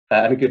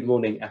and a good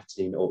morning,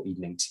 afternoon or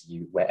evening to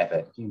you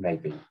wherever you may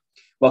be.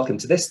 Welcome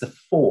to this, the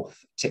fourth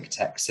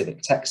TICTeC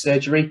Civic Tech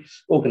Surgery,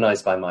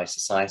 organised by my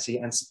society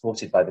and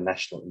supported by the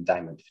National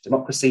Endowment for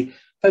Democracy,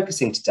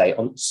 focusing today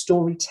on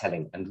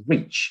storytelling and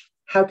reach.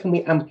 How can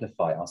we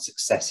amplify our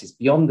successes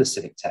beyond the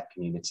civic tech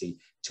community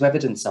to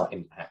evidence our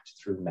impact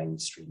through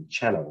mainstream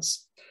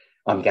channels?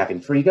 I'm Gavin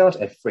Freegard,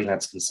 a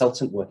freelance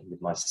consultant working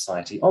with my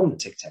society on the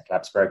TICTeC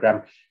Labs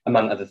programme.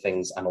 Among other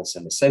things, I'm also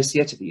an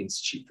associate at the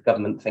Institute for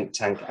Government think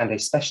tank and a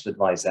special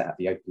advisor at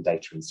the Open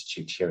Data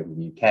Institute here in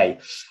the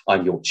UK.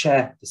 I'm your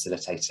chair,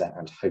 facilitator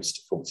and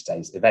host for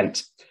today's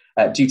event.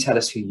 Do tell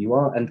us who you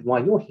are and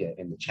why you're here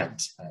in the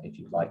chat, if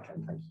you'd like,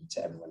 and thank you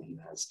to everyone who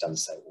has done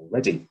so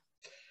already.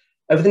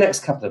 Over the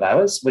next couple of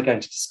hours, we're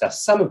going to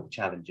discuss some of the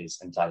challenges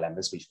and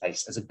dilemmas we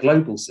face as a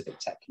global civic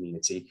tech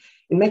community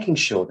in making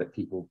sure that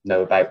people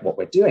know about what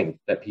we're doing,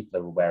 that people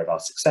are aware of our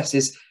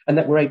successes, and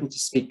that we're able to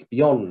speak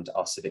beyond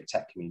our civic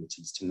tech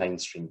communities to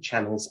mainstream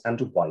channels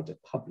and a wider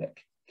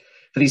public.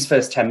 For these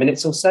first 10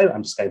 minutes or so,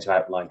 I'm just going to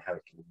outline how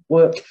it can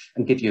work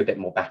and give you a bit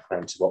more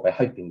background to what we're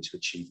hoping to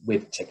achieve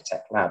with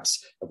TICTeC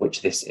Labs, of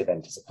which this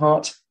event is a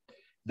part.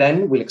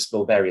 Then we'll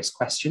explore various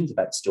questions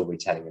about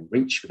storytelling and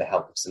reach with the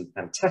help of some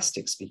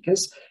fantastic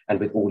speakers and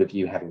with all of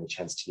you having the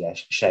chance to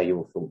share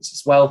your thoughts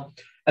as well.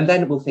 And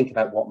then we'll think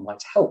about what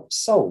might help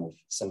solve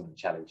some of the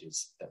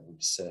challenges that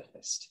we've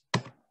surfaced.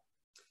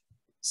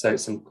 So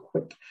some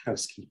quick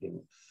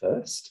housekeeping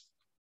first.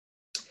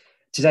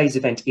 Today's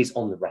event is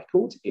on the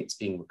record, it's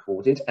being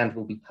recorded and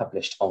will be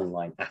published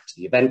online after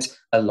the event,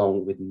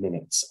 along with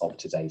minutes of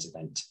today's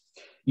event.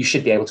 You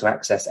should be able to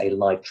access a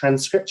live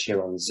transcript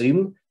here on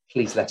Zoom.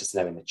 Please let us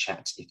know in the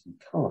chat if you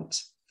can't.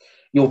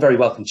 You're very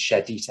welcome to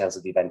share details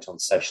of the event on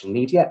social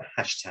media,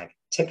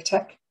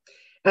 #TICTeC.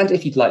 And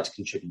if you'd like to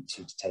contribute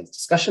to today's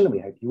discussion, and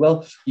we hope you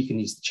will, you can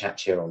use the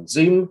chat here on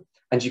Zoom.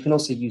 And you can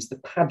also use the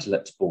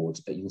Padlet board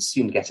that you'll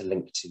soon get a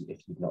link to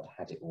if you've not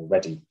had it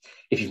already.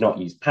 If you've not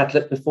used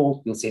Padlet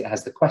before, you'll see it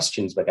has the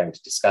questions we're going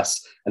to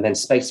discuss and then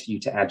space for you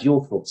to add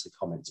your thoughts and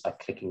comments by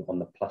clicking on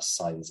the plus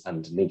signs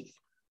underneath.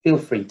 Feel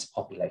free to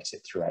populate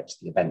it throughout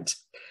the event.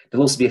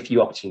 There'll also be a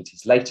few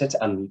opportunities later to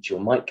unmute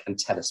your mic and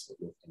tell us what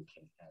you're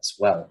thinking as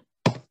well.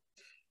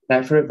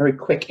 Now, for a very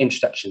quick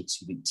introduction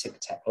to the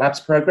TICTeC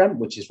Labs programme,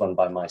 which is run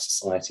by my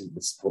society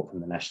with support from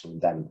the National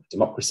Endowment for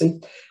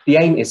Democracy, the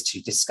aim is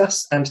to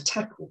discuss and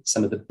tackle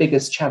some of the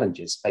biggest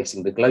challenges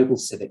facing the global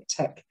civic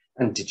tech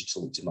and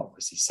digital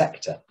democracy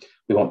sector.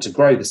 We want to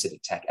grow the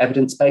civic tech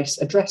evidence base,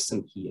 address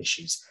some key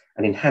issues,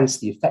 and enhance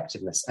the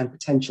effectiveness and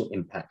potential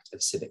impact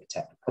of civic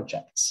tech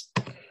projects.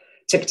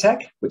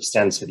 TICTeC, which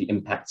stands for the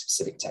Impact of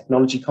Civic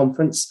Technology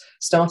Conference,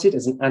 started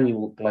as an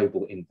annual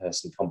global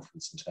in-person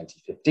conference in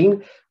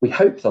 2015. We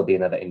hope there'll be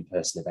another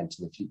in-person event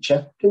in the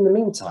future, but in the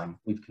meantime,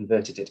 we've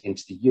converted it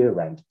into the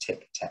year-round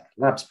TICTeC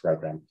Labs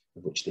programme,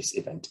 of which this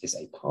event is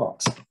a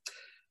part.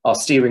 Our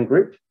steering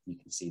group, you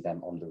can see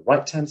them on the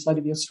right-hand side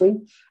of your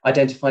screen,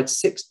 identified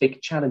 6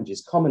 big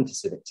challenges common to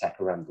civic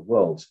tech around the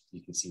world.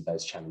 You can see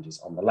those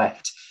challenges on the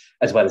left.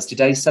 As well as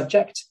today's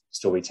subject,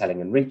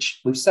 storytelling and reach,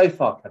 we've so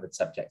far covered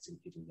subjects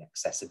including the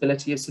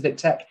accessibility of civic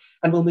tech,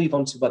 and we'll move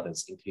on to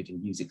others,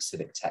 including using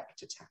civic tech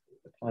to tackle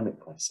the climate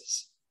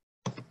crisis.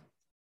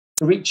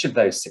 For each of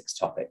those 6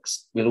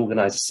 topics, we'll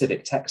organise a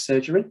civic tech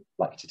surgery,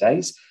 like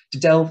today's, to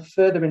delve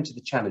further into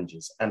the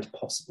challenges and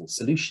possible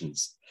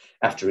solutions.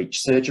 After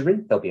each surgery,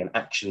 there'll be an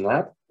action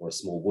lab, or a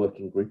small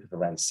working group of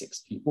around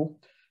 6 people,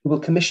 who will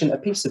commission a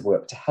piece of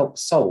work to help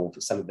solve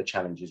some of the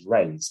challenges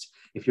raised.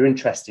 If you're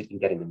interested in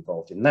getting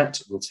involved in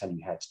that, we'll tell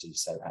you how to do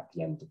so at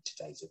the end of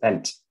today's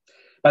event.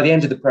 By the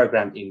end of the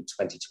programme in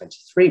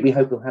 2023, we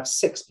hope we'll have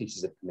 6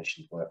 pieces of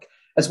commissioned work,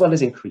 as well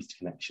as increased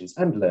connections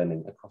and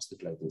learning across the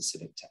global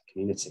civic tech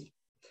community.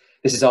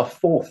 This is our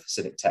 4th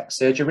civic tech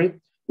surgery.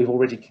 We've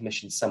already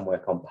commissioned some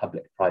work on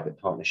public-private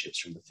partnerships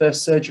from the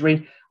first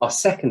surgery. Our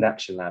second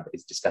action lab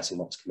is discussing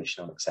what to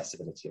commission on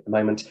accessibility at the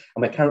moment,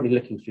 and we're currently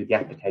looking through the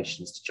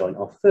applications to join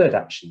our third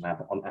action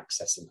lab on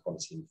accessing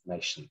quality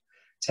information.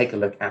 Take a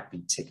look at the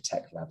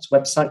TICTeC Labs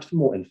website for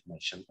more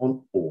information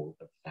on all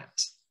of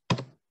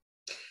that.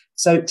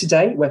 So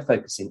today we're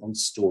focusing on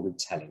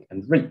storytelling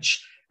and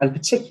reach, and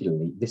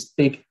particularly this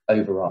big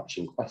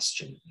overarching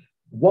question.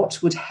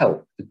 What would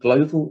help the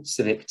global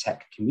civic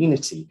tech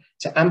community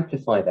to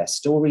amplify their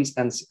stories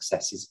and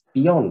successes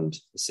beyond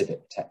the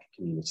civic tech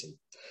community?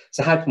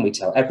 So how can we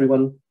tell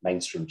everyone,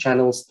 mainstream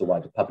channels, the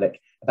wider public,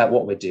 about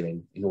what we're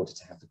doing in order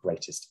to have the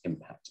greatest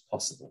impact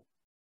possible?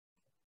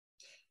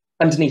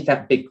 Underneath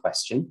that big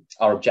question,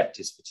 our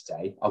objectives for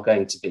today are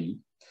going to be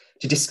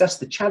to discuss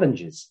the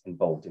challenges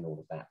involved in all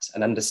of that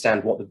and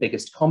understand what the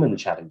biggest common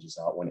challenges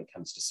are when it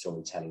comes to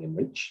storytelling and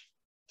reach,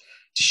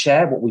 to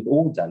share what we've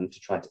all done to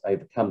try to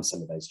overcome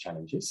some of those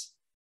challenges,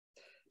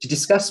 to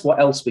discuss what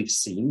else we've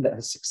seen that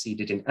has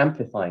succeeded in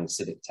amplifying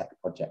civic tech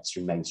projects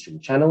through mainstream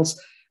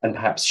channels, and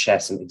perhaps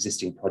share some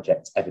existing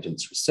projects,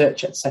 evidence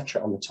research,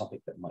 etc. on the topic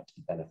that might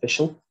be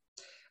beneficial.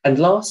 And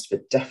last,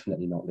 but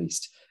definitely not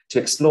least, to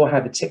explore how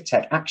the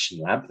TICTeC Action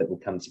Lab that will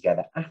come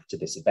together after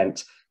this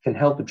event can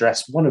help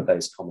address one of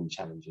those common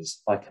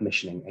challenges by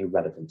commissioning a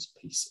relevant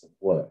piece of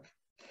work.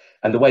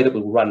 And the way that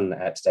we'll run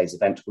today's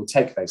event, we'll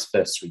take those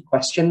first three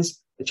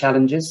questions, the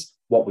challenges,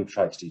 what we've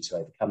tried to do to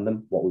overcome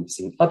them, what we've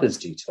seen others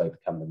do to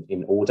overcome them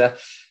in order,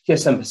 hear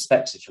some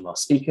perspectives from our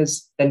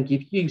speakers, then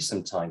give you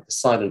some time for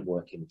silent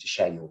working to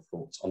share your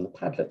thoughts on the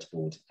Padlet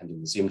board and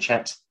in the Zoom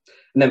chat.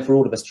 And then for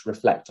all of us to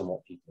reflect on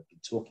what people have been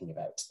talking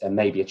about. There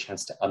may be a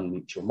chance to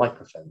unmute your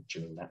microphone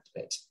during that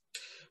bit.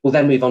 We'll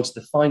then move on to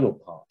the final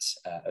part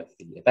of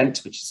the event,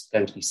 which is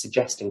going to be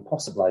suggesting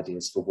possible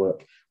ideas for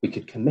work we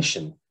could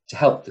commission to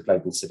help the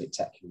global civic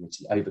tech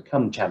community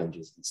overcome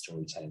challenges in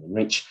storytelling and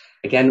reach.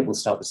 Again, we'll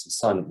start with some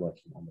silent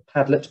working on the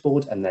Padlet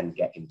board and then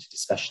get into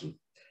discussion.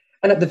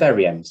 And at the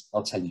very end,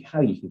 I'll tell you how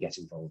you can get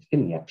involved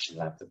in the Action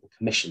Lab that will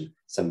commission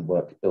some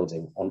work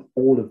building on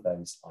all of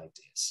those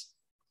ideas.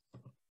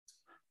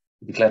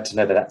 You'll be glad to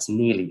know that that's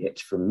nearly it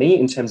from me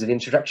in terms of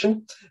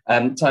introduction.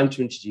 Time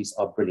to introduce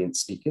our brilliant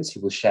speakers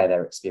who will share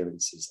their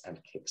experiences and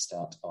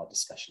kickstart our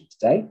discussion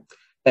today.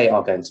 They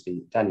are going to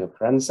be Daniel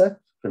Carranza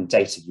from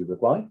Data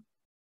Uruguay,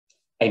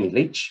 Amy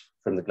Leach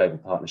from the Global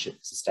Partnership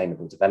for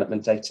Sustainable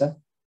Development Data,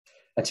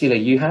 Attila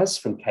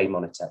Juhas from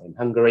K-Monitor in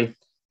Hungary,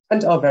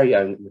 and our very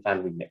own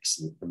Vanry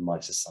Nixon from My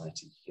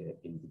Society here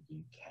in the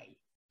UK.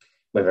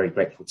 We're very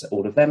grateful to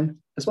all of them,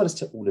 as well as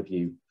to all of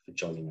you for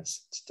joining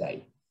us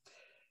today.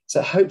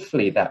 So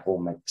hopefully that all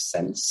makes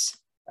sense.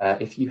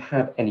 If you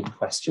have any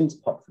questions,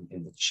 pop them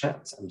in the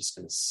chat. I'm just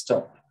going to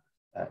stop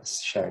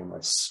sharing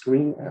my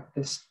screen at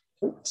this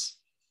point.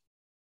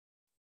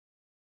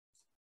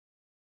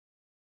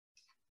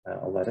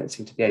 Although I don't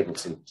seem to be able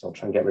to, so I'll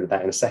try and get rid of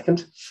that in a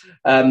second.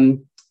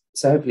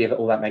 So hopefully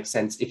all that makes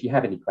sense. If you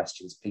have any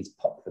questions, please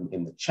pop them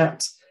in the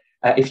chat.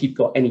 If you've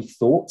got any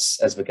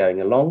thoughts as we're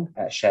going along,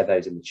 share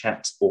those in the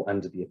chat or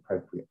under the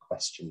appropriate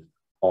question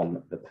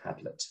on the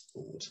Padlet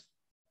board.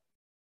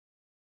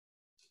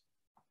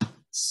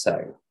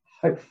 So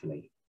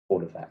hopefully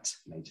all of that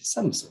made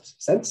some sort of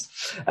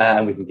sense,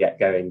 and we can get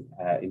going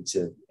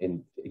into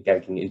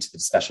the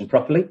discussion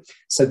properly.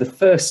 So the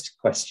first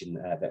question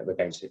that we're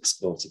going to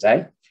explore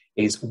today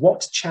is,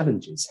 what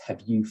challenges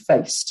have you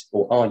faced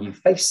or are you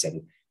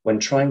facing when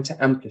trying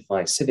to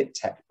amplify civic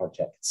tech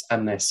projects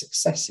and their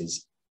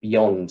successes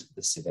beyond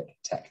the civic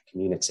tech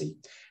community?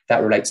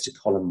 That relates to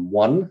column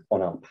 1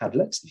 on our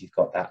Padlet, if you've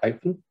got that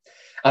open.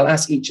 I'll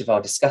ask each of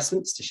our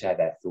discussants to share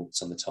their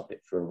thoughts on the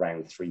topic for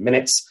around 3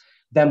 minutes.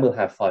 Then we'll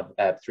have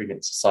 3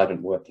 minutes of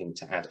silent working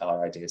to add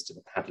our ideas to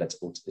the Padlet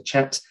or to the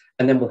chat.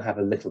 And then we'll have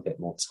a little bit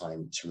more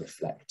time to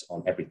reflect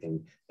on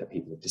everything that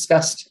people have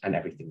discussed and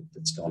everything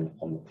that's gone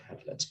on the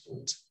Padlet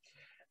board.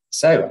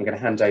 So I'm going to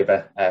hand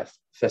over,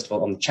 first of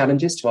all, on the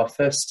challenges to our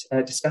first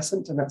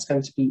discussant, and that's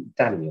going to be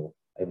Daniel.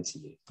 Over to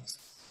you.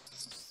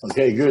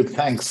 Okay, good.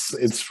 Thanks.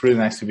 It's really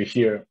nice to be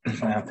here.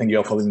 Thank you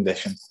all for the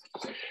invitation.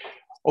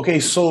 Okay,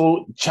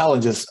 so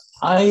challenges.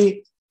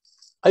 I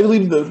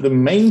believe the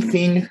main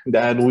thing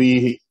that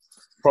we,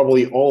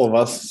 probably all of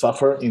us,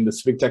 suffer in the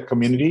civic tech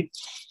community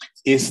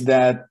is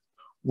that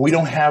we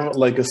don't have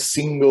like a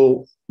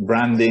single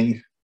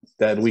branding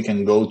that we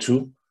can go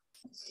to.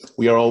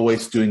 We are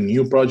always doing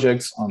new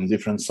projects on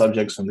different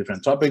subjects, on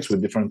different topics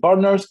with different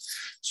partners.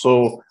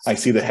 So I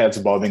see the heads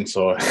bobbing,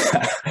 so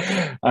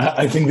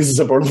I think this is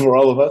important for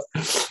all of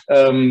us.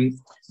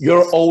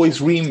 You're always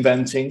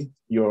reinventing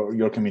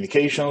your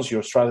communications,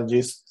 your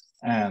strategies,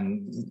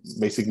 and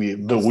basically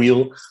the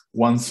wheel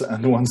once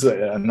and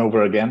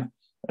over again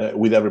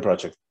with every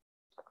project.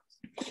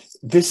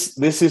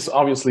 This is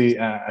obviously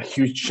a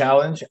huge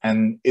challenge,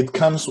 and it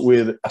comes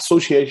with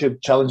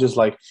associated challenges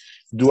like,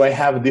 do I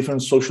have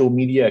different social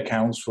media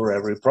accounts for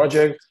every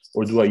project,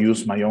 or do I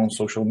use my own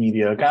social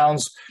media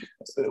accounts?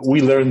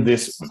 We learned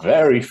this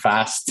very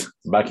fast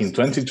back in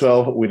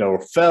 2012 with our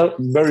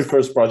very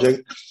first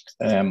project.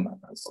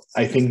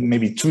 I think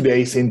maybe 2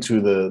 days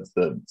into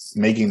the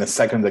making the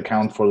second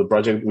account for the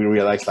project, we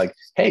realized like,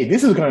 hey,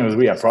 this is going to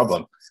be a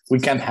problem. We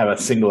can't have a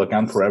single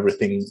account for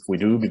everything we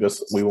do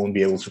because we won't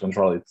be able to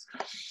control it.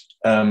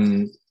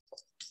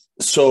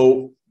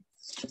 So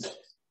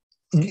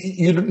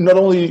you not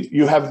only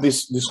you have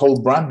this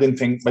whole branding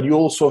thing, but you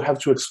also have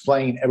to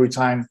explain every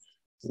time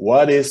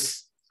what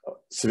is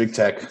civic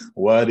tech,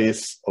 what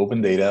is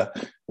open data,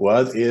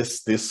 what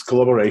is this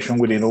collaboration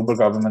within open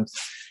government.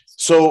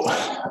 So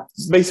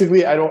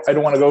basically, I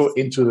don't want to go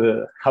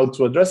into how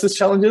to address these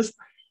challenges,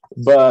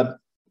 but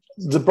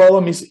the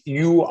problem is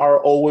you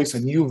are always a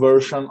new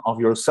version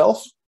of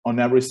yourself on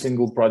every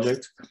single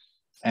project,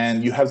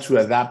 and you have to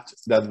adapt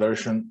that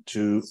version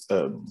to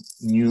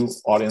new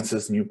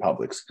audiences, new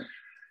publics.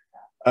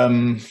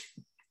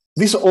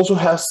 This also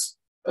has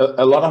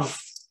a lot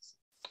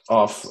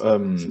of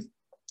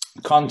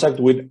contact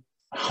with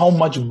how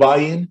much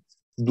buy-in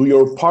do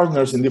your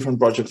partners in different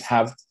projects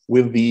have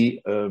with the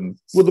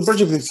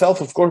project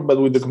itself, of course, but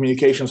with the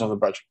communications of the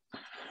project.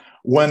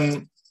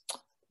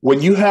 When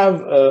you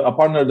have a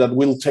partner that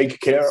will take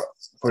care,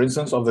 for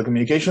instance, of the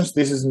communications,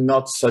 this is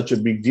not such a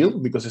big deal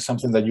because it's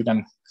something that you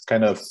can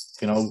kind of,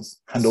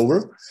 hand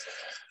over.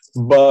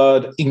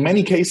 But in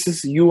many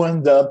cases, you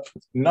end up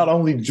not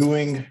only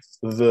doing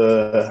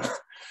the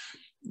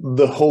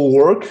whole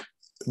work,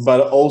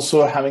 but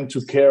also having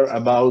to care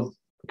about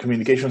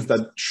communications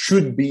that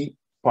should be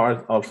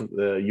part of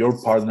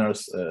your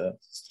partner's,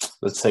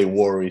 let's say,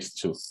 worries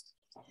too.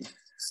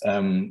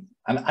 And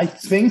I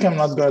think I'm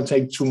not going to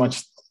take too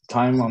much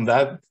time on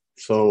that.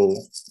 So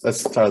let's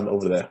start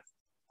over there.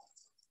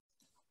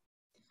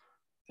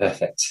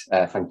 Perfect.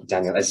 Thank you,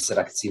 Daniel. As I said,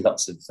 I could see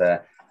lots of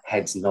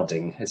heads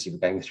nodding as you were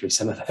going through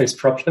some of those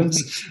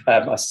problems.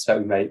 I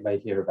suspect we may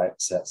hear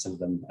about some of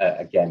them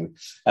again.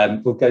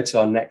 We'll go to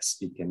our next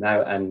speaker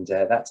now, and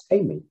that's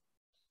Amy.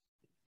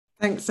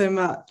 Thanks so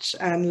much.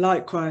 And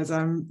likewise,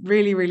 I'm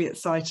really, really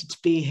excited to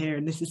be here.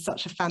 And this is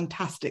such a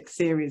fantastic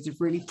series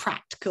of really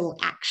practical,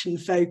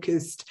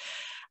 action-focused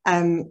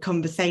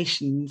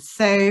conversations.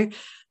 So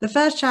the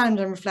first challenge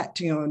I'm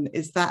reflecting on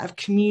is that of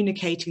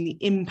communicating the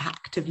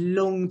impact of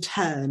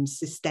long-term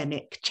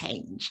systemic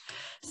change.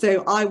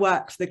 So I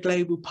work for the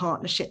Global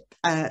Partnership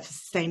for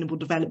Sustainable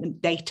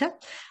Development Data.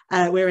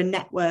 We're a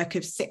network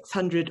of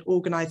 600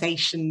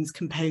 organisations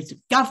composed of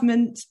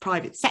governments,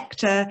 private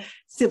sector,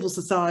 civil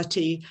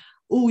society,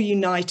 all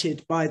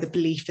united by the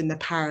belief in the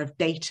power of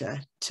data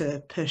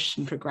to push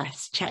and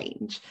progress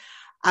change.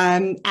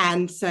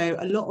 And so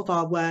a lot of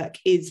our work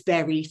is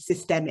very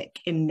systemic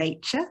in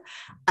nature.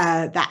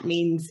 That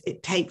means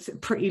it takes a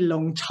pretty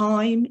long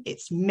time,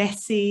 it's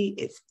messy,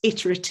 it's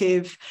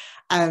iterative.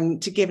 To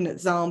give an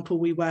example,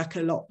 we work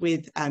a lot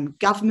with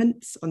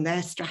governments on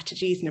their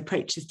strategies and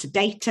approaches to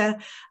data.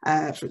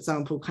 For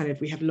example,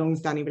 we have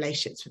long-standing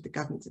relationships with the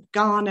governments of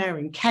Ghana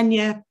and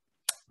Kenya.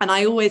 And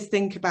I always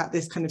think about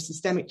this kind of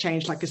systemic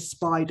change like a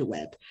spider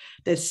web.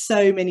 There's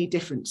so many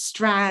different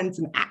strands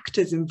and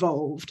actors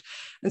involved.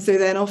 And so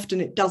then often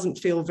it doesn't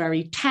feel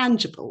very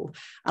tangible.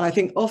 And I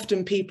think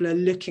often people are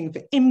looking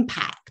for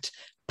impact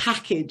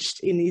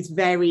packaged in these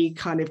very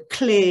kind of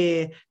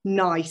clear,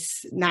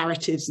 nice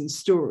narratives and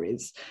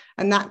stories.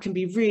 And that can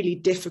be really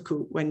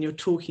difficult when you're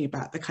talking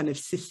about the kind of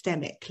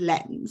systemic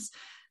lens.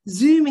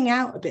 Zooming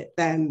out a bit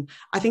then,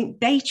 I think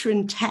data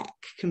and tech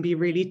can be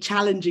really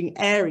challenging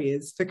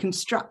areas for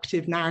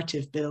constructive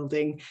narrative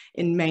building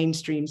in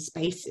mainstream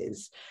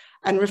spaces.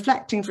 And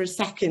reflecting for a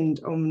second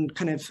on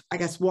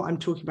what I'm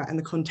talking about in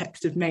the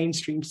context of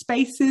mainstream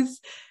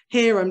spaces,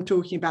 here I'm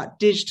talking about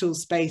digital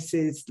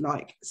spaces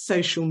like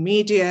social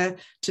media.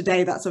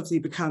 Today that's obviously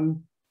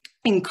become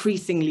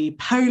increasingly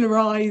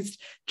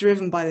polarized,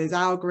 driven by those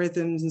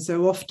algorithms. And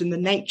so often the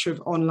nature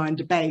of online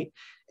debate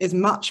is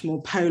much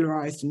more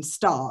polarized and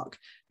stark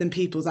than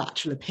people's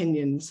actual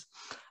opinions.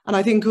 And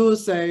I think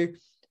also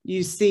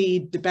you see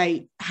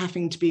debate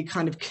having to be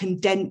kind of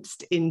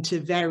condensed into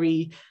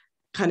very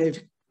kind of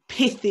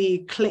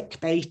pithy,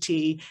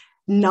 clickbaity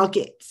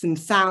nuggets and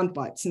sound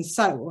bites and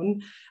so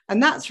on.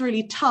 And that's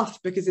really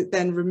tough because it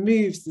then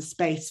removes the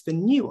space for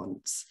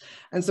nuance.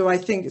 And so I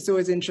think it's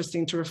always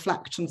interesting to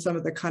reflect on some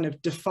of the kind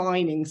of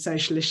defining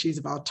social issues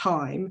of our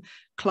time.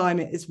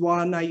 Climate is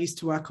one. I used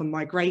to work on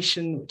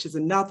migration, which is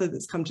another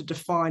that's come to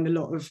define a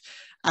lot of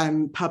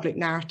public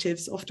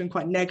narratives, often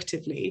quite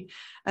negatively.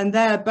 And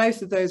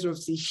both of those are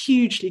obviously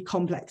hugely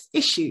complex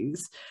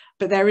issues,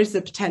 but there is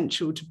the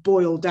potential to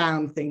boil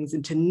down things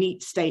into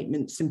neat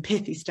statements and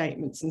pithy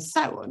statements and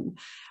so on.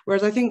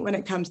 Whereas I think when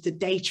it comes to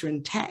data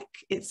and tech,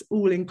 it's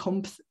all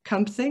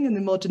encompassing in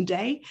the modern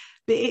day,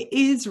 but it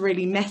is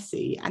really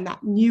messy and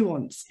that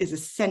nuance is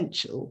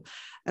essential.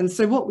 And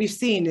so what we've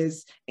seen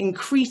is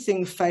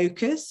increasing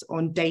focus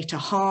on data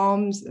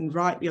harms and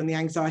rightly on the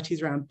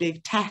anxieties around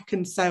big tech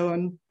and so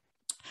on.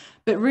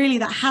 But really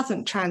that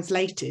hasn't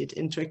translated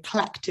into a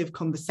collective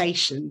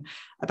conversation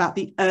about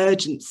the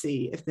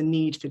urgency of the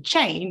need for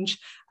change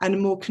and a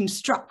more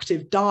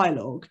constructive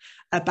dialogue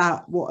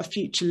about what a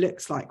future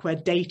looks like where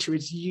data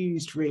is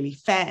used really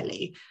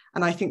fairly.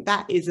 And I think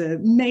that is a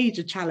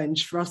major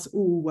challenge for us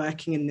all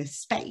working in this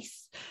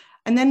space.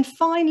 And then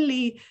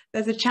finally,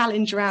 there's a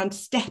challenge around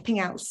stepping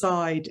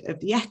outside of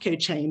the echo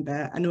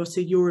chamber and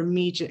also your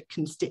immediate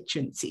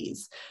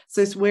constituencies.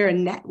 So as we're a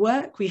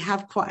network, we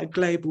have quite a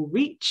global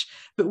reach,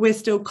 but we're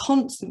still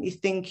constantly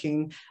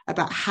thinking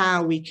about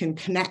how we can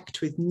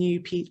connect with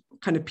new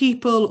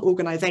people,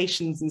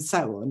 organizations and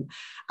so on.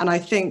 And I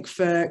think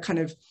for kind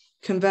of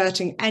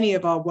converting any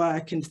of our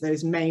work into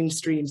those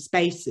mainstream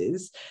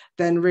spaces,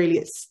 then really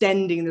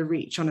extending the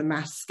reach on a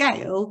mass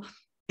scale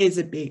is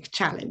a big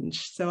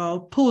challenge. So I'll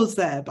pause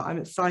there, but I'm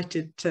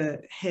excited to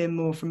hear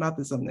more from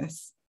others on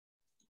this.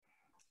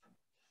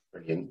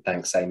 Brilliant,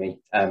 thanks Amy.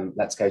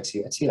 Let's go to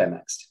Attila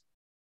next.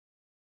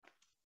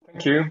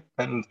 Thank you,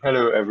 and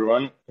hello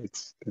everyone.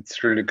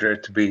 It's really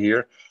great to be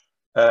here.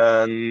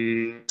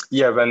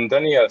 Yeah, when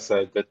Daniel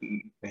said that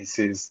he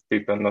sees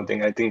people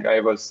nodding, I think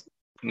I was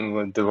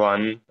the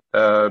one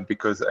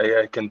because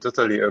I can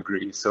totally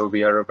agree. So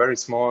we are a very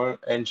small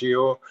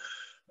NGO.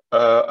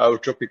 Our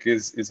topic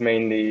is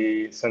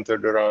mainly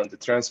centered around the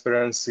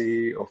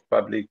transparency of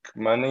public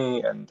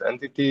money and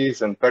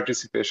entities and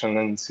participation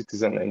and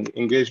citizen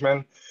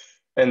engagement.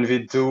 we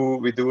do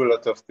a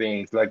lot of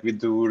things, like we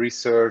do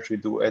research, we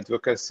do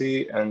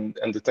advocacy, and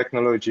the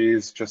technology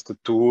is just a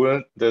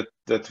tool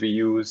that we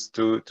use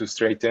to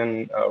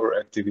straighten our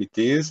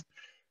activities.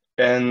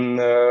 And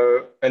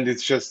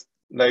it's just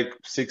like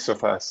 6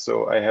 of us.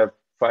 So I have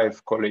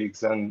 5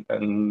 colleagues,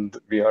 and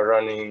we are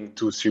running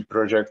 2-3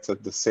 projects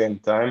at the same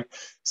time.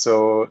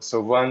 So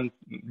one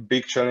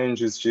big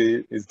challenge is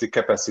the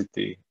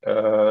capacity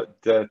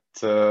that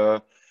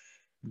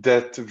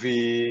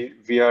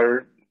we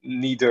are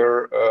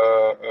neither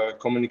a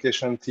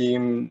communication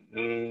team,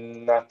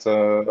 not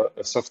a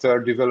software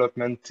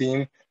development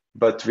team,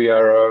 but we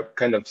are a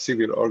kind of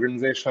civil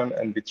organization,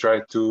 and we try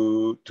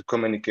to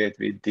communicate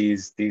with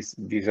these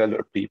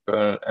other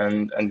people,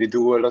 and we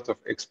do a lot of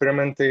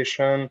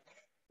experimentation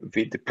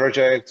with the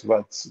project,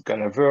 what's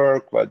gonna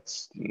work,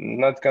 what's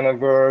not gonna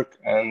work,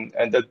 and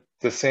at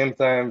the same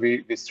time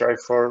we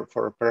strive for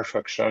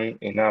perfection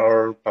in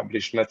our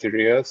published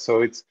material.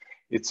 So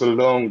it's a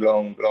long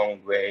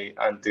way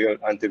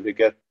until we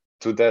get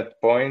to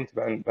that point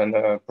when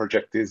a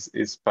project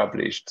is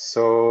published.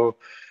 So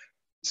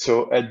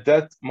at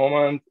that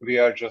moment we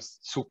are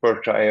just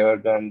super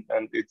tired, and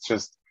it's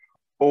just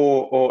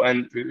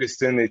and we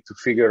still need to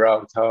figure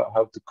out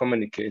how to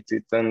communicate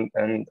it,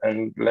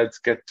 and let's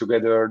get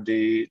together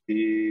the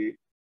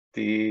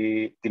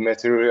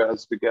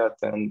materials we get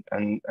and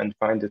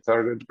find the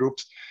target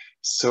groups.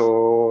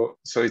 So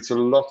it's a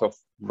lot of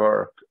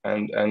work,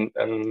 and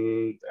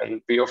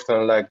we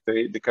often lack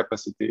the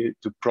capacity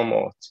to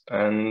promote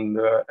and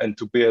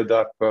to build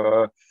up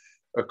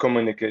a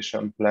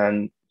communication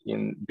plan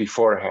in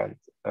beforehand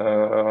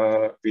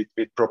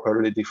with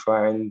properly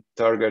defined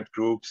target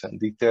groups and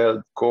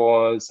detailed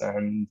goals,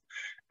 and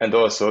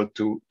also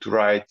to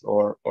write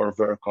or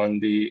work on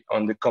the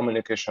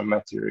communication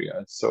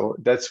material. So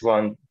that's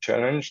one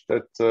challenge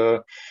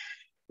that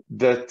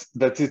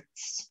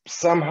it's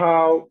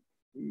somehow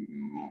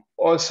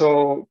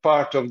also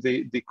part of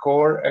the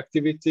core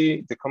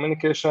activity, the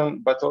communication,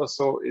 but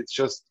also it's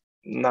just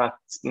not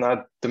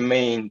the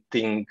main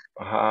thing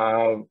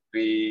how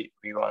we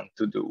want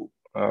to do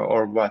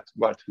or what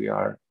we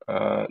are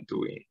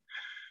doing.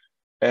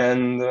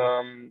 And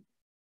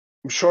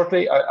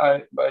shortly,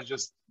 I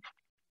just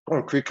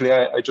quickly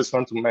I just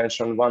want to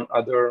mention one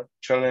other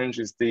challenge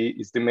is the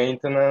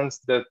maintenance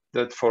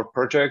that for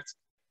projects.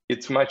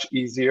 It's much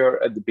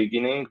easier at the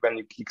beginning when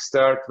you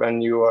kickstart,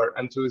 when you are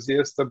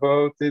enthusiastic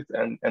about it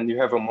and you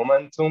have a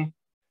momentum,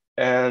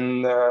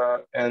 and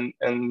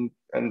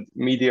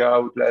media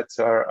outlets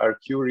are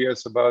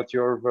curious about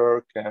your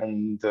work,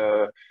 and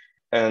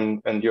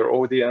your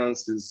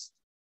audience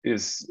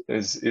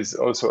is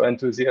also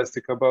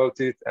enthusiastic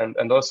about it,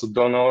 and also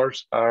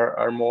donors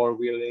are more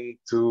willing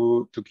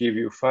to give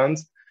you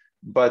funds.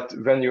 But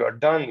when you are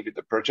done with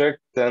the project,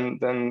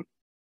 then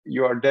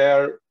you are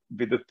there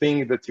with the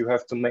thing that you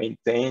have to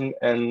maintain,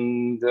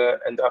 and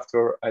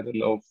after, I don't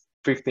know,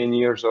 15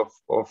 years of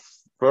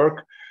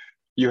work,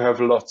 you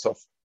have lots of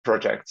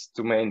projects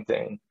to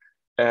maintain,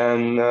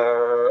 and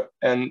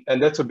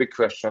that's a big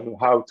question: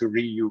 how to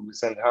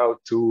reuse and how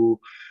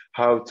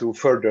to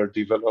further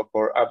develop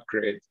or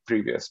upgrade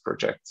previous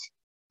projects.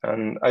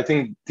 And I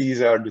think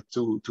these are the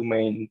two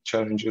main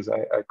challenges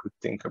I could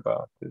think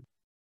about.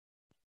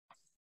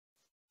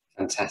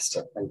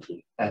 Fantastic, thank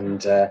you.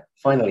 And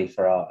finally,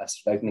 for our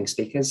opening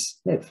speakers,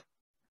 Liv.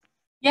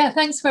 Yeah,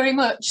 thanks very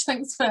much.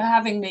 Thanks for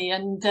having me.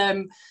 And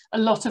a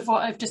lot of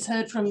what I've just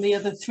heard from the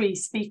other 3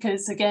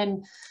 speakers,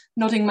 again,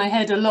 nodding my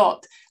head a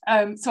lot.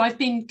 So I've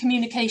been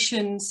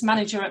communications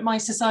manager at My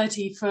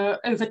Society for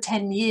over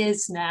 10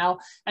 years now,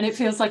 and it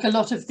feels like a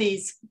lot of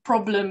these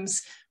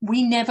problems,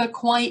 we never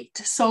quite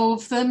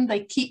solve them.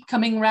 They keep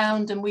coming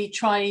round and we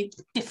try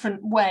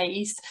different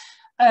ways.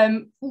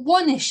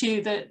 One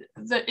issue that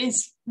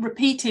is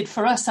repeated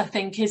for us, I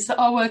think, is that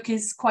our work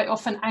is quite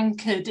often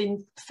anchored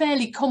in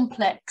fairly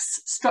complex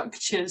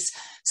structures.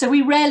 So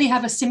we rarely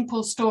have a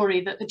simple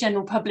story that the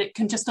general public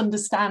can just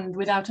understand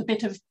without a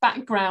bit of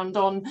background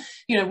on,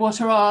 you know,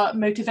 what are our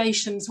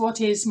motivations,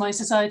 what is My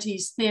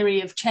Society's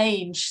theory of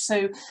change.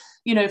 So,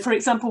 you know, for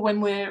example,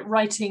 when we're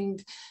writing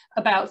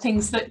about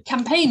things that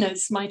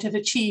campaigners might have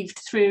achieved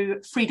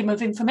through freedom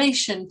of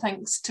information,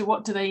 thanks to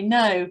what do they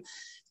know,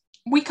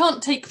 we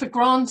can't take for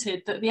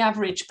granted that the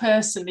average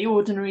person, the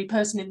ordinary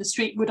person in the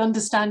street, would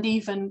understand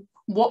even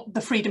what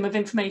the Freedom of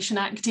Information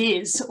Act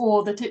is,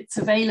 or that it's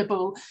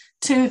available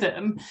to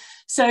them.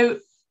 So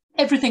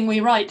everything we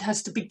write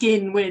has to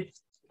begin with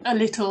a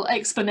little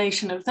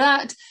explanation of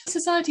that.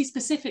 Society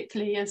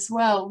specifically as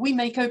well, we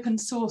make open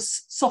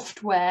source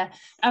software,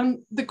 and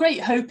the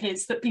great hope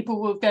is that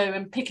people will go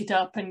and pick it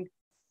up and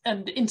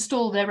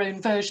install their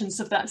own versions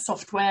of that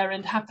software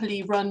and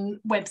happily run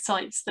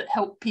websites that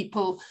help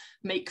people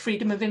make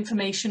freedom of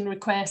information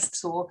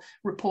requests or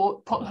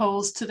report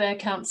potholes to their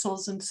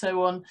councils and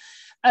so on.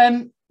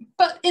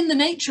 But in the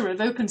nature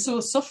of open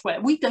source software,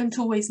 we don't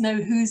always know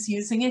who's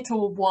using it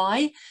or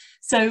why.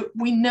 So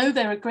we know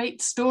there are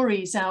great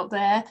stories out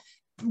there.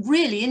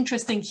 really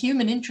interesting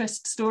human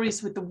interest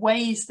stories with the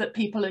ways that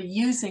people are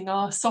using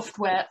our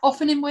software,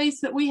 often in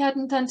ways that we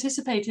hadn't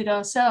anticipated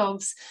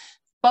ourselves,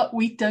 but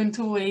we don't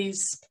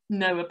always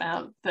know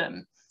about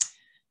them.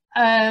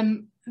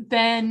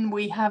 Then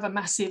we have a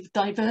massive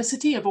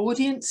diversity of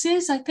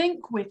audiences. I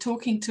think we're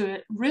talking to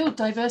a real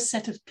diverse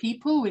set of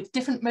people with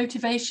different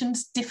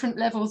motivations, different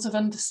levels of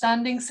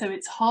understanding. So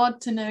it's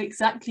hard to know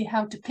exactly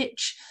how to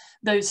pitch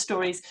those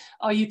stories.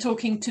 Are you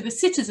talking to the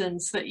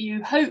citizens that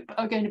you hope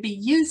are going to be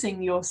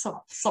using your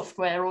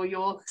software or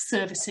your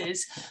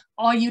services?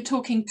 Are you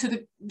talking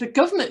to the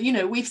government? You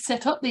know, we've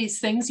set up these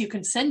things. You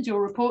can send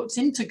your reports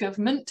into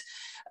government,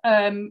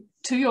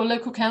 to your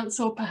local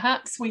council.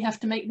 Perhaps we have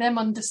to make them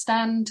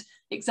understand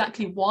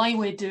exactly why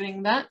we're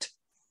doing that.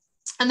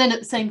 And then at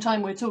the same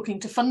time, we're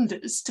talking to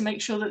funders to make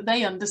sure that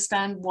they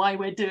understand why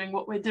we're doing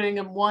what we're doing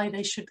and why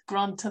they should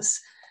grant us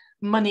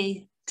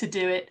money to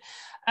do it.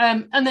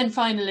 And then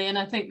finally, and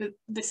I think that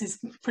this is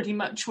pretty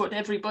much what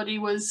everybody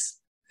was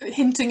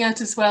hinting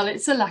at as well,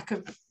 it's a lack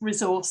of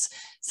resource.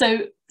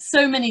 So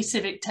many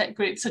civic tech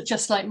groups are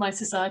just like My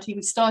Society.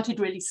 We started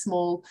really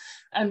small.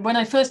 And when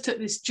I first took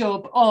this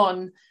job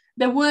on,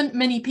 there weren't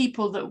many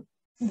people that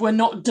were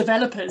not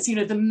developers. You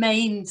know, the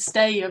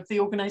mainstay of the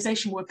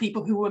organization were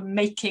people who were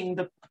making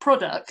the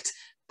product.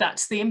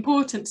 That's the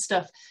important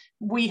stuff.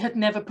 We had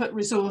never put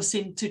resource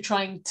into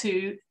trying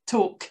to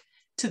talk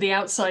to the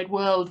outside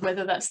world,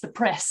 whether that's the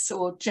press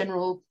or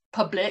general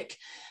public.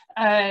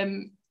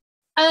 And,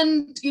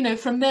 you know,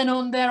 from then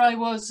on, there I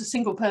was, a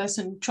single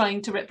person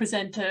trying to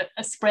represent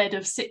a spread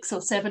of 6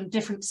 or 7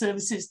 different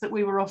services that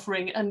we were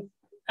offering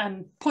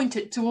and point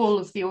it to all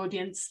of the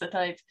audience that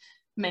I've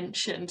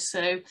mentioned.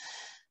 So,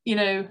 you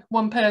know,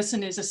 one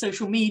person is a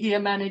social media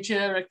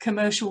manager, a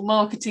commercial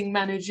marketing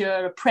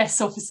manager, a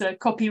press officer,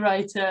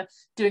 copywriter,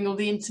 doing all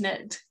the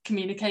internet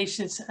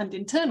communications and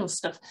internal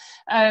stuff.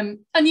 And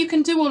you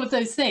can do all of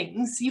those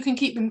things, you can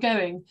keep them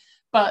going,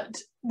 but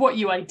what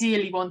you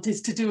ideally want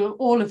is to do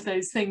all of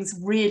those things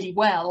really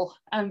well.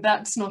 And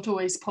that's not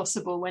always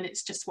possible when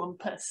it's just one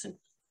person.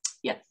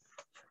 Yeah.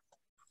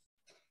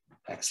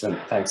 Excellent,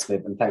 thanks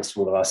Liv, and thanks to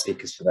all of our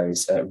speakers for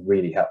those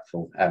really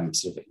helpful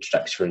sort of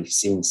introductory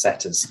scene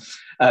setters.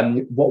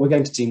 What we're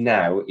going to do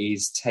now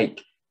is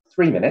take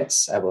 3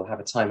 minutes. We'll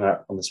have a timer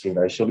up on the screen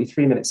very shortly.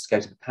 3 minutes to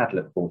go to the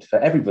Padlet board for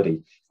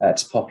everybody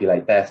to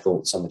populate their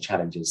thoughts on the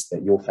challenges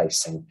that you're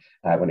facing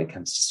when it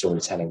comes to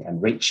storytelling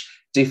and reach.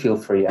 Do feel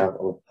free,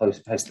 I'll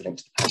post the link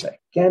to the Padlet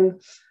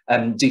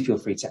again. Do feel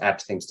free to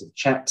add things to the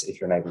chat if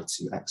you're unable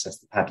to access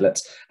the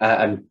Padlet.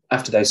 And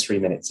after those 3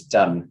 minutes are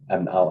done,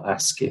 I'll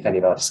ask if any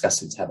of our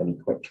discussants have any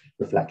quick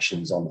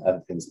reflections on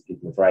other things that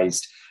people have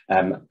raised.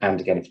 And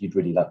again, if you'd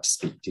really like to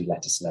speak, do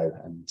let us know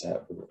and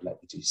we'll let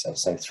you do so.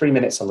 So 3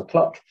 minutes on the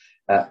clock,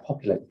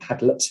 populate the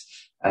Padlet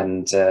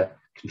and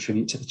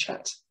contribute to the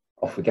chat.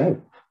 Off we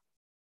go.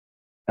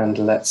 And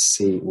let's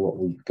see what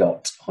we've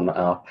got on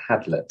our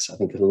Padlet. I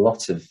think a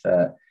lot of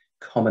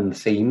common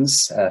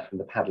themes from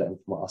the Padlet and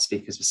from what our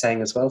speakers were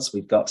saying as well. So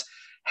we've got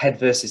head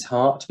versus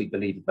heart. We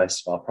believe in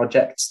most of our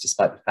projects,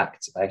 despite the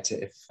facts about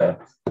it,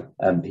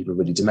 if people are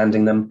really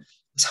demanding them.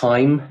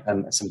 Time,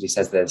 somebody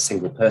says they're a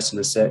single person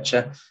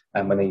researcher,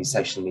 and when they use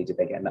social media,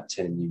 they get an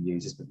upturn in new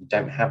users, but we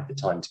don't have the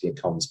time to be a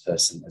comms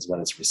person as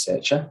well as a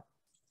researcher.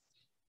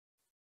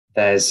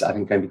 There's, I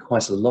think, going to be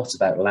quite a lot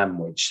about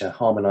language,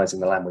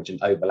 harmonizing the language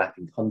and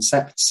overlapping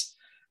concepts.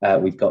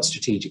 We've got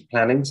strategic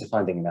planning, so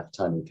finding enough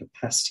time and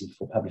capacity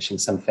for publishing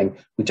something.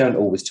 We don't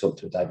always talk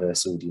to a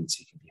diverse audience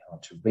who can be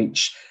hard to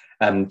reach.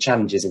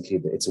 Challenges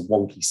include that it's a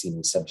wonky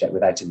seeming subject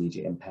without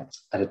immediate impact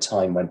at a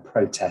time when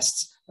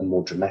protests and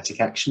more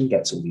dramatic action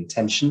gets all the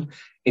attention.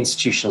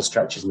 Institutional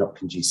structures not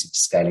conducive to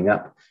scaling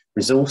up.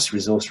 Resource. We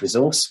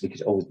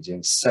could always be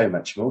doing so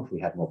much more if we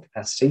had more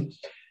capacity.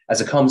 As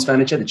a comms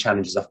manager, the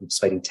challenge is often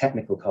persuading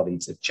technical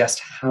colleagues of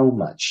just how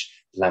much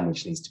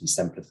language needs to be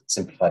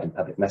simplified in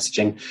public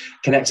messaging,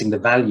 connecting the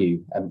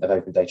value of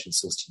open data and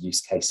source to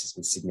use cases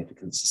with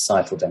significant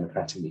societal,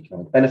 democratic and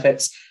economic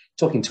benefits,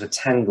 talking to a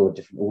tangle of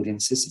different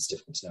audiences. It's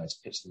difficult to know how to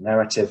pitch the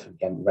narrative.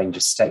 Again, the range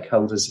of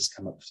stakeholders has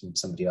come up from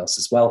somebody else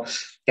as well.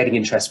 Getting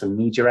interest from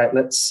media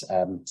outlets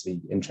to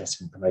be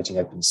interested in promoting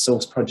open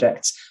source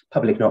projects.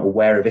 Public not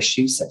aware of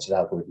issues such as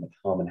algorithmic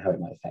harm and how it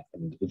might affect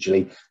them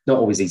individually. Not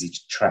always easy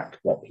to track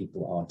what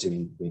people are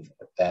doing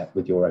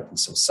with your open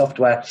source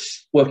software.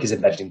 Work is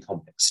embedded in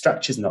complex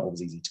structures, not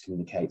always easy to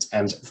communicate.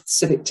 And the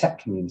civic tech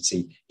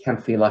community can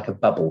feel like a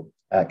bubble,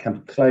 can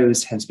be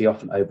closed, hence we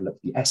often overlook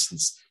the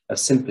essence of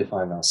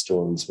simplifying our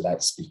stories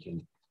without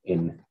speaking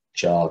in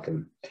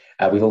jargon.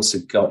 We've also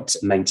got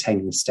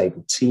maintaining a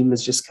stable team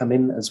has just come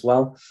in as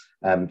well,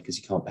 because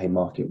you can't pay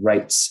market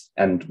rates,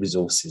 and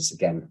resources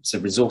again. So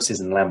resources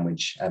and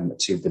language,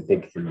 two of the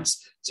big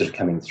things sort of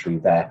coming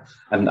through there.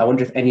 I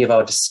wonder if any of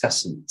our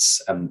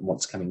discussants want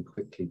to come in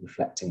quickly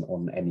reflecting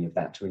on any of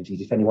that, or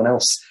indeed if anyone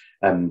else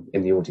in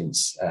the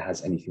audience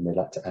has anything they'd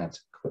like to add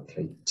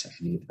quickly to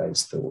any of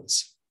those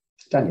thoughts.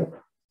 Daniel.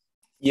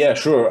 Yeah,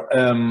 sure.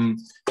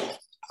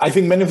 I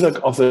think many of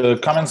the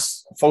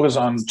comments focus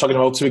on talking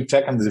about civic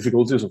tech and the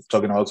difficulties of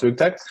talking about civic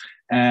tech.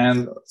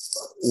 And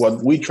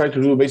what we try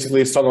to do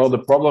basically is talk about the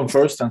problem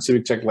first and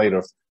Civic Tech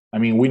later. I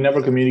mean, we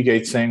never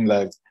communicate saying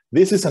like,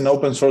 this is an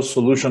open source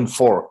solution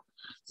for,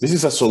 this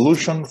is a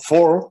solution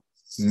for,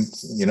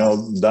 you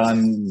know,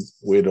 done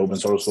with open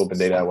source, open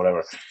data,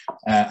 whatever.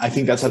 I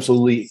think that's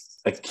absolutely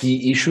a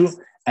key issue.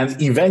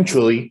 And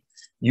eventually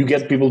you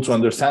get people to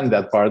understand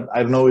that part.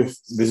 I don't know if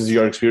this is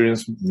your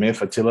experience,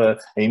 Myth, Attila,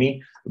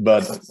 Amy,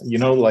 but you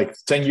know, like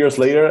 10 years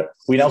later,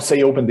 we now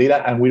say open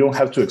data and we don't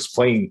have to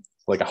explain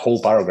like a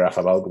whole paragraph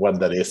about what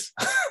that is.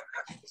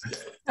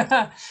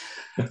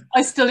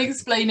 I still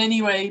explain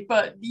anyway,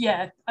 but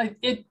yeah,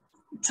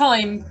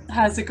 time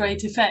has a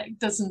great effect,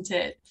 doesn't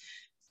it?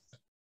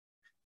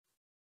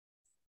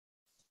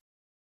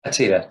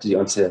 Attila, do you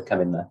want to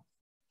come in there?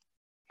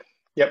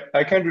 Yep,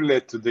 I can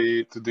relate to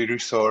the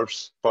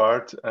resource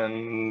part,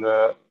 and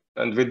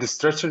with the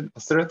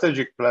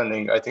strategic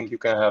planning, I think you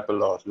can have a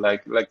lot.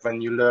 Like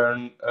when you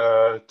learn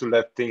to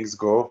let things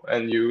go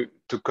and you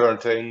to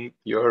curtail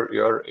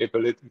your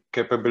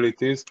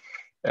capabilities,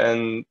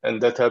 and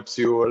that helps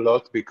you a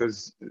lot,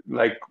 because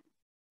like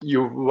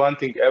you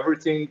wanting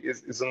everything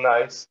is a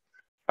nice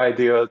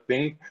ideal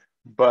thing,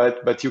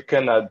 but you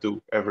cannot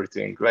do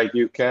everything. Like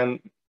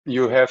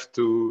you have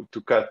to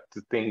cut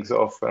the things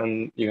off,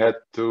 and you have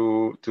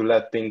to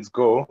let things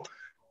go,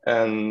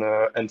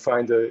 and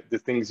find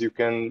the things you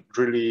can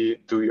really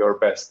do your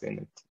best in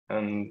it,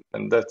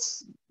 and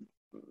that's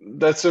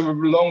a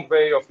long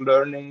way of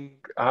learning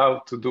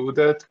how to do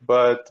that,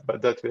 but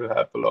that will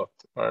help a lot.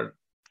 Right?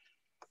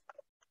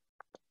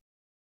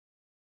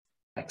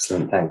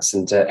 Excellent, thanks.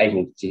 And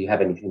Amy, do you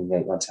have anything that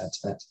you want to add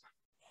to that?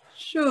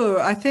 Sure.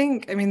 I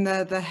think, I mean,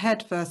 the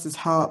head versus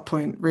heart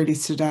point really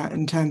stood out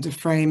in terms of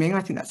framing.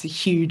 I think that's a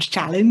huge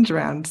challenge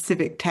around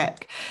civic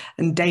tech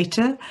and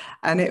data.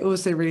 And it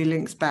also really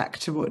links back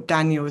to what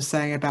Daniel was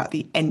saying about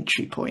the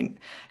entry point,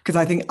 because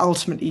I think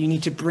ultimately you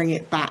need to bring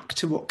it back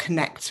to what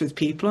connects with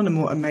people on a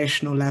more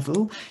emotional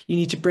level. You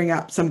need to bring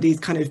up some of these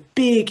kind of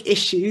big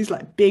issues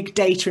like big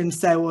data and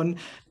so on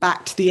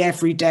back to the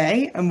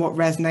everyday and what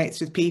resonates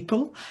with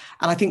people.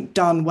 And I think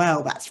done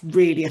well, that's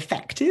really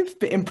effective.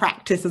 But in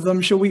practice, as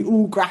I'm sure we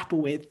all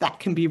grapple with, that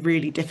can be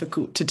really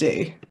difficult to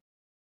do.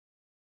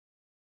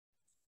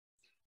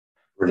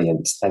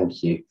 Brilliant,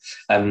 thank you.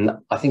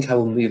 I think I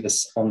will move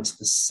us on to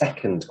the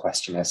second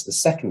question. As the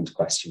second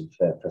question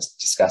for us to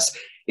discuss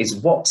is,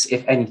 what,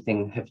 if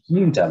anything, have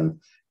you done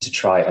to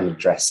try and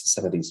address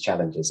some of these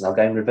challenges? And I'll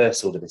go in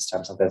reverse order this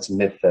time. So I'll go to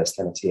Miv first,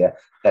 then Attila,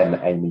 then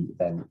Amy,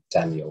 then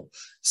Daniel.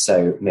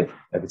 So Miv,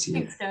 over to you.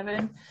 Thanks,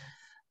 Gavin.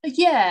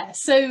 Yeah,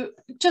 so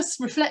just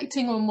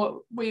reflecting on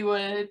what we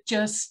were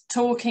just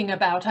talking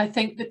about, I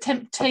think the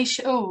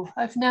temptation,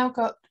 I've now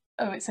got,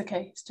 it's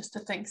okay, it's just a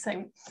thing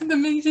saying the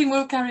meeting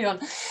will carry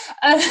on.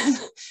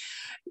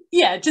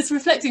 Yeah, just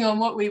reflecting on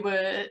what we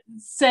were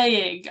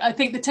saying, I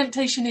think the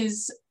temptation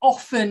is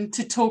often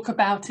to talk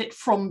about it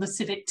from the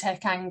civic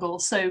tech angle.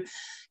 So,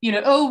 you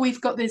know,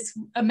 we've got this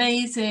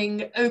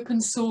amazing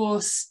open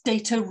source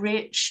data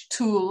rich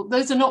tool.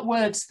 Those are not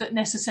words that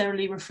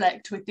necessarily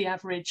reflect with the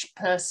average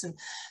person.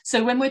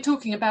 So when we're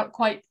talking about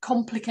quite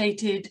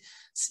complicated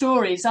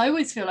stories, I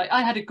always feel like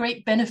I had a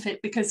great benefit,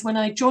 because when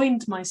I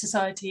joined my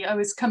society, I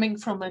was coming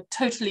from a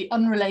totally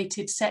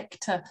unrelated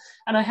sector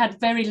and I had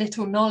very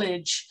little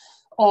knowledge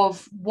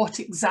of what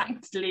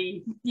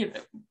exactly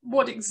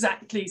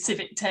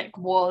civic tech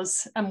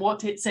was and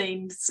what its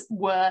aims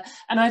were.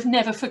 And I've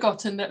never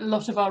forgotten that a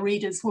lot of our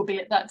readers will be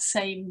at that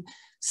same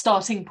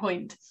starting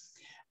point.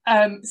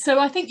 So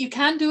I think you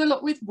can do a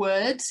lot with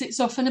words. It's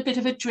often a bit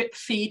of a drip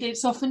feed.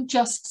 It's often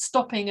just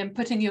stopping and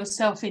putting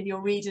yourself in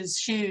your reader's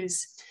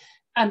shoes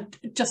and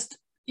just,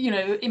 you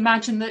know,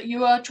 imagine that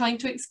you are trying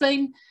to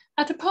explain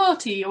at a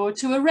party or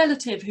to a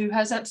relative who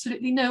has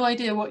absolutely no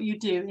idea what you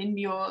do in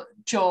your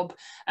job.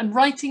 And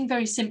writing,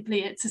 very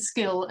simply, it's a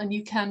skill and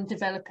you can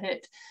develop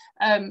it.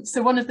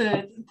 So one of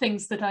the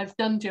things that I've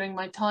done during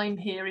my time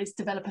here is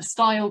develop a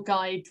style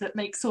guide that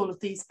makes all of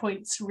these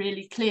points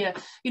really clear.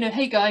 You know,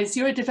 hey guys,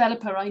 you're a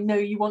developer. I know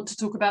you want to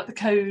talk about the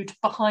code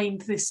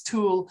behind this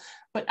tool,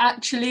 but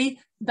actually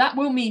that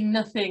will mean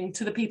nothing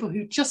to the people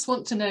who just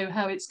want to know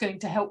how it's going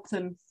to help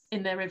them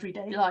in their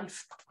everyday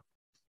life.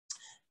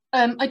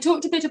 I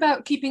talked a bit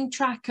about keeping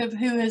track of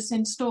who has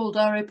installed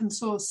our open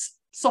source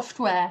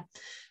software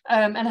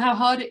and how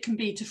hard it can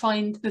be to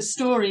find the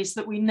stories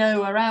that we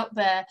know are out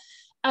there.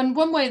 And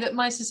one way that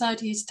my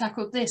society has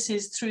tackled this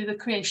is through the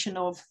creation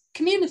of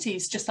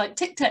communities, just like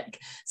TICTeC.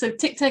 So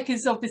TICTeC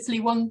is obviously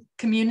one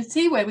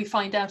community where we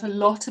find out a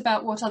lot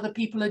about what other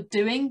people are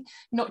doing,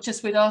 not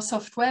just with our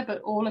software,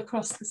 but all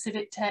across the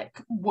civic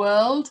tech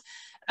world.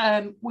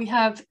 We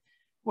have,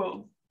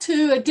 well,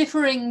 to a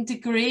differing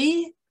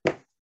degree,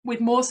 with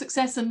more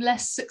success and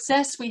less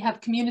success, we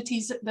have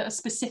communities that are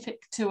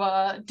specific to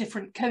our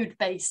different code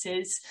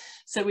bases.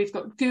 So we've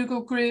got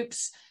Google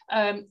groups.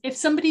 If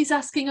somebody's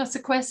asking us a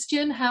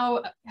question,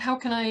 how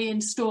can I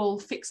install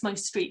Fix My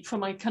Street for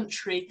my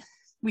country?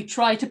 we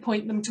try to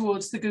point them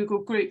towards the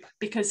Google group,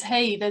 because,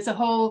 hey, there's a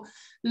whole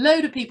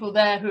load of people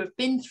there who have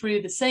been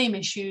through the same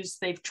issues.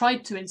 They've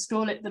tried to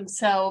install it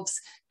themselves,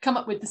 come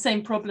up with the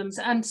same problems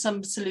and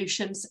some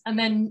solutions. And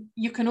then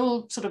you can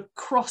all sort of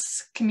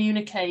cross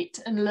communicate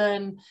and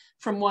learn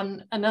from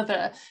one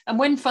another. And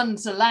when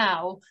funds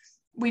allow,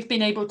 we've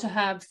been able to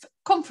have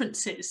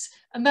conferences,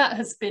 and that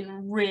has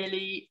been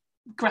really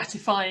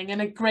gratifying and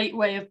a great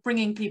way of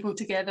bringing people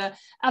together.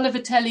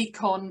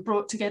 Con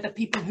brought together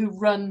people who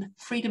run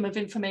freedom of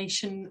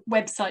information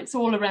websites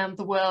all around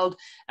the world,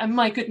 and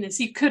my goodness,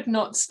 you could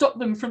not stop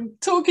them from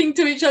talking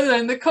to each other,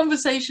 and the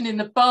conversation in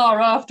the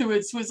bar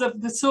afterwards was of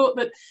the sort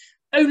that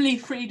only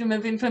freedom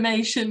of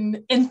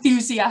information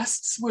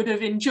enthusiasts would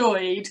have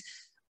enjoyed.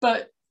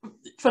 But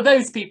for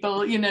those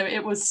people, you know,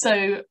 it was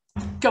so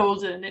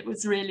golden, it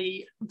was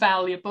really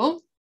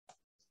valuable.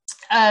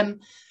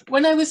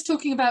 When I was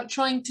talking about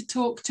trying to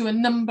talk to a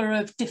number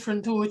of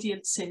different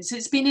audiences,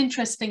 it's been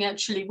interesting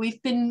actually.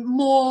 We've been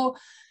more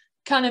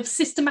kind of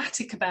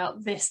systematic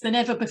about this than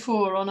ever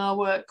before on our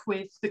work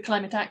with the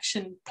Climate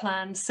Action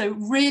Plan. So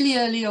really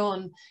early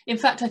on, in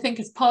fact, I think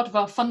as part of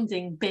our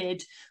funding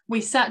bid,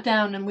 we sat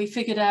down and we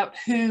figured out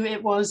who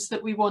it was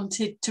that we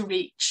wanted to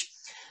reach.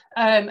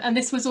 And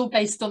this was all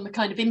based on the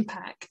kind of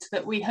impact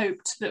that we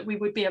hoped that we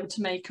would be able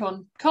to make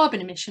on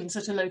carbon emissions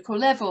at a local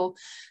level.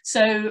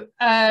 So,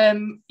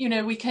 you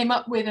know, we came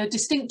up with a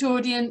distinct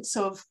audience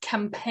of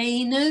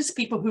campaigners,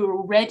 people who are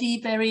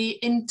already very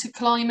into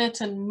climate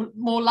and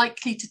more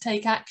likely to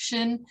take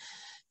action.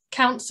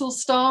 Council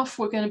staff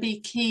were going to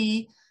be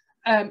key.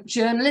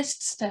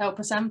 Journalists to help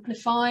us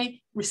amplify,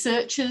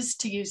 researchers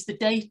to use the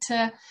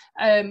data,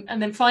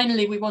 and then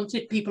finally we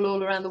wanted people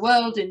all around the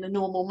world in the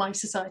normal My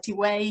Society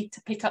way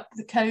to pick up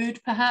the code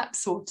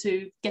perhaps, or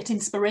to get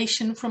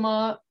inspiration from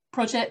our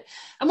project.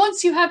 And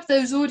once you have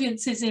those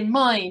audiences in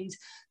mind,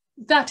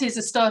 that is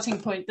a starting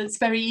point that's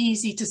very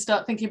easy to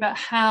start thinking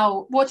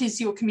about what is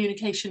your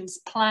communications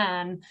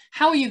plan?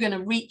 How are you going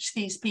to reach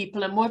these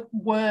people, and what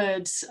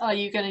words are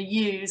you going to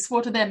use?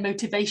 What are their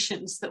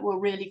motivations that will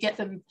really get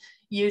them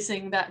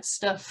using that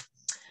stuff?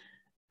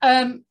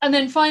 And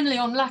then finally,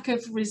 on lack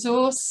of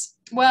resource,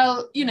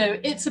 well, you know,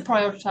 it's a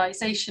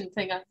prioritization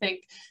thing, I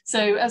think.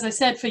 So as I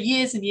said, for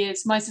years and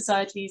years, My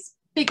Society's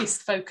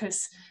biggest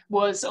focus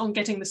was on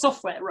getting the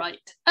software right,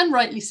 and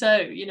rightly so.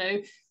 You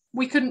know,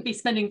 we couldn't be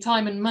spending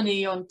time and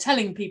money on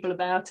telling people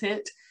about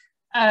it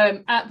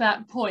at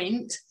that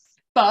point.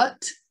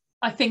 But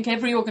I think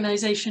every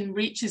organization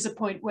reaches a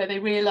point where they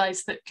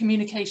realize that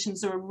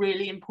communications are a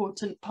really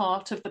important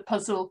part of the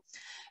puzzle.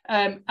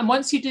 And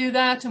once you do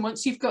that, and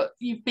once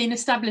you've been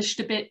established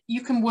a bit,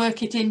 you can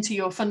work it into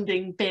your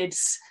funding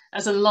bids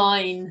as a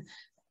line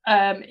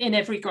in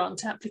every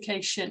grant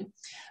application.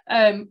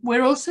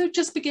 We're also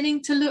just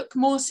beginning to look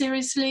more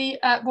seriously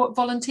at what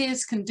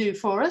volunteers can do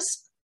for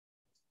us.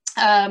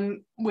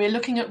 We're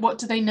looking at what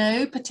do they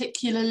know,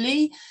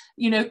 particularly,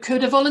 you know,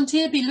 could a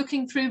volunteer be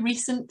looking through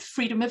recent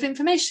freedom of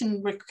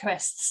information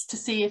requests to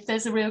see if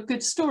there's a real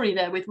good story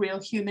there with real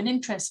human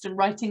interest, and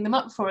writing them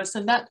up for us.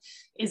 And that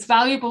is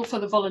valuable for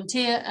the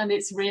volunteer, and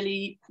it's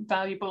really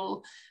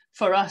valuable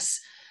for us.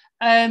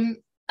 And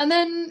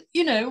then,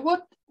 you know,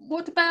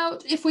 what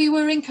about if we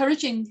were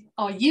encouraging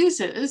our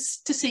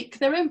users to seek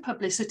their own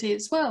publicity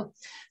as well?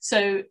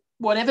 So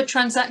whatever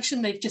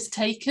transaction they've just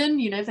taken,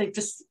 you know, they've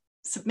just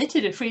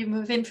submitted a freedom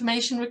of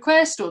information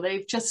request, or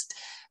they've just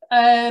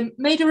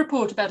made a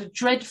report about a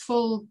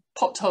dreadful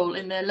pothole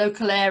in their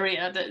local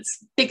area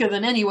that's bigger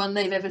than anyone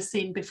they've ever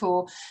seen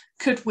before.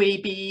 Could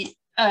we be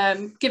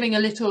giving a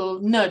little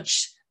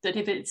nudge that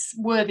if it's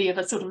worthy of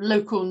a sort of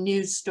local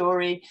news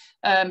story,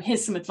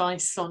 here's some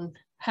advice on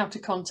how to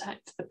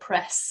contact the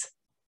press?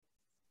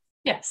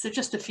 Yeah, so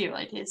just a few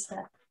ideas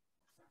there.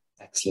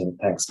 Excellent,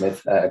 thanks,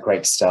 Liv. A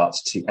great start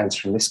to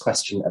answering this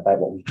question about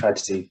what we tried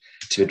to do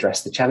to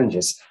address the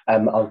challenges.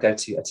 I'll go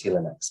to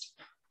Attila next.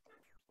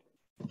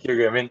 Thank you,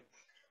 Gavin.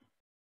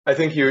 I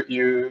think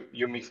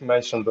you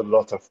mentioned a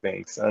lot of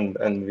things,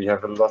 and we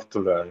have a lot to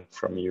learn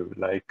from you.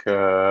 Like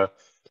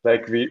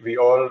we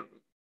all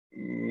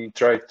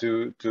try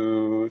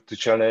to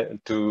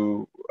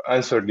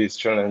answer these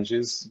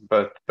challenges,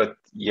 but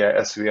yeah,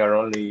 as we are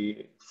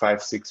only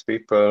 5-6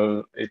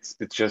 people, it's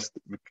just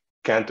we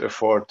can't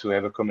afford to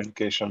have a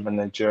communication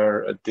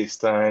manager at this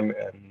time,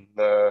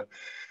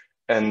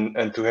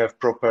 and to have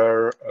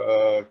proper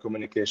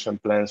communication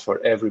plans for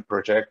every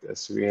project,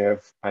 as we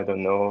have, I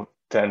don't know,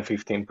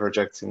 10-15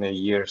 projects in a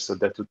year, so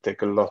that would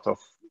take a lot of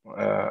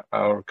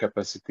our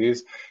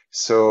capacities.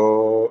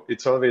 So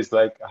it's always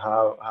like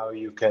how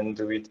you can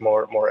do it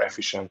more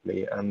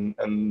efficiently,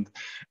 and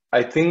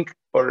I think,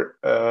 or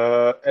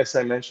as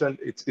I mentioned,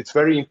 it's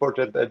very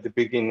important at the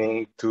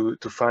beginning to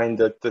find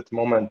that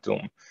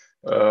momentum.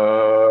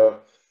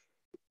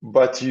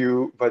 But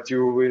you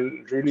will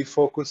really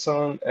focus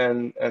on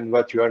and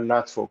what you are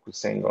not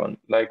focusing on.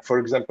 Like, for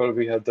example,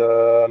 we had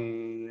a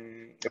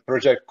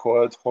project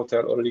called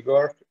Hotel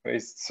Oligarch.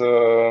 It's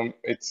to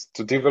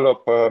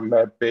develop a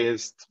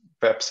map-based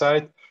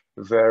website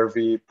where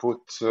we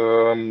put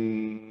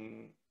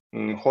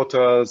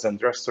hotels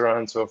and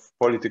restaurants of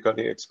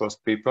politically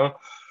exposed people.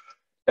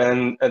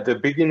 And at the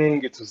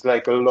beginning, it was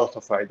like a lot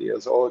of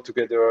ideas all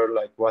together,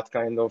 like what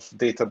kind of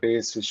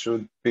database we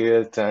should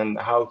build and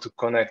how to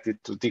connect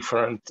it to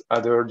different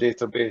other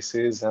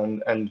databases,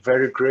 and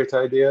very great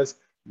ideas.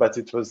 But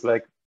it was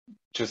like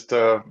just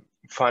a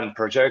fun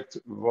project,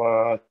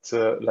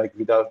 like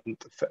without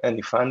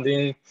any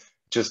funding,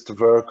 just to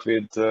work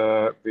with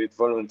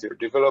volunteer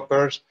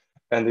developers.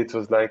 And it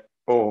was like,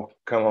 oh,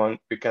 come on,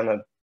 we cannot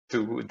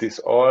do this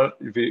all.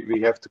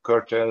 We have to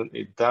curtail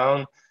it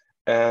down.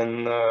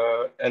 And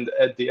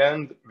at the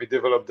end, we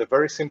developed a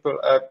very simple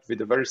app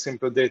with a very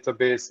simple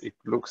database. It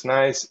looks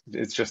nice.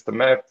 It's just a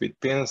map with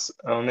pins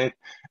on it,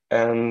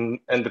 and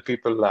the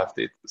people loved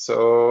it.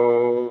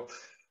 So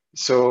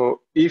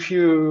if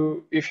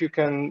you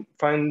can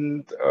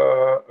find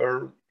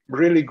a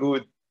really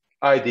good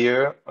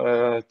idea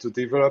to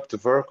develop, to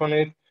work on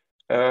it,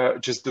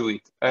 just do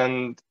it,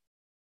 and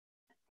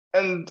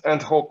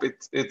hope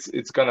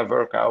it's gonna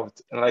work out.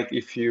 Like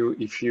if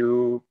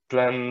you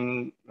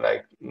plan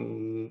like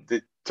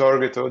the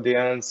target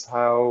audience,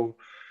 what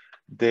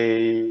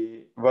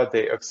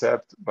they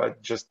accept,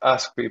 but just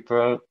ask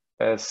people.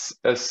 As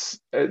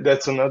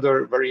that's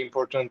another very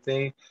important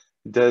thing,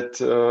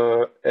 that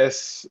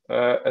as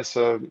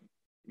a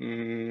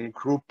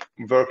group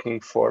working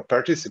for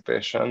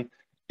participation,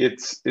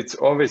 it's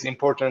always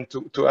important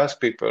to ask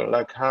people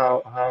like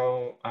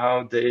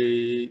how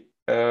they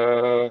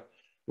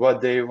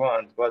what they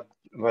want,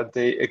 what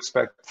they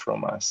expect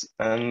from us,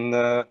 and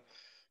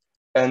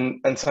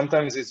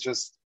sometimes it's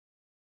just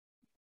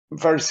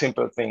very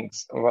simple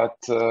things what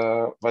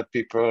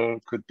people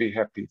could be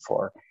happy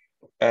for.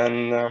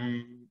 And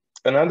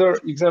another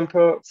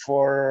example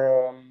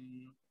for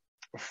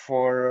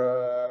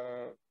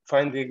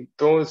finding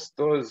those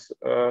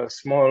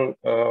small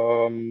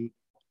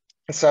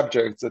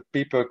subjects that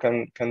people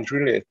can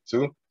relate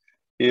to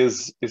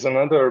is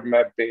another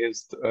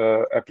map-based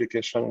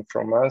application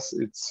from us.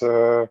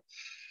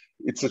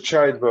 It's a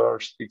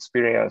childbirth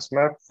experience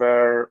map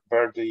where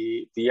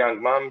the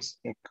young moms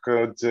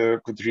could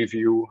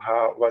review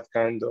what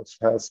kind of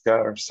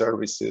healthcare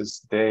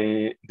services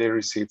they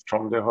received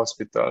from the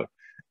hospital,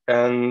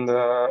 and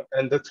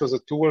that was a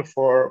tool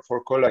for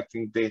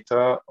collecting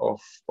data of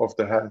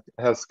the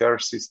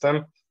healthcare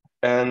system,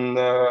 and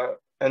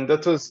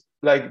that was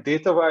like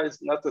data-wise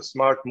not a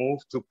smart move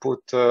to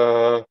put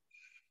a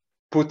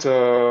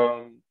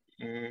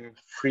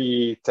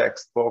free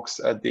text box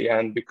at the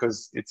end,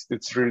 because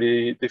it's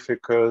really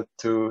difficult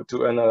to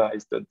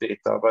analyze the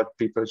data what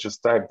people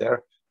just type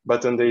there.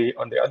 But on the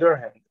other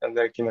hand, and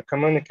like in a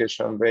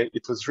communication way,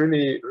 it was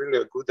really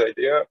a good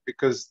idea,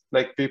 because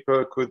like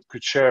people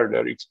could share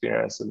their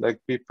experiences. Like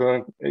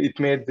it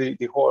made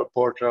the whole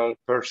portal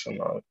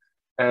personal,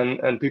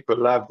 and people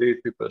loved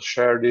it, people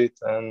shared it,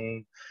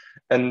 and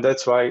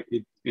that's why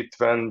it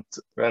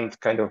went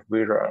kind of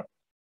viral.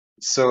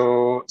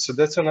 So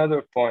that's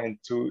another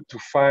point, to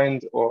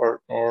find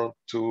or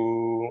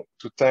to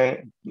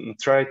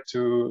try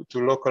to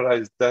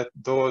localize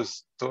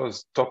those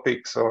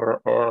topics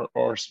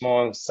or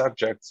small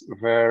subjects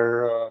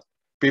where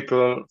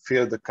people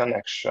feel the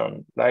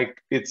connection.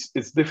 Like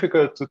it's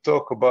difficult to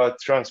talk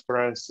about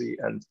transparency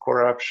and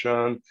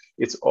corruption.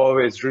 It's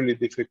always really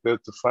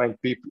difficult to find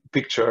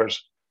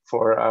pictures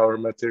for our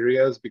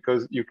materials,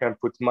 because you can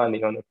put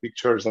money on the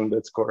pictures and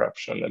that's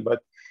corruption.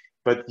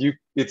 But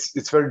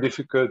it's very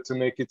difficult to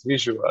make it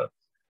visual.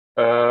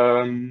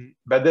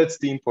 But that's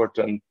the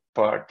important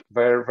part,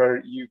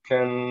 where you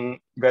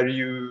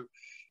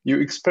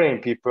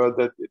explain people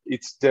that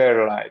it's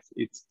their life,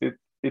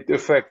 it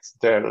affects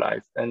their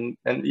life, and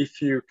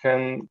if you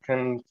can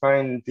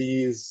find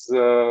these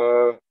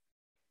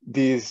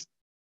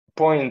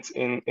points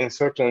in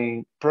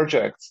certain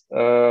projects,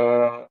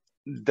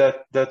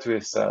 that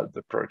will sell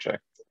the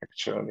project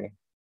actually.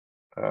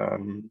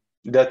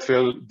 That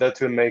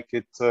will make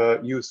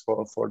it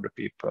useful for the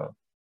people.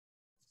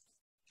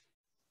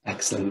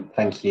 Excellent,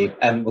 thank you.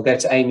 We'll go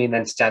to Amy and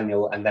then to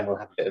Daniel, and then we'll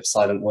have a bit of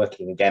silent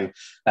working again.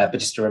 But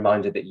just a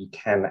reminder that you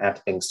can add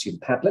things to the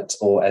Padlet,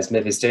 or as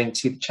Miv is doing,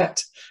 to the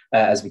chat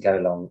as we go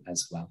along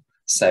as well.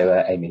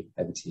 So Amy,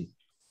 over to you.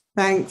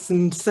 Thanks,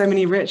 and so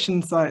many rich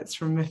insights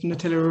from Miv and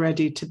Attila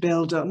already to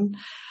build on.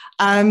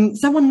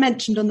 Someone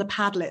mentioned on the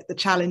Padlet the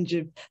challenge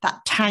of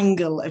that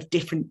tangle of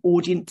different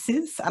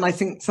audiences, and I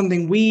think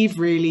something we've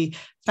really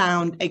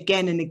found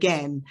again and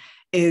again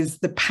is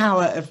the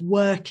power of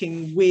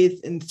working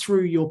with and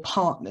through your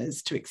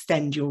partners to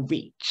extend your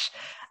reach.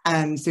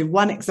 So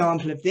one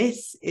example of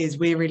this is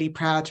we're really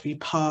proud to be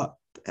part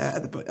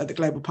of the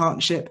Global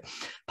Partnership,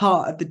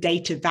 part of the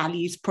Data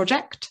Values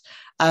Project,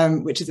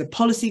 which is a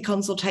policy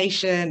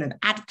consultation and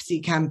advocacy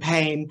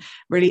campaign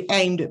really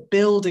aimed at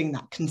building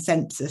that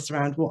consensus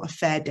around what a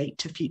fair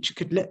data future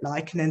could look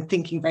like, and then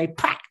thinking very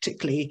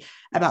practically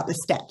about the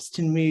steps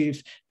to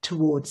move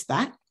towards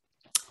that.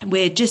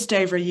 We're just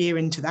over a year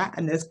into that,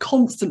 and there's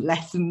constant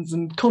lessons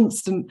and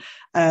constant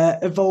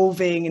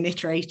evolving and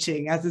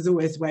iterating, as is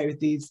always the way with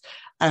these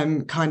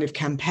kind of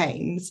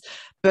campaigns.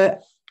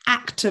 But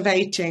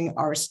activating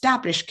our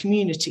established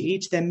community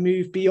to then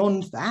move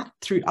beyond that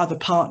through other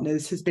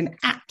partners has been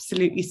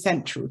absolutely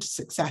central to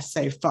success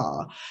so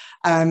far.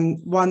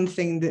 One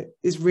thing that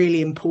is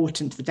really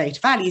important to the Data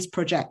Values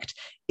Project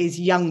is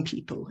young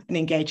people and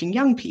engaging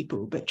young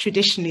people, but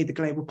traditionally the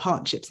Global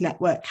Partnerships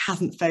Network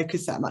hasn't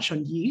focused that much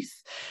on youth.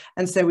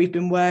 And so we've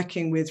been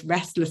working with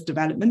Restless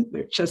Development,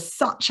 which is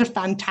such a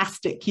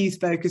fantastic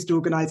youth-focused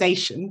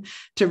organisation,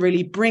 to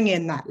really bring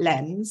in that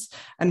lens.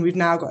 And we've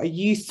now got a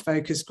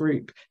youth-focused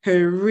group who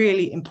are a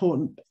really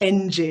important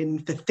engine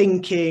for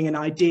thinking and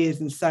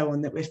ideas and so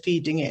on that we're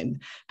feeding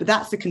in. But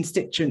that's the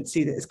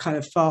constituency that is kind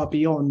of far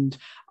beyond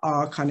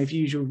our kind of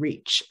usual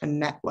reach and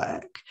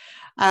network.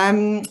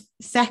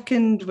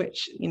 Second,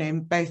 which, you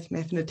know, both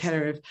Myth and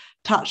Attila have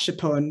touched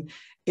upon,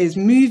 is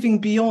moving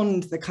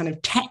beyond the kind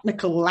of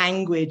technical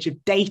language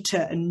of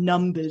data and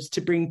numbers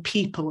to bring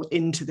people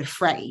into the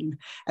frame.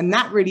 And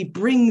that really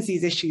brings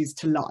these issues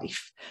to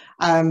life.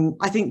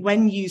 I think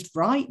when used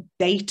right,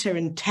 data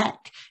and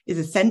tech is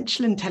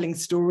essential in telling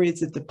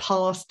stories of the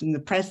past and the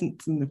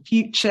present and the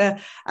future,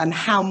 and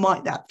how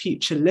might that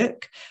future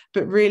look.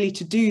 But really,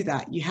 to do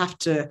that, you have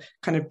to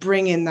kind of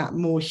bring in that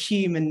more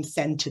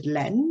human-centered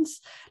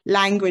lens.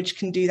 Language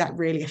can do that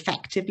really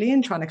effectively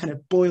in trying to kind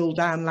of boil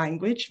down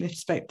language. We've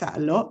spoke that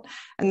a lot.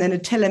 And then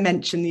Attila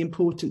mentioned the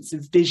importance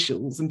of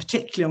visuals, and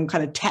particularly on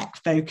kind of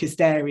tech-focused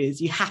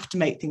areas, you have to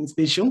make things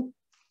visual.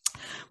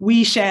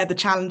 We share the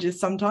challenges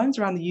sometimes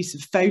around the use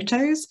of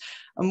photos,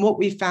 and what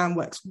we found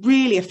works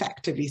really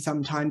effectively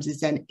sometimes is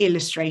then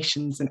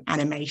illustrations and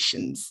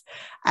animations.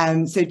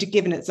 So to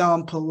give an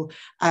example,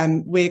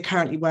 we're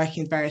currently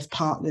working with various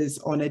partners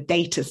on a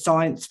data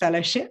science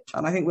fellowship,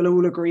 and I think we'll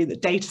all agree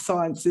that data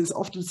science is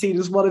often seen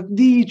as one of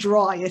the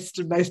driest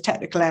and most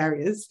technical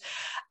areas.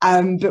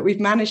 But we've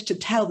managed to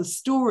tell the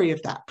story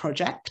of that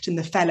project and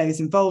the fellows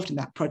involved in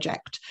that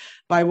project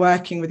by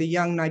working with a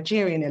young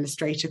Nigerian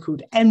illustrator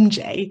called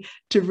MJ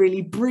to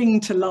really bring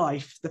to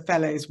life the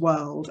fellows'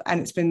 world. And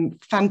it's been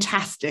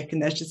fantastic.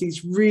 And there's just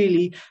these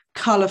really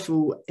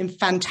colourful and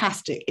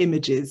fantastic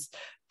images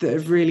that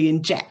have really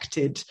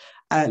injected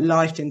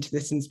life into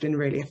this, and it's been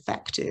really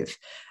effective.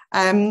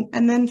 And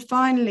then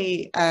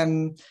finally,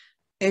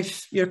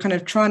 if you're kind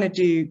of trying to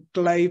do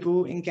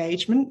global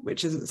engagement,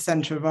 which is at the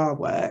centre of our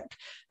work,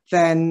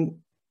 then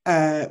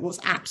what's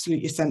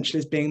absolutely essential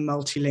is being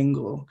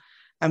multilingual.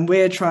 And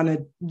we're trying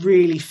to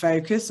really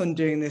focus on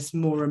doing this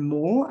more and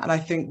more. And I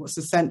think what's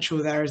essential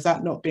there is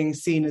that not being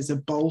seen as a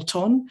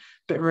bolt-on,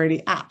 but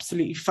really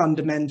absolutely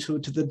fundamental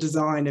to the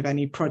design of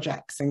any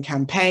projects and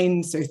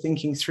campaigns. So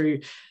thinking through,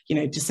 you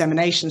know,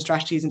 dissemination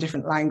strategies in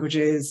different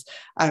languages,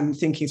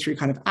 thinking through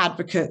kind of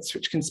advocates,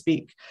 which can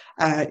speak,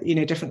 you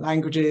know, different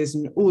languages,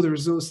 and all the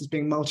resources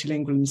being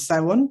multilingual and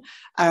so on.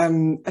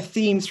 A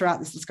theme throughout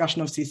this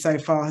discussion, obviously, so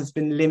far has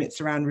been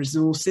limits around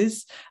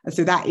resources. And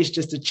so that is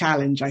just a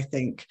challenge, I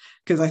think,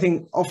 because I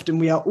think often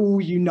we are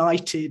all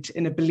united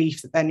in a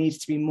belief that there needs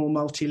to be more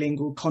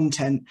multilingual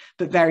content,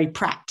 but very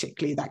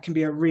practically that can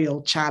be a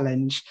real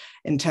challenge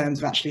in terms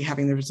of actually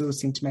having the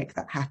resourcing to make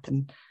that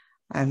happen.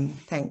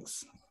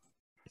 Thanks.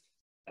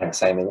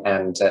 Thanks, Amy.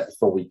 And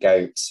before we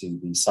go to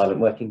the silent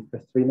working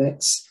for 3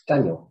 minutes,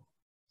 Daniel.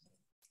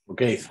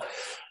 Okay,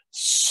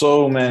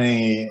 so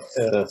many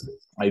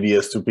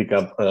ideas to pick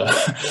up.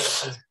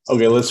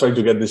 Okay, let's try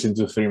to get this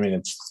into 3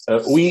 minutes.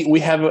 We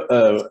have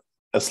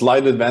a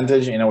slight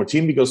advantage in our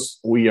team because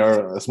we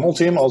are a small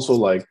team, also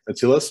like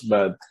Attila's,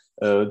 but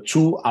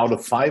 2 out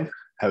of 5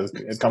 have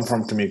come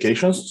from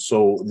communications.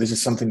 So this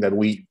is something that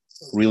we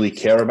really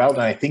care about.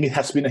 And I think it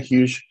has been a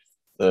huge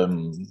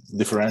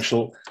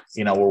differential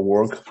in our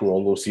work through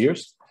all those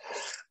years.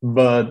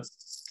 But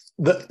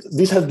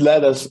this has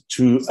led us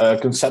to a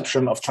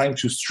conception of trying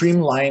to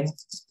streamline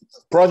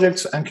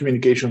projects and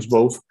communications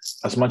both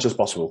as much as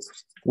possible.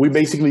 We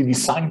basically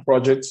design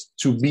projects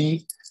to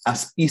be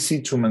as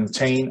easy to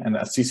maintain and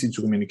as easy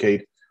to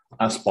communicate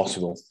as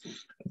possible.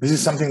 This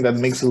is something that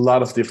makes a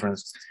lot of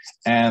difference.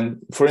 And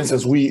for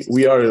instance,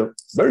 we are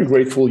very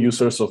grateful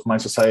users of My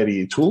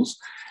Society tools.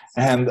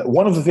 And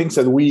one of the things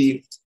that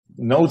we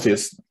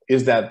noticed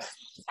is that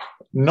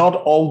not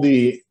all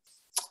the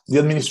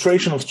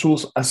administration of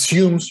tools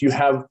assumes you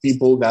have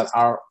people that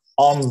are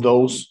on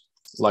those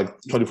like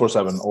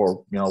 24/7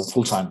 or, you know,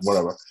 full-time,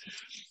 whatever.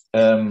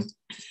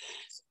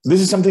 This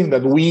is something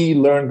that we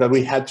learned that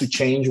we had to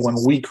change when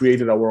we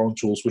created our own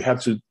tools. We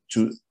have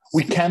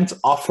we can't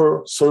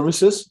offer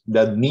services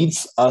that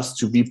needs us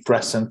to be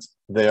present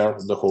there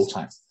the whole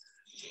time.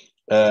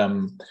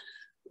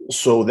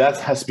 So that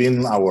has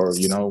been our,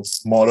 you know,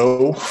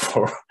 motto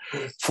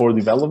for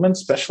development,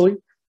 especially.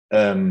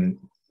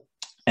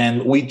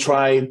 And we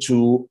try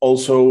to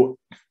also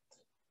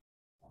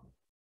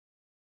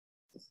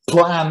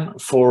plan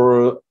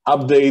for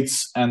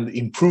updates and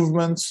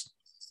improvements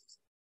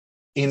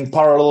in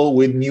parallel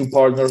with new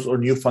partners or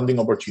new funding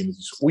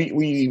opportunities.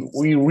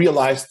 We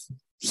realized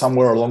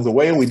somewhere along the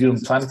way, we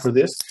didn't plan for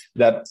this,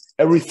 that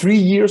every 3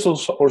 years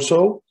or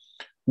so,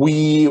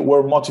 we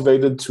were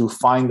motivated to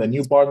find a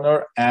new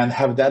partner and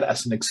have that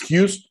as an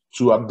excuse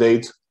to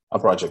update a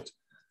project.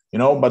 you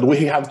know, but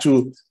we have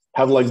to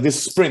have like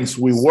these sprints.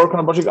 We work on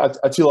a project.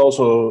 Attila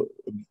also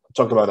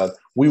talked about that.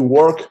 We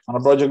work on a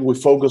project, we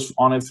focus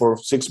on it for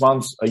 6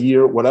 months, a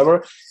year,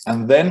 whatever,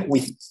 and then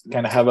we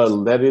can have a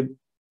let it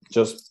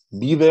just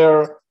be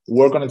there,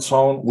 work on its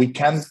own. We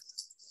can't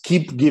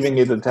keep giving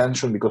it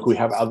attention because we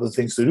have other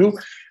things to do,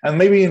 and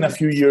maybe in a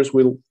few years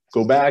we'll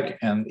go back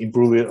and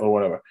improve it or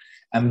whatever.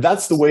 And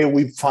that's the way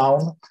we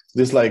found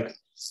this, like,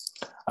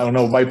 I don't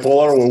know,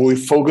 bipolar, where we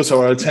focus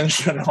our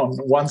attention on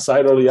one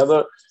side or the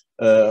other.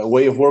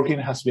 Way of working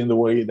has been the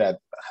way that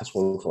has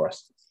worked for us.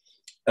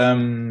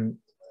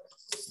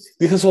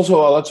 This has also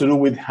a lot to do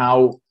with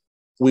how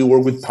we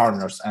work with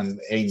partners, and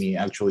Amy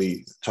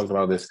actually talked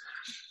about this.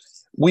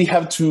 We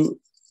have to,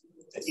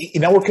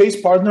 in our case,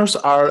 partners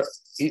are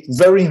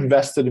very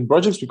invested in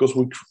projects because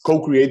we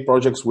co-create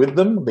projects with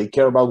them. They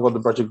care about what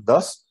the project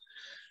does,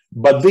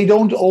 but they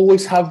don't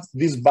always have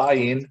this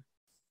buy-in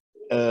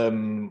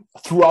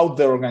throughout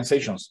their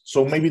organizations.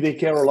 So maybe they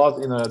care a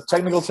lot in a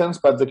technical sense,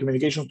 but the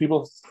communications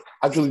people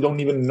actually don't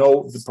even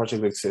know the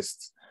project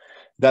exists.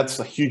 That's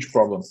a huge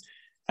problem.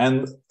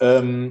 And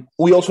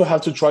we also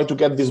have to try to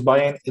get this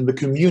buy-in in the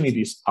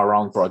communities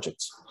around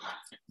projects.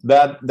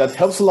 That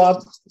helps a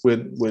lot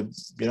with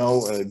you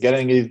know,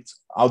 getting it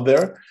out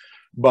there,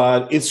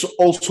 but it's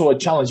also a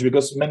challenge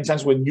because many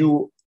times when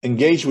you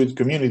engage with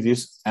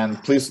communities,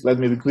 and please let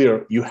me be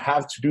clear, you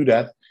have to do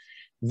that,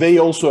 they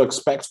also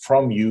expect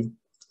from you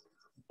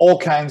all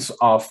kinds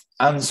of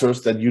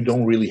answers that you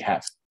don't really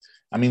have.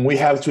 I mean, we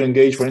have to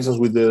engage, for instance,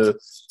 with the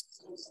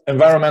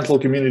environmental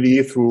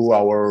community through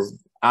our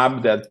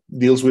app that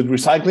deals with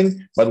recycling,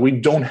 but we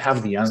don't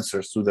have the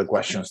answers to the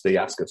questions they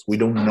ask us. We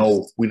don't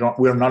know,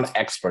 we're not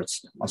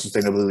experts on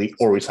sustainability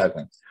or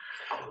recycling.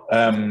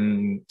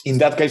 In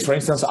that case, for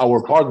instance,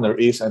 our partner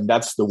is, and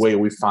that's the way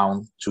we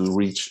found to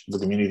reach the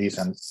communities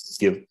and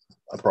give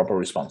a proper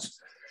response.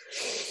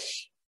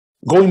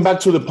 Going back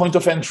to the point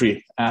of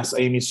entry, as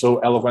Amy so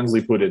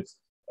eloquently put it,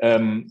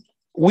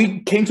 we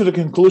came to the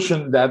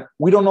conclusion that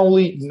we not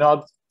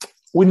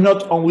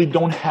only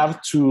don't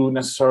have to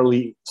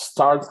necessarily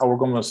start our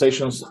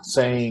conversations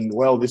saying,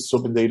 well, this is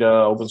open data,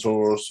 open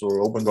source,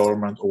 or open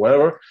government, or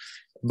whatever,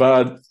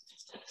 but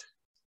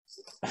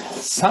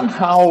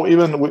somehow,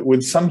 even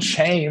with some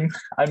shame,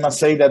 I must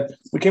say that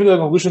we came to the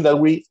conclusion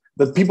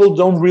that people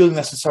don't really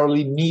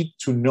necessarily need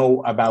to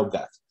know about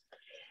that.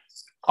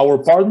 Our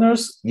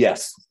partners,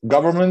 yes.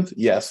 Government,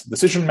 yes.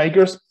 Decision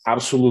makers,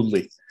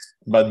 absolutely.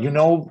 But you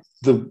know,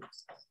 the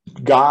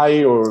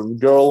guy or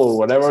girl or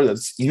whatever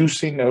that's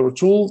using our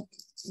tool,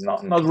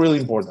 not really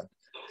important.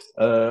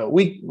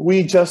 We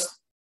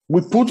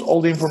put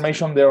all the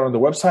information there on the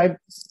website.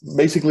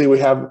 Basically, we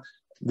have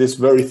this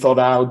very thought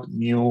out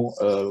new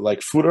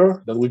like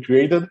footer that we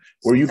created,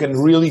 where you can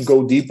really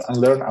go deep and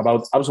learn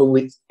about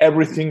absolutely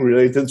everything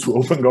related to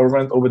open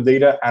government, open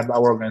data, and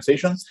our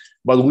organization.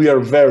 But we are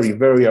very,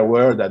 very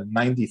aware that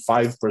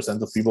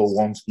 95% of people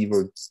won't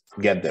even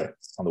get there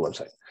on the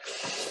website.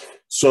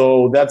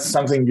 So that's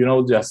something, you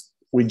know,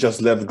 we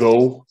just let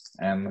go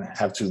and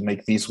have to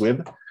make peace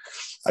with,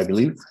 I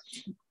believe.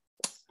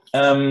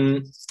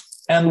 And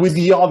with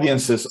the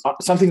audiences,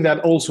 something that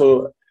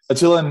also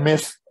Attila and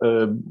Myth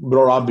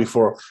brought up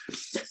before,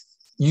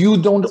 you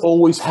don't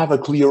always have a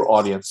clear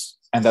audience,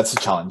 and that's a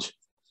challenge.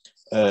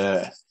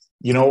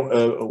 You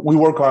know, we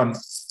work on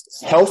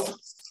health,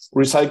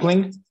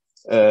 recycling,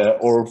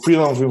 or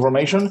freedom of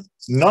information.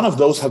 None of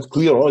those have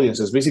clear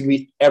audiences.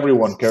 Basically,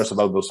 everyone cares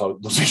about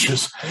those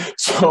issues.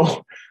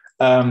 So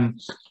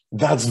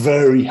that's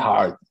very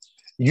hard.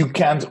 You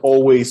can't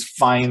always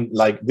find,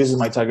 like, this is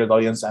my target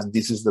audience and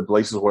this is the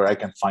places where I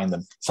can find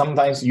them.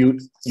 Sometimes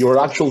your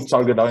actual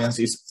target audience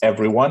is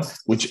everyone,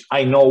 which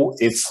I know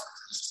it's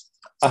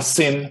a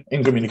sin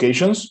in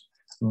communications,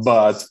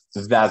 but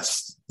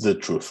that's the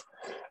truth.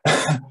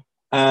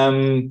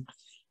 And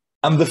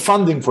the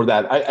funding for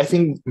that, I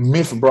think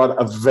Myth brought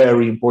a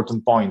very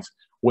important point.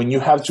 When you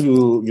have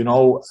to, you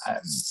know,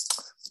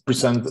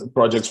 present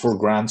projects for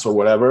grants or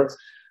whatever,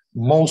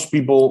 most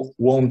people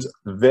won't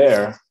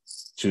dare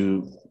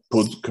to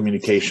put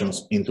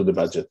communications into the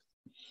budget.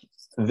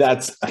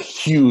 That's a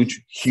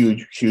huge,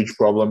 huge, huge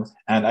problem.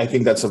 And I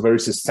think that's a very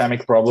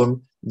systemic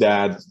problem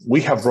that we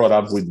have brought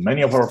up with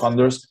many of our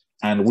funders,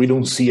 and we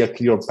don't see a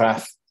clear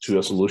path to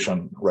a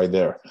solution right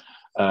there.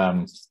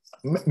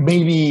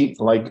 Maybe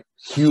like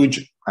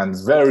huge and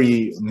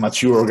very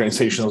mature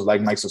organizations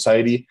like Mike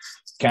Society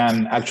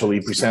can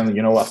actually present,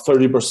 you know, a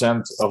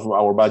 30% of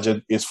our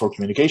budget is for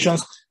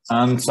communications,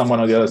 and someone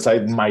on the other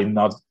side might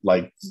not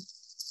like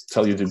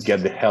tell you to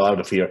get the hell out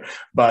of here.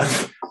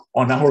 But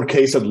on our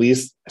case, at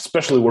least,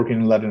 especially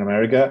working in Latin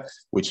America,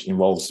 which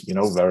involves, you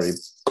know,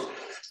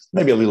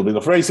 maybe a little bit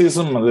of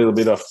racism, a little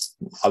bit of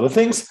other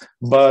things,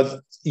 but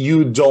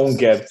you don't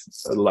get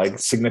like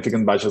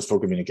significant budgets for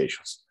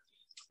communications.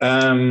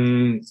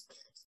 On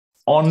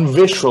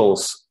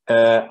visuals,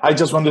 I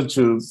just wanted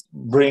to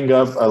bring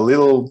up a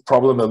little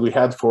problem that we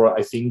had for,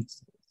 I think,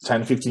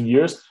 10, 15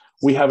 years.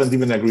 We haven't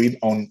even agreed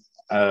on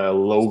a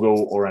logo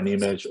or an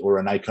image or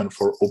an icon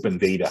for open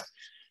data.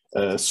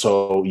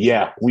 So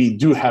yeah, we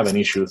do have an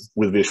issue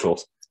with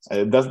visuals.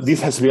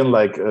 This has been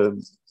like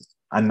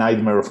a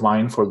nightmare of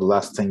mine for the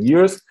last 10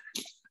 years.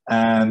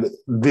 And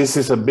this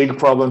is a big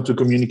problem to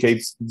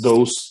communicate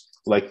those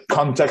like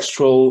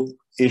contextual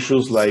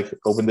issues like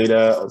open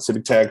data,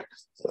 Civic Tech,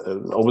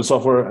 open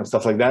software and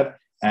stuff like that.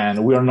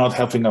 And we are not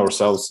helping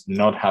ourselves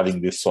not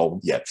having this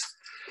solved yet.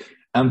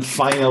 And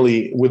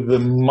finally, with the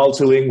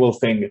multilingual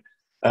thing,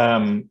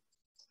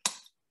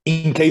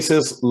 in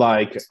cases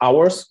like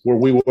ours, where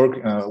we work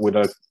with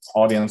an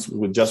audience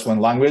with just one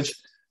language,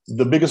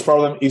 the biggest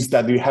problem is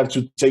that you have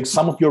to take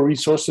some of your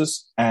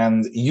resources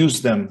and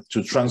use them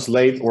to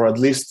translate or at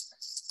least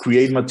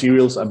create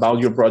materials about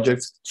your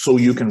project so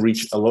you can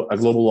reach a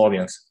global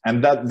audience.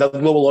 And that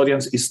global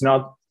audience is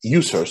not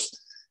users.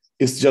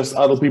 It's just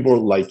other people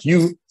like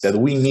you that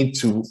we need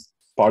to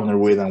partner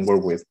with and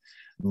work with.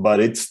 But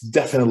it's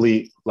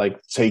definitely like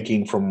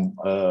taking from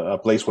a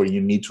place where you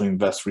need to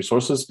invest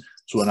resources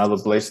to another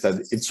place that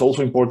it's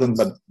also important,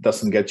 but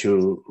doesn't get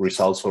you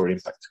results or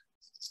impact.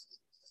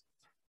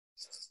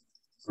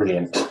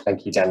 Brilliant.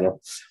 Thank you,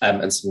 Daniel.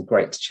 And some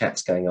great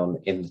chats going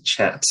on in the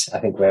chat. I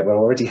think we're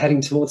already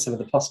heading towards some of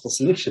the possible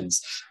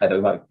solutions that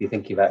we might be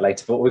thinking about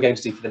later. But what we're going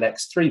to do for the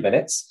next 3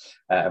 minutes,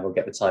 and we'll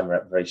get the timer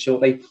up very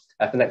shortly.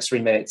 For the next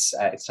 3 minutes,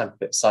 it's time for a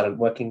bit of silent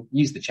working.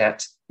 Use the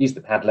chat, use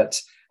the Padlet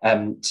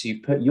to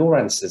put your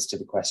answers to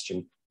the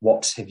question,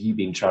 what have you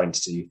been trying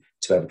to do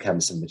to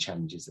overcome some of the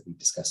challenges that we've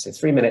discussed? So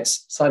 3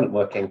 minutes, silent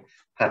working,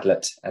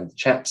 Padlet and the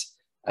chat,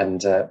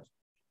 and go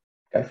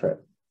for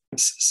it.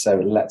 So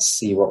let's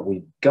see what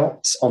we've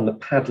got on the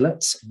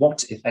Padlet.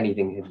 What, if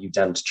anything, have you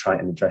done to try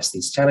and address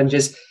these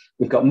challenges?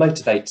 We've got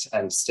motivate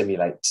and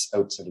stimulate.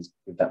 Oh, sorry,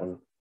 move that one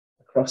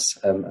across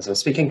as I was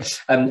speaking.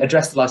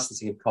 Address the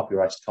licensing of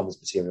copyrighted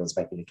commons materials,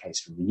 making a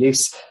case for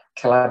reuse.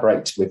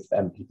 Collaborate with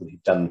people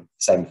who've done the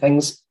same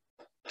things.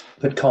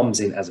 Put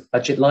comms in as a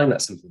budget line.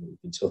 That's something that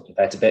we've been talking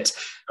about a bit.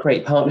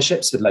 Create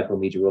partnerships with local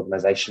media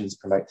organisations.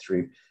 Promote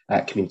through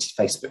community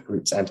Facebook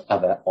groups and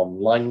other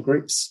online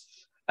groups.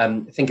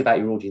 Think about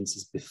your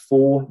audiences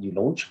before you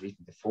launch or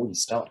even before you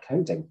start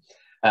coding.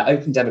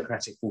 Open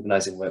democratic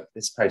organising work.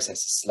 This process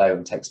is slow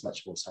and takes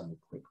much more time than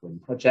quick win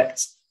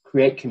projects.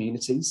 Create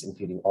communities,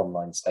 including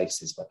online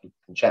spaces where people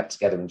can chat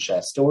together and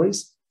share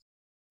stories.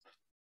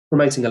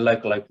 Promoting a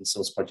local open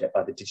source project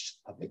by the Digital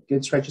Public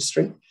Goods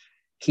Registry.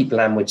 Keep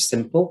language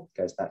simple,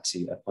 goes back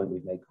to a point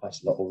we've made quite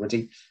a lot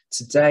already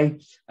today.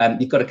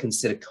 You've got to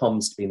consider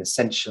comms to be an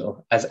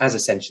essential, as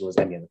essential as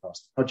any other part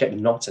of the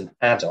project, not an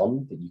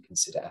add-on that you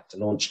consider after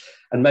launch.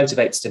 And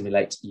motivate,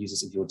 stimulate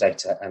users of your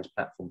data and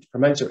platform to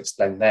promote or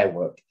explain their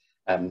work,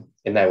 in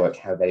their work,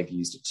 how they've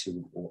used a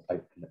tool or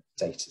open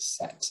data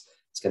set.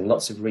 It's getting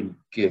lots of really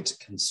good,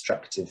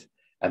 constructive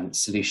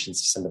solutions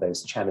to some of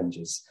those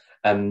challenges.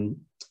 I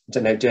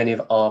don't know, do any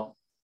of our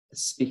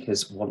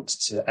speakers want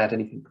to add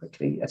anything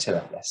quickly?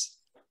 Attila, yes.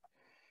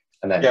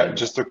 And then yeah,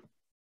 just a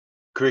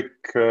quick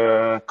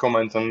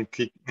comment on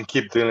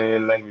keep the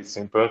language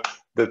simple.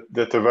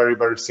 That's a very,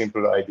 very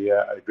simple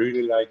idea. I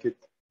really like it.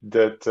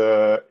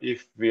 That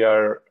if we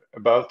are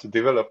about to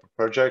develop a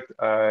project,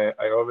 I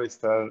always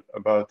tell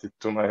about it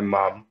to my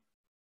mom.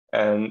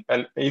 And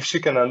if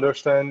she can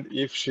understand,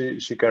 if she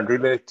can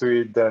relate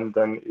to it, then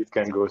it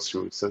can go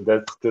through. So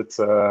that's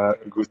a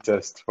good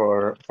test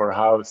for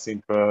how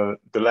simple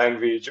the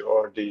language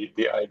or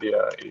the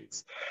idea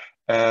is.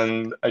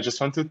 And I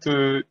just wanted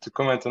to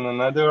comment on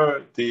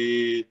another.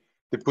 They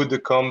put the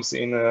comms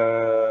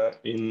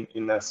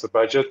in as a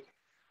budget.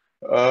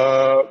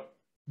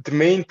 The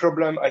main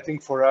problem, I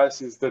think, for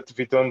us is that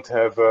we don't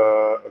have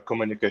a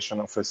communication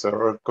officer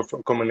or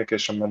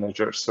communication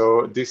manager.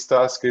 So this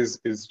task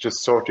is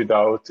just sorted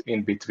out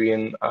in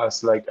between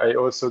us. Like I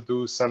also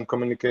do some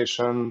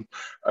communication.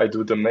 I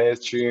do the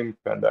MailChimp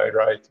and I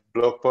write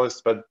blog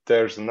posts, but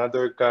there's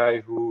another guy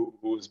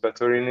who's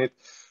better in it.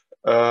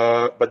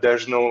 But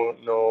there's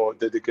no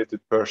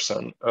dedicated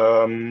person.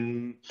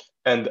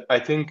 And I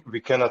think we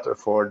cannot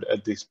afford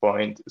at this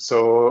point.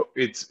 So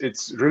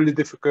it's really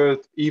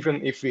difficult,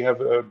 even if we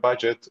have a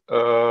budget,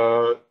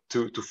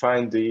 to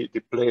find the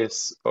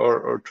place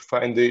or to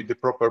find the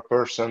proper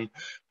person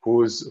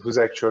who's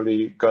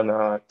actually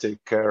gonna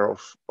take care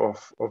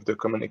of the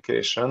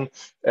communication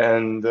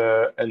and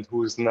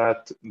who's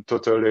not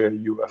totally a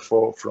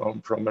UFO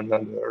from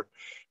another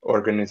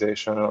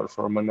organization or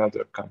from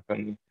another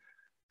company.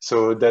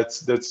 So that's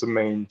the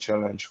main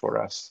challenge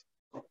for us.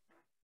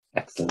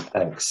 Excellent,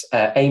 thanks.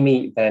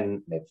 Amy,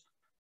 then Liv.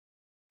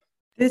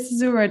 This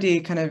has already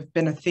kind of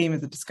been a theme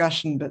of the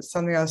discussion, but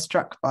something I was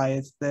struck by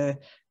is the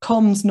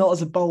comms not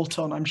as a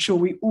bolt-on. I'm sure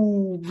we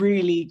all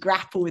really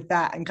grapple with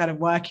that and kind of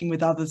working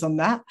with others on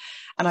that.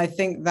 And I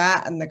think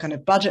that and the kind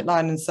of budget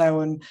line and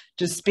so on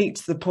just speak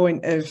to the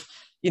point of,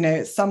 you know,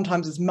 it's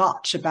sometimes as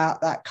much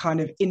about that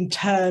kind of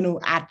internal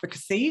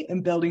advocacy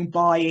and building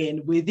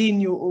buy-in within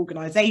your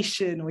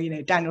organization, or, you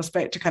know, Daniel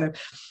spoke to kind of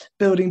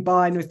building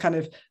buy-in with kind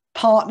of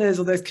partners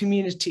or those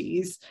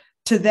communities,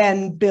 to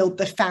then build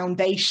the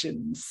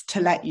foundations to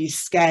let you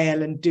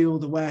scale and do all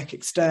the work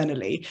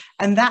externally.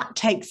 And that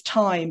takes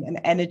time and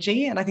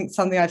energy. And I think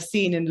something I've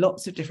seen in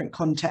lots of different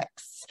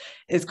contexts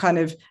is kind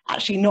of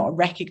actually not a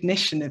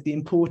recognition of the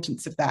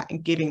importance of that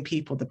and giving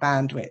people the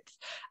bandwidth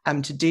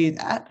to do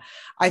that.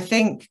 I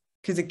think,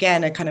 because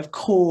again, a kind of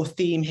core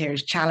theme here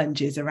is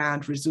challenges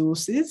around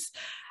resources.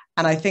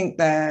 And I think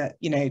that,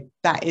 you know,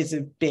 that is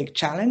a big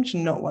challenge,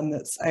 not one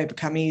that's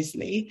overcome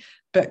easily.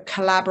 But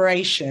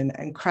collaboration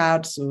and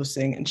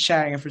crowdsourcing and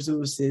sharing of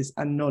resources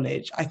and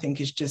knowledge, I think,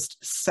 is just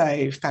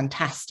so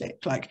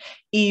fantastic. Like,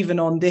 even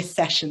on this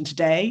session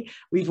today,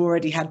 we've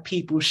already had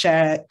people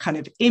share kind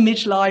of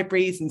image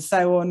libraries and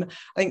so on.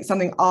 I think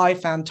something I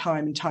found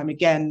time and time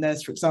again,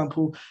 there's, for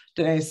example, I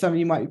don't know, some of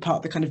you might be part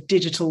of the kind of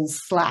digital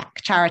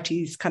Slack,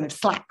 charities kind of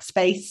Slack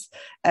space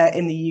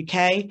in the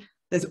UK.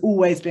 There's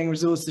always being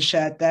resources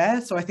shared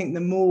there. So I think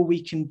the more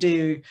we can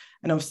do,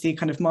 and obviously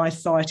kind of my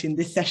society in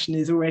this session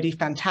is already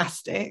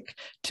fantastic,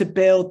 to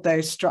build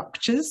those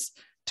structures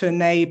to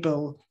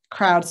enable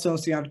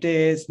crowdsourcing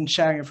ideas and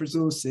sharing of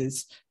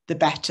resources, the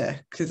better,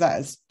 because that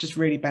is just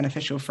really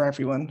beneficial for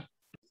everyone.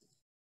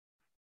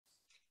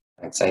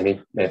 Thanks,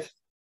 Amy. Viv.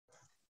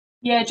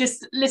 Yeah,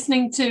 just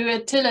listening to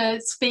Attila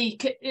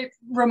speak, it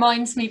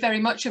reminds me very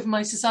much of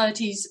my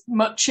society's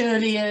much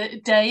earlier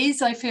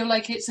days. I feel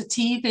like it's a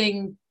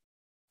teething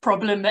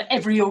problem that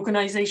every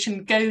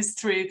organisation goes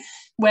through,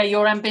 where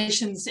your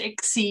ambitions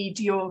exceed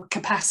your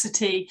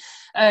capacity.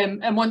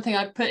 And one thing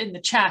I put in the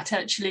chat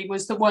actually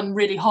was the one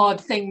really hard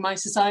thing my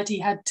society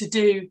had to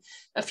do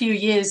a few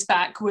years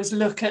back was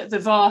look at the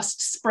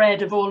vast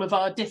spread of all of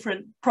our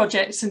different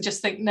projects and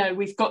just think, no,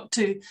 we've got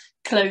to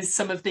close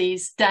some of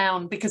these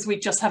down because we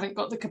just haven't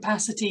got the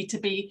capacity to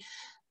be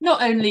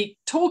not only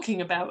talking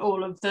about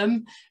all of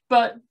them,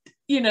 but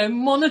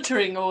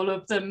monitoring all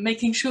of them,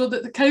 making sure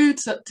that the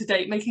code's up to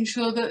date, making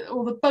sure that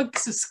all the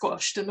bugs are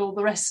squashed and all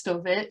the rest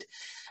of it.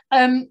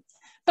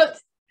 But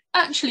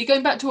actually,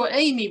 going back to what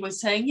Amy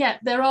was saying, yeah,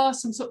 there are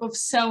some sort of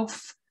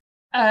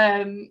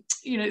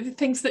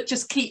things that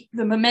just keep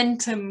the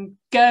momentum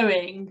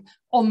going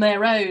on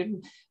their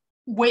own,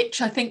 which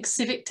I think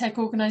civic tech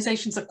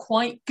organisations are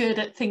quite good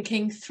at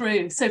thinking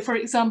through. So, for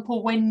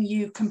example, when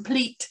you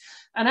complete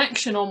an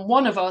action on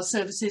one of our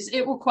services,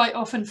 it will quite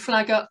often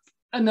flag up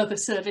another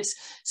service.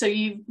 So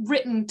you've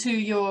written to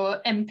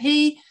your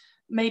MP,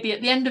 maybe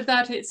at the end of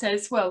that it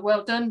says,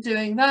 well done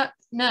doing that.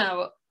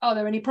 Now, are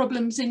there any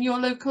problems in your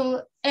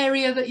local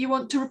area that you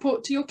want to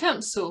report to your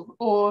council?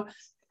 Or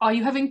are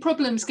you having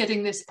problems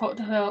getting this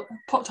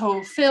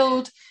pothole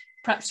filled?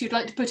 Perhaps you'd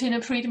like to put in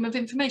a freedom of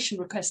information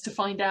request to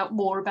find out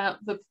more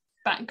about the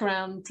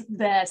background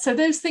there. So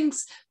those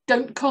things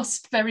don't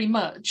cost very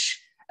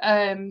much,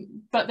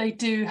 but they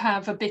do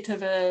have a bit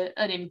of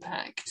an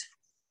impact.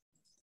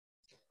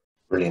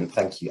 Brilliant,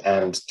 thank you.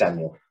 And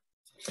Daniel.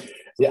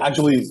 Yeah,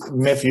 actually,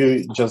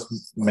 Matthew just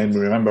made me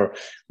remember.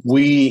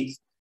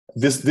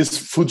 This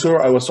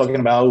footer I was talking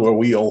about, where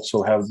we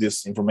also have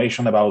this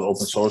information about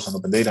open source and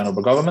open data and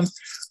open government.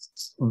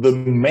 The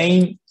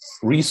main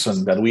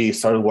reason that we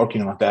started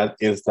working on that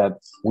is that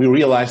we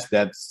realized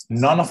that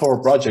none of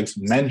our projects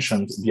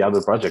mentioned the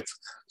other projects.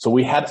 So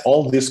we had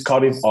all this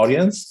captive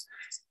audience,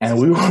 and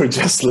we were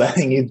just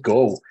letting it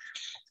go.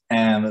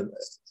 And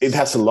it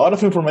has a lot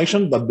of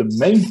information, but the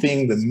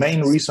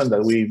main reason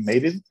that we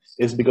made it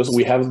is because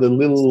we have the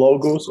little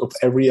logos of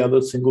every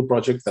other single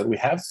project that we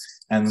have.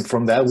 And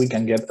from that, we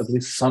can get at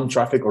least some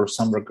traffic or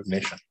some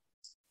recognition.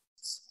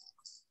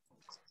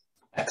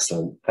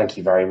 Excellent. Thank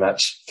you very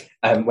much.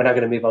 We're now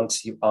going to move on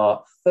to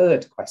our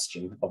third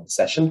question of the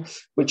session,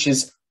 which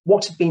is,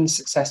 what have been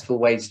successful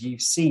ways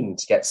you've seen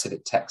to get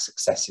civic tech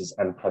successes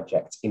and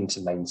projects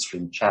into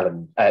mainstream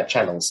channels? And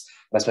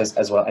I suppose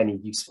as well, any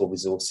useful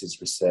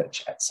resources,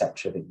 research,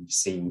 etc. that you've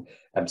seen.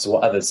 So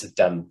what others have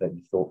done that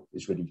you thought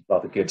was really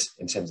rather good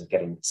in terms of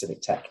getting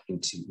civic tech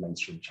into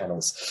mainstream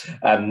channels.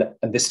 And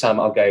this time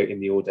I'll go in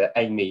the order,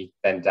 Amy,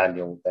 then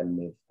Daniel, then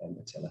Niv, then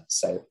Attila.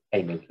 So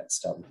Amy, let's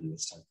start with you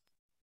this time.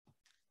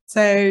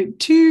 So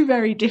two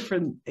very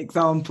different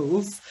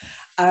examples.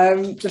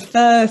 The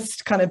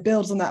first kind of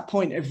builds on that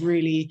point of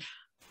really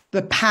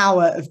the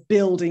power of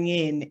building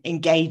in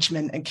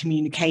engagement and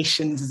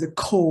communications as a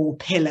core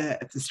pillar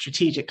of the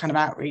strategic kind of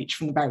outreach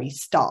from the very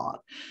start.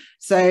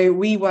 So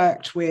we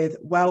worked with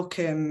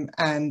Welcome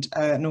and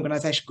an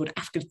organisation called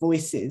Africa's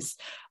Voices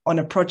on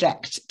a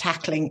project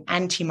tackling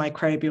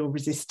antimicrobial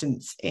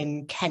resistance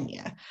in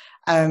Kenya,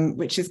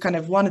 which is kind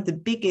of one of the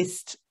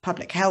biggest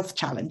public health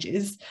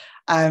challenges.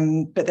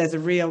 But there's a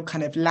real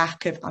kind of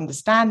lack of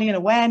understanding and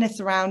awareness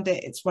around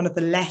it. It's one of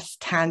the less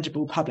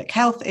tangible public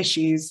health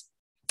issues.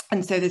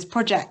 And so this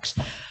project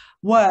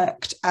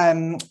worked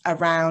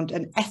around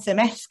an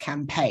SMS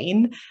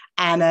campaign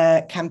and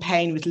a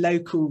campaign with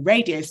local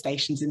radio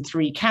stations in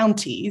 3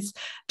 counties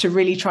to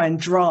really try and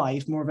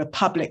drive more of a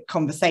public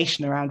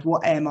conversation around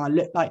what AMR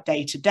looked like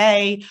day to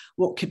day,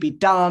 what could be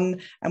done,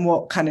 and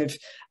what kind of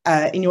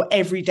in your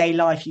everyday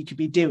life you could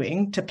be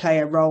doing to play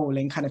a role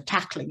in kind of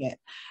tackling it.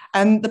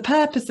 And the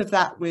purpose of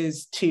that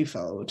was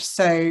twofold.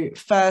 So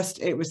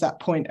first, it was that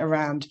point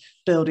around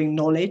building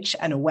knowledge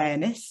and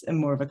awareness and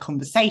more of a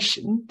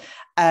conversation.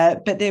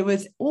 But there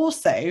was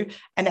also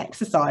an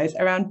exercise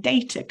around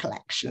data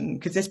collection,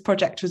 because this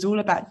project was all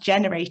about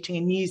generating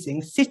and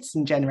using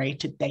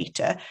citizen-generated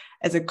data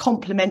as a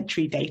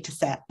complementary data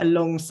set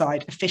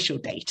alongside official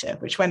data,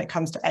 which when it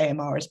comes to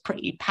AMR is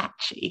pretty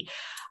patchy.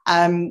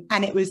 And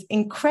it was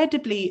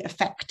incredibly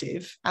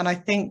effective, and I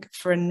think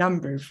for a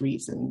number of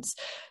reasons.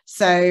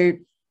 So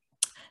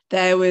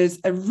there was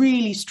a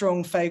really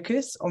strong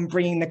focus on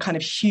bringing the kind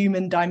of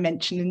human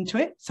dimension into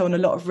it. So on a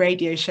lot of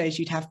radio shows,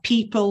 you'd have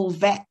people,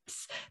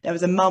 vets, there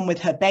was a mum with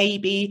her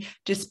baby,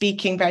 just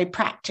speaking very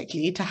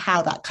practically to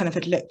how that kind of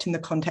had looked in the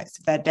context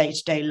of their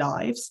day-to-day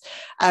lives.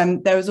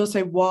 There was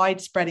also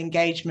widespread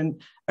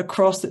engagement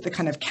across at the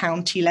kind of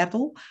county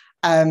level,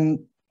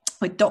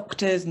 with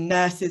doctors,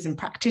 nurses and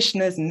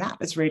practitioners, and that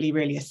was really,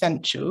 really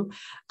essential.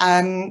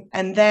 And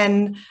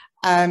then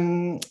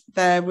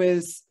there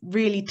was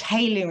really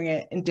tailoring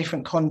it in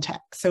different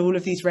contexts. So all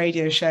of these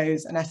radio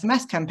shows and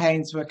SMS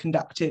campaigns were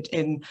conducted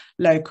in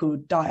local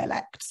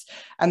dialects.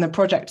 And the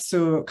project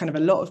saw kind of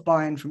a lot of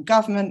buy-in from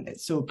government, it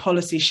saw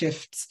policy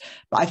shifts.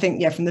 But I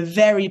think, yeah, from the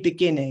very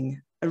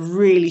beginning,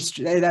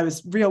 there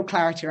was real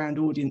clarity around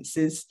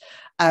audiences.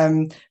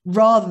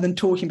 Rather than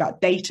talking about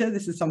data,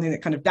 this is something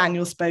that kind of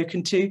Daniel's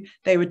spoken to,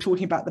 they were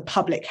talking about the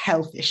public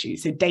health issue.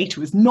 So data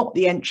was not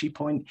the entry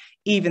point,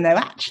 even though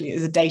actually it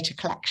was a data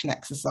collection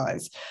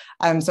exercise.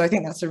 So I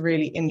think that's a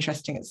really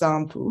interesting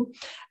example.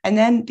 And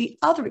then the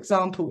other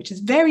example, which is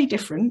very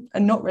different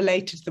and not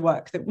related to the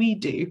work that we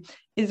do,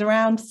 is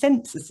around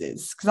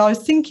censuses. Because I was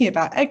thinking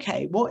about,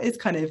 okay, what is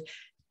kind of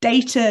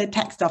data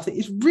tech stuff that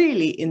is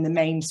really in the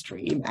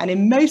mainstream? And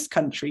in most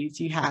countries,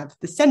 you have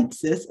the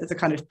census as a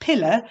kind of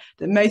pillar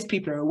that most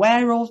people are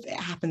aware of. It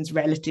happens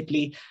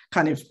relatively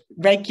kind of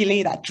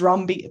regularly, that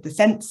drumbeat of the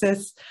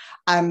census.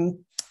 And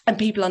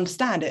people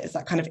understand it as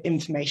that kind of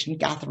information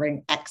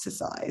gathering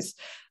exercise.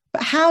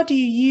 But how do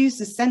you use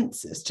the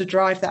census to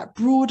drive that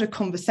broader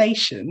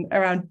conversation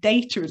around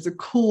data as a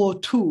core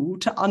tool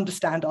to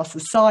understand our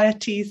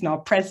societies and our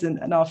present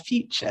and our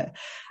future?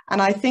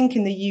 And I think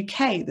in the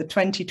UK, the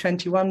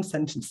 2021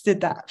 census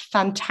did that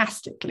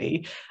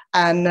fantastically.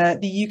 And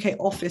the UK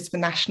Office for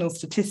National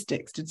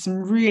Statistics did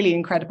some really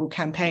incredible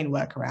campaign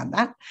work around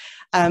that.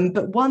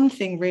 But one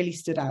thing really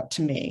stood out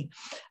to me,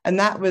 and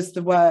that was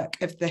the work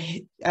of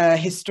the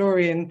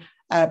historian,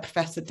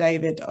 Professor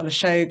David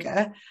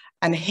Olusoga,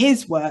 and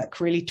his work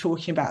really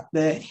talking about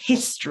the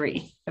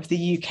history of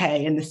the UK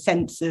and the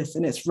census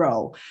and its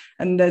role.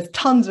 And there's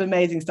tons of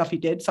amazing stuff he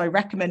did, so I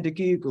recommend a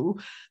Google.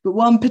 But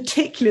one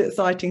particularly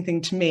exciting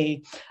thing to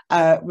me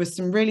was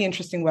some really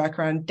interesting work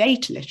around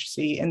data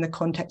literacy in the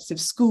context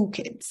of school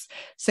kids.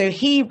 So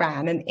he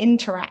ran an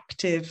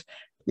interactive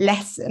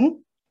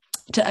lesson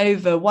to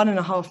over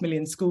 1.5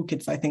 million school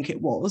kids, I think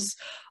it was,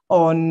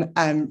 on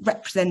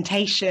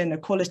representation,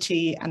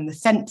 equality, and the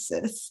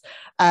census,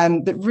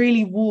 that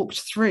really walked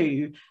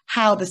through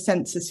how the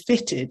census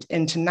fitted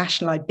into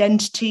national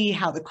identity,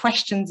 how the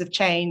questions have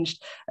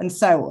changed, and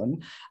so on.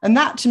 And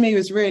that to me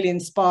was really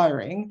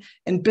inspiring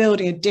in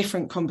building a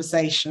different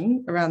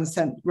conversation around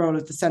the role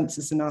of the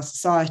census in our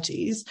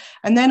societies.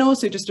 And then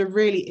also just a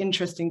really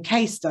interesting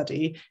case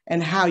study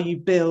in how you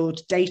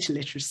build data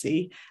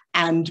literacy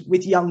and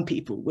with young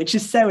people, which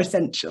is so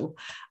essential.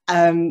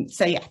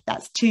 So yeah,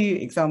 that's 2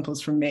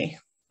 examples from me.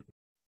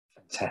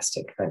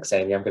 Fantastic, thanks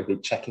Amy. I'm going to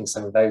be checking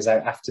some of those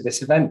out after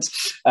this event.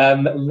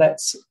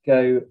 Let's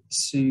go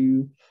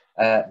to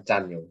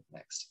Daniel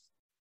next.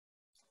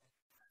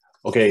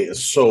 Okay,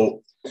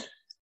 so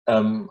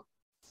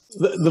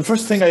the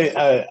first thing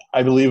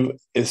I believe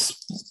is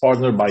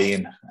partner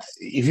buy-in.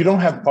 If you don't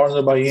have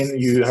partner buy-in,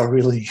 you are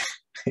really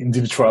in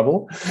deep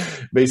trouble,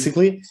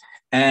 basically.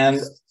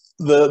 And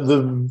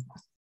the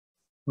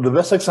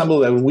best example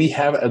that we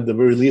have at the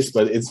very least,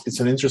 but it's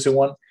an interesting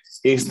one,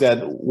 is that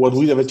what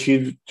we have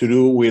achieved to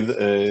do with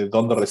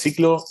Donde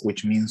Reciclo,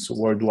 which means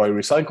where do I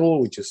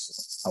recycle, which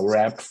is our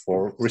app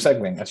for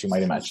recycling, as you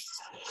might imagine.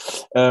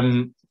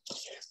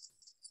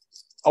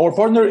 Our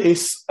partner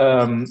is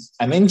an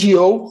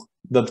NGO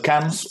that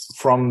comes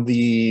from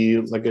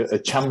a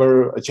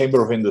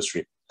chamber of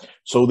industry.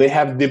 So they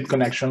have deep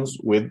connections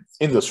with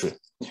industry.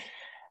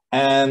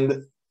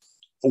 And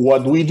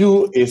what we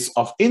do is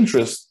of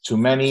interest to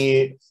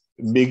many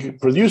big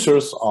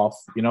producers of,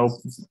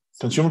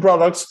 consumer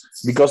products,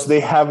 because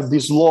they have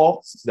this law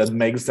that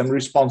makes them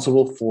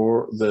responsible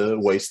for the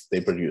waste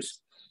they produce.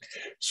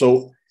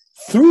 So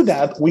through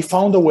that, we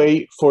found a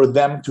way for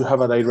them to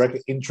have a direct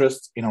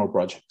interest in our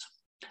project.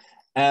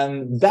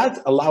 And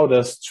that allowed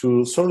us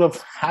to sort of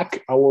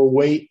hack our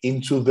way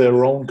into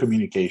their own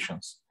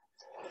communications.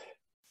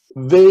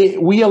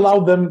 We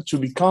allowed them to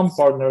become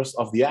partners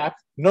of the app,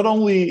 not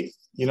only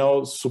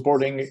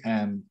supporting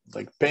and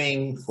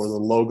paying for the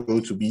logo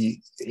to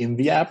be in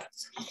the app,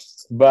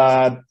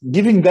 but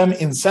giving them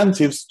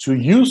incentives to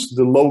use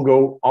the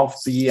logo of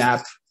the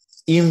app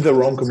in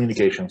their own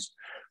communications.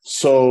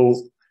 So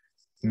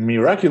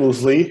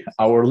miraculously,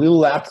 our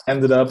little app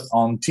ended up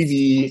on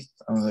TV,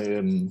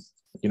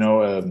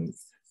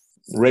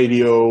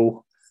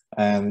 radio,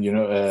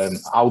 and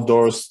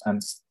outdoors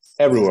and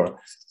everywhere.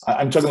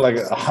 I'm talking like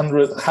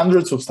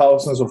hundreds of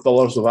thousands of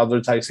dollars of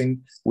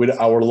advertising with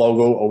our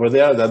logo over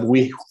there that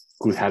we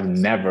could have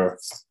never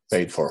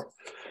paid for.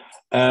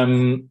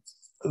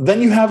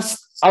 Then you have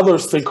other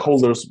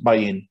stakeholders buy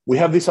in. We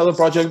have this other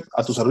project,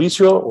 A Tu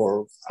Servicio,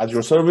 or at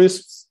your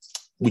service,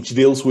 which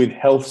deals with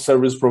health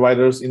service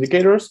providers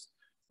indicators,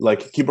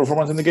 like key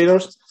performance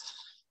indicators.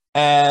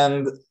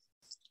 And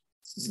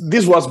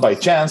this was by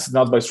chance,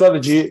 not by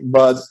strategy,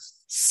 but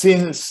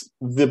since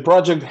the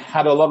project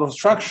had a lot of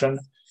traction,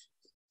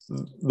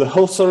 the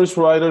health service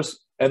providers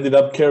ended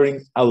up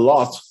caring a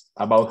lot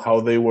about how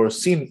they were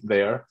seen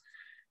there.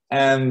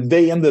 And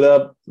they ended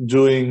up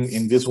doing,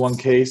 in this one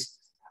case,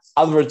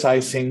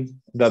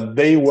 advertising that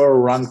they were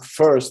ranked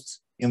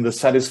first in the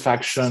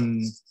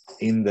satisfaction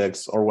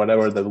index or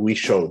whatever that we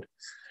showed.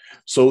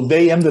 So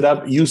they ended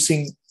up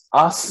using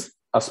us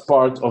as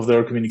part of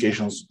their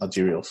communications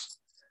materials.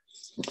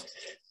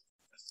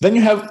 Then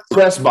you have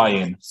press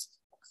buy-in.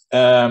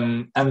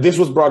 And this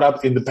was brought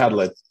up in the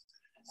Padlet.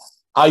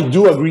 I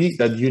do agree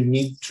that you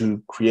need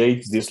to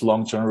create these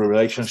long-term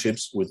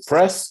relationships with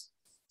press.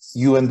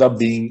 You end up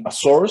being a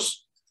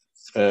source.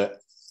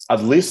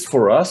 At least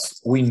for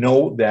us, we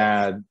know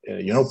that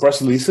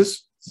press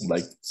releases,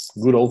 like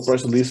good old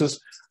press releases,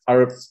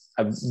 are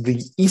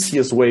the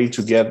easiest way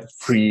to get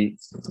free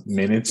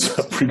minutes,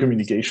 free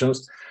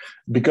communications,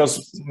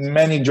 because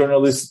many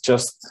journalists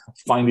just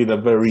find it a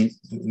very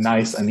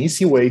nice and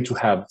easy way to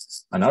have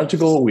an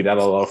article without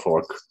a lot of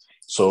work.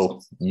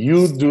 So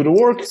you do the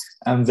work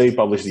and they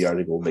publish the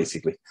article,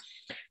 basically.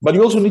 But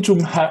you also need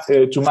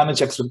to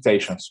manage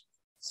expectations.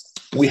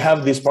 We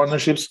have these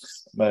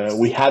partnerships.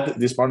 We had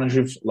these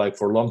partnerships like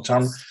for long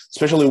term,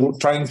 especially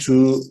trying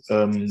to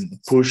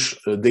push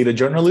data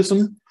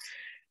journalism.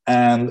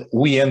 And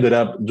we ended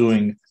up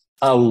doing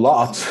a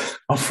lot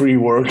of free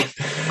work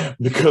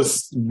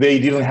because they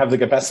didn't have the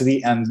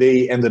capacity, and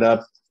they ended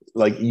up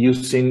like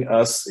using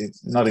us,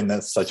 not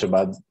in such a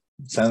bad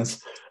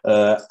sense,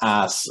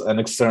 as an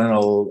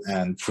external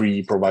and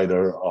free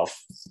provider of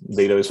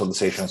data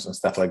visualizations and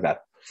stuff like that.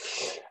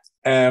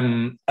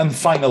 And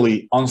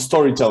finally, on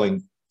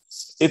storytelling,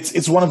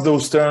 it's one of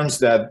those terms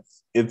that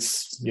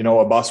it's a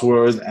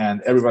buzzword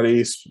and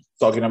everybody's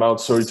talking about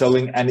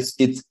storytelling, and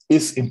it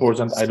is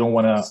important. I don't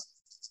want to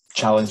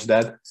challenge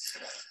that,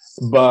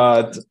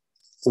 but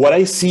what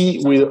I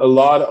see with a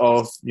lot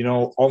of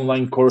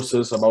online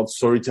courses about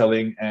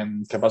storytelling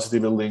and capacity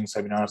building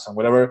seminars and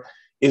whatever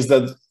is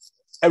that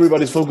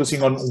everybody's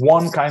focusing on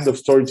one kind of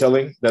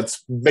storytelling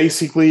that's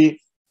basically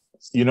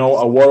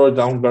a watered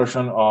down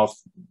version of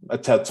a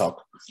TED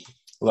Talk.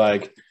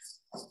 Like,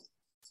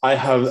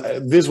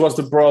 this was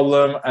the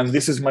problem, and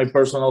this is my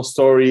personal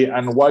story,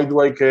 and why do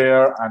I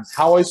care, and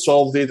how I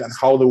solved it, and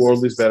how the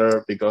world is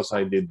better because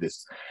I did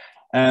this.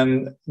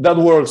 And that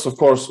works, of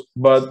course,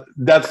 but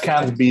that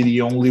can't be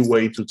the only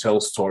way to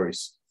tell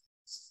stories.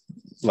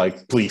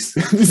 Like, please,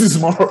 this is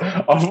more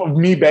of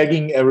me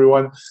begging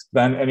everyone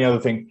than any other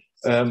thing.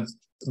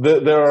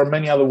 There are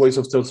many other ways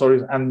of telling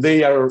stories, and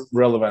they are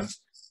relevant.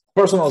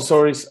 Personal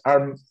stories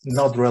are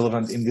not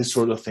relevant in this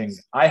sort of thing.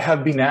 I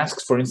have been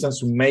asked, for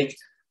instance, to make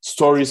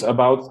stories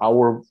about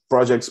our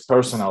projects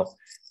personal.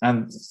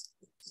 And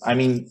I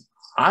mean,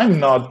 I'm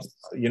not,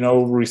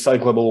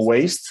 recyclable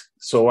waste,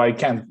 so I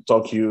can't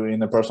talk to you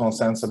in a personal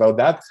sense about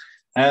that.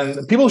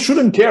 And people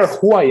shouldn't care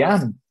who I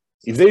am.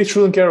 If they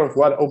shouldn't care of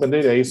what open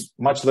data is,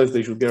 much less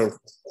they should care of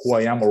who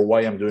I am or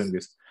why I'm doing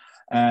this.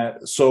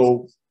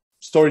 So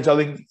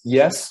storytelling,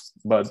 yes,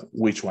 but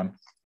which one?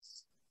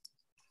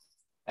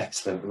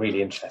 Excellent,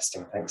 really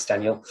interesting. Thanks,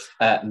 Daniel.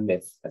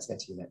 Niv, let's get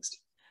to you next.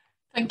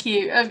 Thank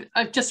you.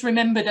 I've just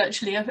remembered,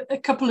 actually, a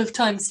couple of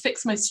times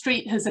Fix My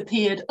Street has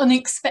appeared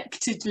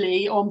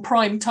unexpectedly on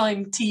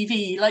primetime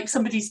TV, like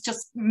somebody's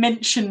just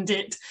mentioned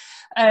it,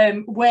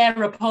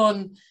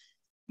 whereupon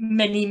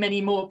many, many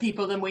more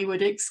people than we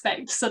would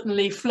expect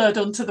suddenly flood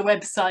onto the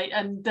website.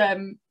 And,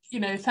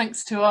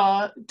 thanks to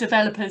our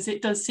developers,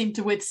 it does seem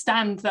to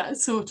withstand that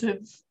sort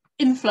of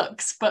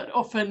influx, but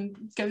often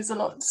goes a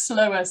lot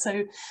slower.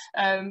 So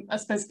I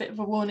suppose a bit of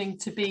a warning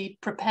to be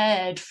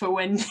prepared for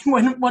when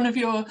one of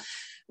your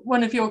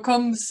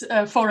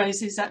comms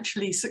forays is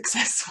actually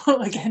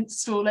successful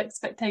against all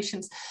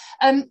expectations.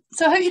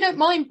 So I hope you don't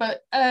mind,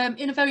 but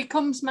in a very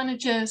comms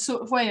manager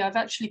sort of way, I've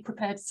actually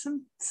prepared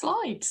some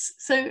slides.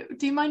 So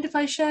do you mind if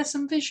I share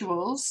some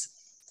visuals?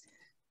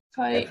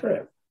 Go for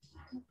it.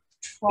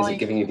 Is it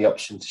giving you the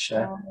option to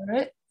share?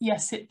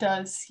 Yes, it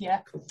does. Yeah.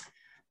 Cool.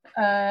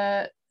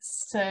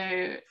 So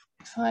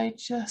if I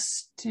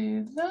just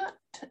do that,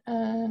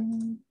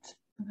 and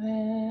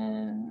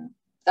then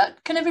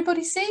that, can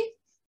everybody see?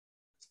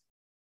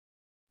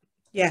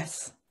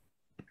 Yes.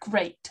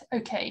 Great.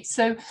 Okay.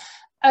 So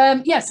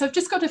so I've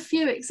just got a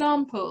few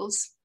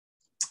examples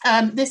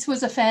This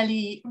was a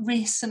fairly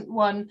recent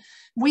one.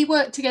 We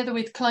worked together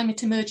with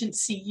Climate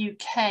Emergency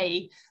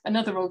UK,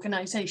 another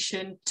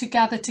organisation, to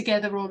gather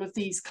together all of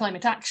these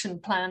climate action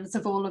plans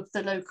of all of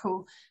the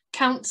local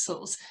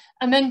councils.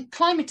 And then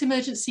Climate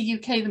Emergency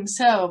UK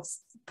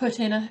themselves put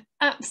in an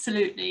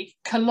absolutely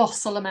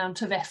colossal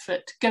amount of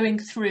effort going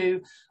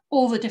through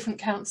all the different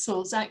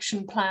councils'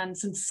 action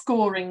plans and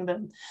scoring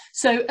them.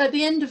 So at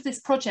the end of this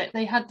project,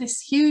 they had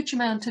this huge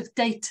amount of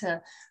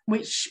data,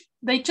 which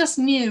they just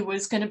knew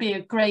was going to be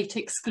a great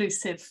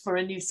exclusive for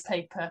a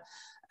newspaper.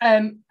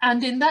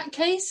 And in that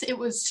case, it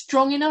was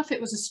strong enough.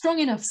 It was a strong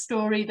enough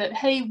story that,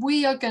 hey,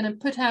 we are going to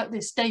put out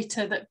this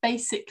data that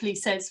basically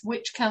says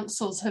which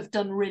councils have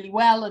done really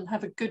well and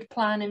have a good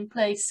plan in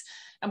place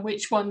and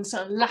which ones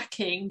are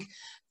lacking,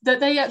 that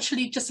they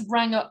actually just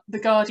rang up The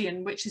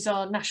Guardian, which is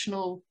our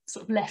national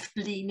sort of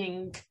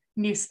left-leaning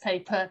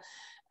newspaper,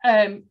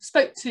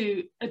 spoke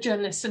to a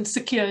journalist and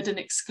secured an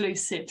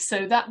exclusive.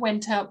 So that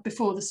went out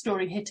before the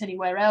story hit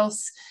anywhere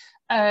else.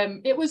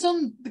 It was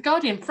on The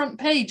Guardian front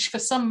page for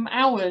some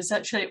hours,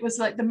 actually. It was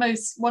like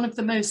one of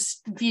the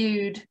most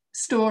viewed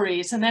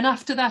stories. And then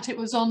after that, it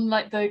was on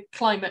like the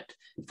climate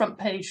front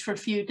page for a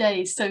few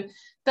days. So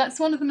that's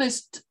one of the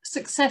most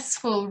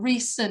successful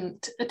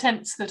recent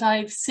attempts that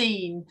I've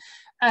seen.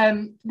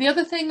 The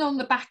other thing on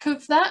the back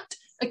of that,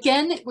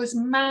 again, it was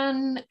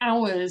man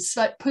hours,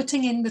 like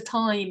putting in the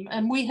time.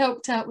 And we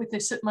helped out with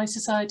this at my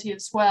society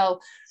as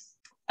well.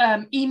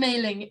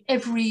 Emailing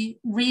every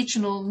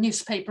regional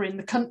newspaper in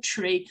the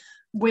country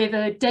with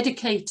a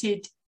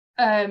dedicated,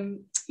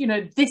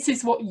 this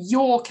is what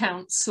your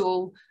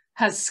council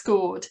has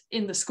scored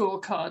in the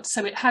scorecard.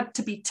 So it had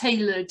to be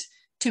tailored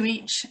to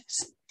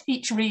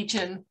each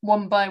region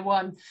one by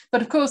one.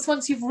 But of course,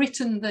 once you've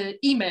written the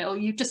email,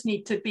 you just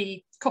need to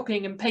be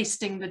copying and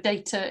pasting the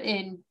data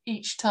in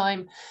each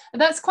time.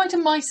 And that's quite a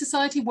My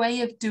Society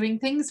way of doing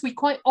things. We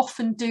quite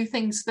often do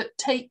things that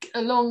take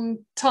a long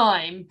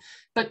time,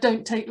 but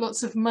don't take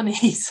lots of money.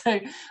 So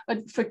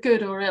for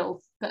good or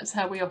ill, that's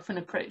how we often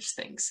approach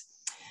things.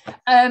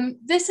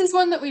 This is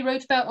one that we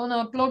wrote about on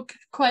our blog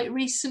quite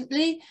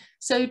recently.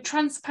 So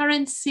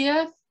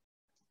Transparencia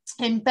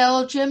in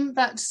Belgium,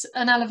 that's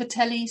an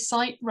Alavatelli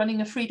site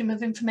running a freedom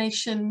of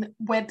information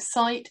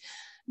website.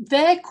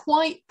 They're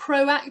quite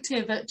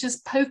proactive at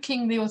just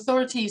poking the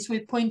authorities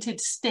with pointed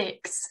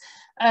sticks.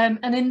 And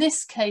in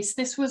this case,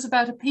 this was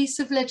about a piece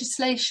of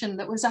legislation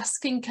that was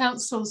asking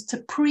councils to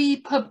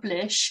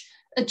pre-publish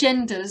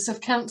agendas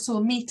of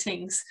council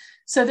meetings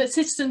so that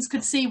citizens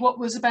could see what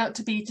was about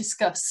to be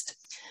discussed.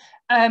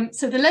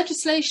 So the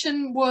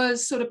legislation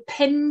was sort of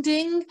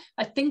pending.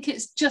 I think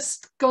it's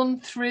just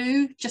gone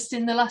through just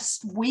in the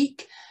last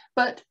week,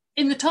 but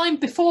in the time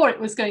before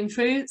it was going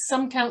through,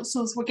 some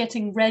councils were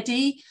getting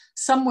ready,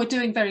 some were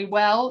doing very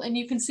well. And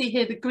you can see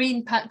here the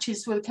green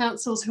patches were the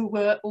councils who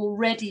were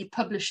already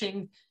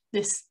publishing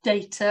this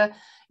data.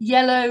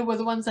 Yellow were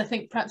the ones I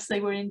think perhaps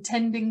they were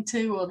intending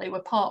to, or they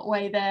were part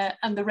way there.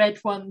 And the red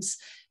ones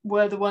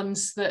were the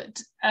ones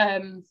that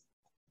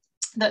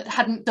that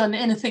hadn't done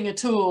anything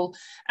at all.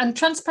 And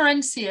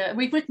Transparencia,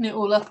 we've written it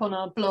all up on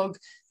our blog,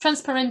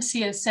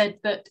 Transparencia said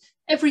that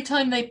every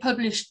time they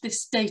published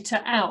this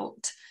data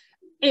out,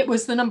 it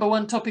was the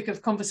 #1 topic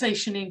of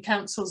conversation in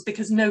councils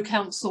because no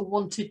council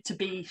wanted to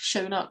be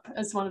shown up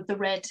as one of the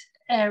red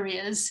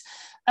areas.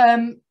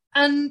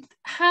 And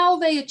how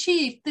they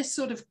achieved this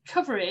sort of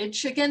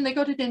coverage, again, they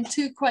got it in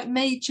 2 quite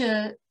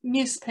major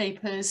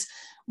newspapers,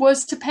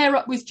 was to pair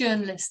up with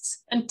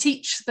journalists and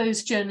teach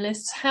those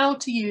journalists how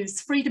to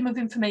use freedom of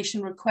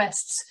information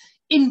requests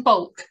in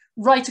bulk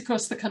right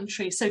across the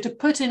country. So to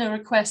put in a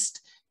request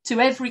to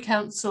every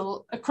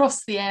council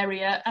across the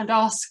area and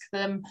ask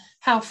them,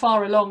 how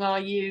far along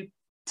are you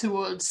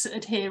towards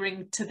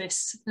adhering to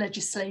this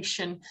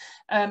legislation?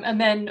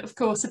 And then, of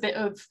course, a bit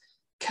of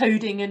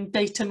coding and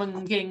data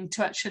munging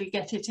to actually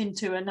get it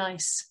into a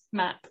nice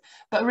map.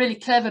 But a really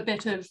clever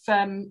bit of,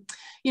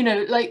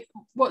 like,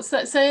 what's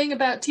that saying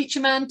about teach a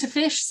man to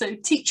fish? So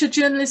teach a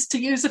journalist to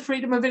use a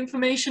freedom of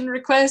information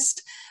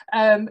request,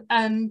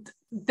 and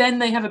then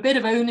they have a bit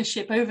of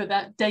ownership over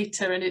that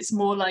data and it's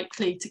more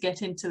likely to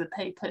get into the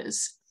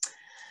papers.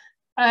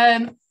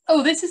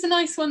 Oh, this is a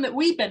nice one that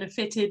we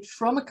benefited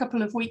from a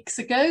couple of weeks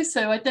ago.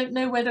 So I don't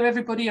know whether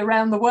everybody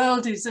around the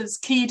world is as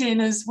keyed in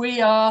as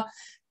we are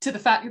to the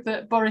fact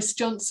that Boris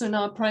Johnson,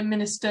 our Prime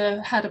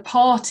Minister, had a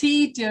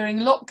party during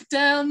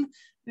lockdown.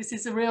 This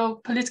is a real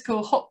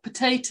political hot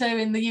potato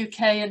in the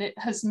UK and it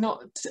has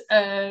not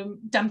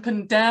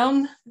dampened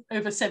down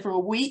over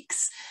several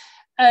weeks.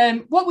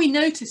 What we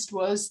noticed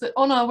was that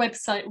on our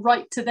website,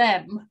 Write to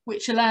Them,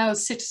 which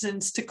allows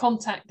citizens to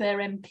contact their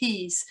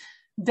MPs,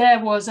 there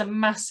was a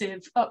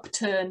massive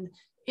upturn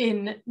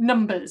in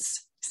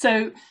numbers.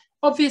 So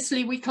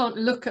obviously we can't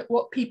look at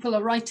what people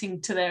are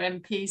writing to their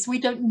MPs. We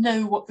don't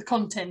know what the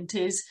content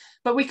is,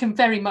 but we can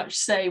very much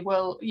say,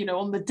 well,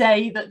 on the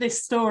day that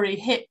this story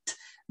hit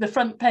the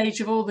front page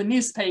of all the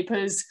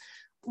newspapers,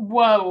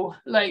 whoa,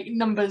 like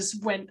numbers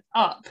went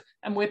up.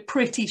 And we're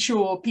pretty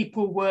sure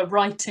people were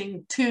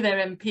writing to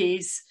their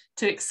MPs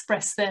to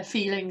express their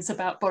feelings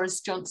about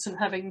Boris Johnson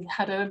having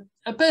had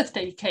a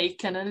birthday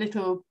cake and a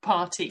little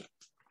party.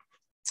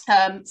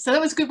 So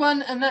that was a good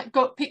one, and that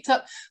got picked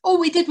up. All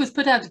we did was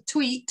put out a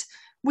tweet.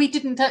 We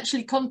didn't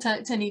actually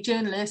contact any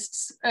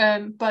journalists,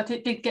 but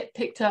it did get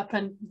picked up,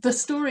 and the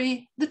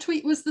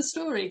tweet was the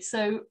story.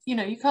 So, you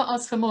know, you can't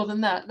ask for more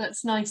than that.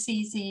 That's nice,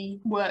 easy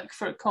work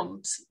for a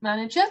comms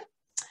manager.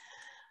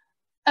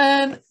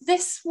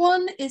 This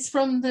one is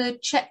from the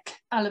Czech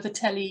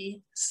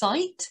Alivatelli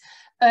site.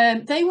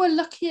 They were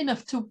lucky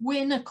enough to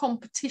win a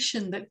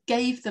competition that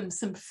gave them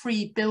some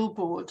free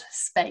billboard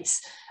space.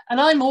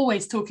 And I'm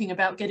always talking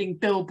about getting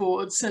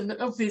billboards, and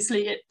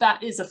obviously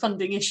that is a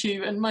funding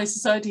issue, and my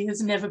society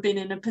has never been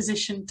in a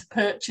position to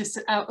purchase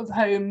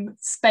out-of-home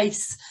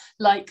space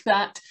like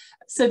that.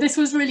 So this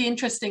was really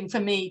interesting for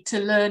me to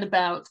learn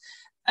about,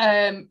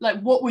 like,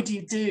 what would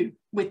you do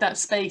with that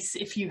space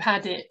if you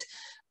had it?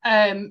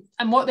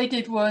 And what they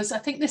did was, I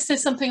think this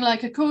says something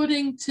like,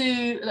 according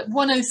to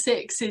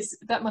 106,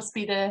 that must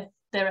be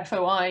their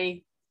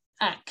FOI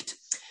Act.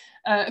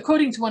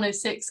 According to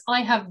 106,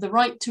 I have the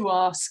right to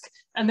ask,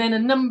 and then a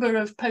number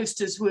of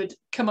posters would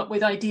come up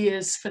with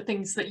ideas for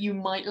things that you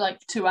might like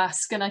to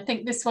ask. And I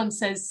think this one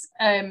says,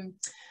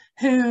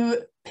 who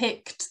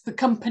picked the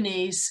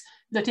companies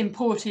that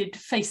imported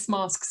face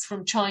masks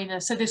from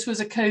China? So this was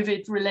a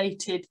COVID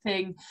related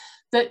thing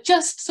that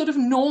just sort of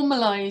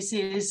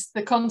normalizes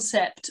the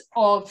concept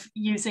of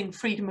using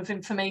freedom of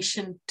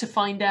information to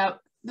find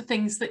out the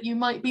things that you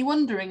might be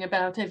wondering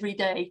about every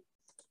day.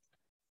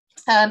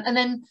 And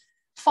then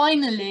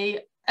finally,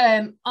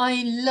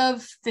 I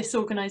love this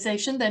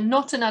organization. They're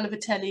not an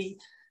Alivatelli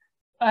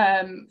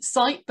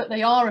site, but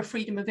they are a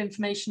freedom of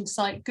information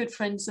site, good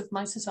friends of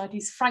my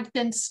society's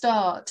Fragden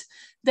Start.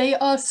 They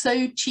are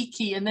so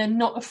cheeky, and they're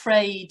not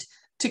afraid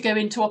to go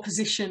into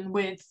opposition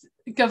with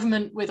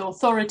government, with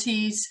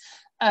authorities,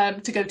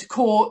 to go to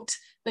court.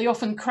 They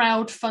often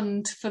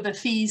crowdfund for the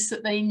fees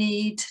that they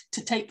need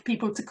to take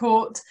people to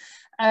court.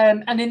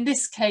 And in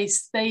this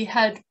case, they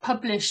had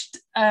published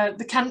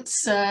the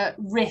cancer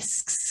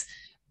risks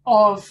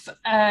of,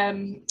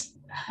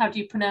 how do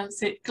you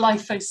pronounce it,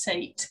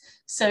 glyphosate.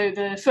 So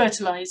the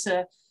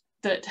fertilizer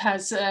that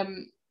has,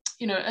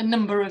 you know, a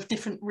number of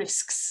different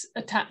risks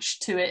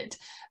attached to it.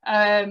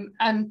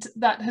 And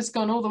that has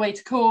gone all the way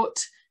to court,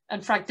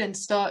 and Fragden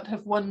Start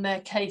have won their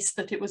case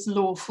that it was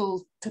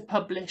lawful to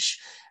publish.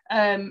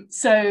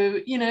 So,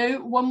 you know,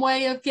 one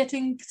way of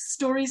getting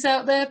stories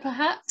out there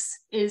perhaps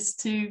is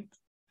to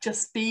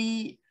just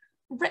be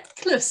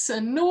reckless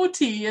and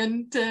naughty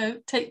and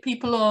take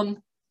people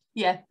on.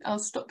 Yeah, I'll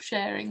stop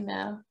sharing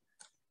now.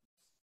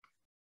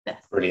 Yeah.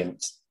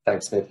 Brilliant.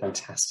 Thanks for the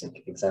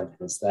fantastic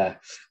examples there.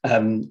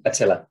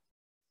 Attila.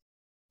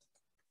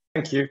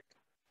 Thank you.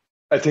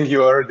 I think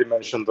you already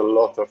mentioned a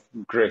lot of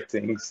great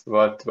things,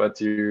 what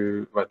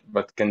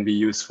can be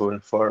useful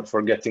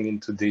for getting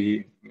into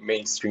the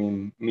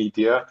mainstream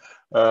media.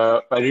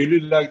 I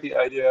really like the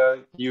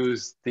idea.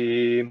 Use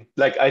the,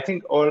 like, I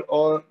think all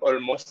or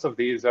most of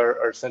these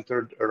are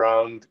centered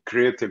around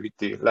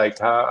creativity, like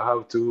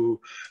how to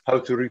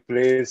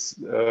replace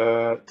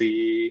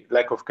the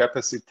lack of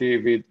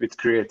capacity with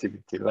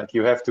creativity. Like,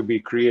 you have to be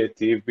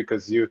creative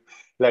because you,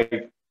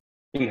 like,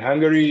 in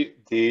Hungary,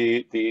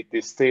 the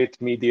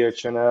state media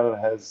channel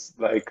has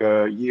like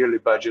a yearly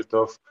budget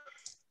of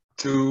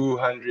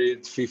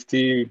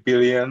 250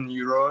 billion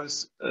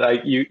euros.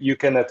 Like, you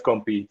cannot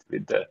compete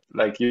with that.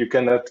 Like, you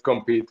cannot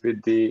compete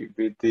with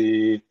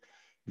the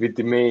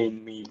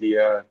main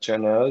media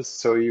channels.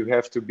 So you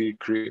have to be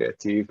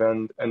creative.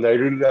 And I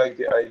really like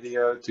the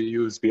idea to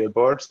use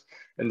billboards.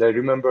 And I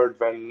remembered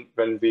when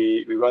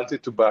we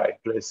wanted to buy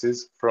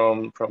places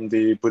from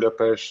the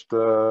Budapest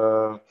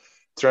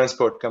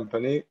transport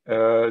company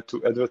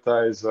to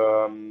advertise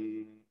a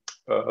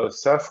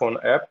cell phone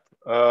app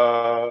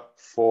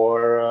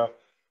for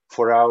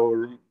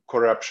our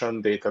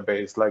corruption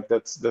database. Like,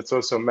 that's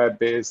also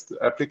map-based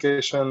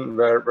application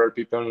where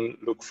people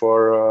look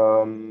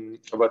for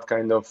what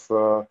kind of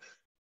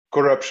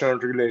corruption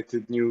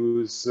related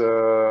news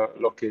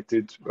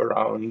located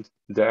around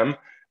them.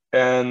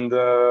 And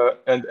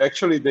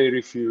actually they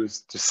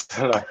refused to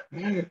sell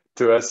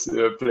to us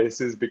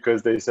places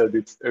because they said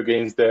it's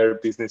against their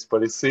business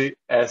policy,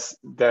 as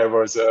there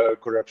was a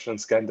corruption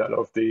scandal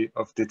of the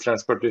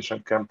transportation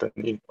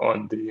company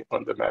on the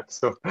map.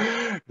 So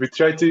we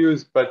try to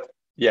use, but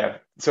yeah.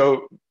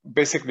 So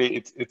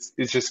basically, it's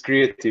just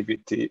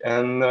creativity,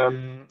 and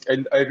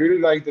I really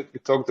like that we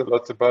talked a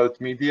lot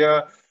about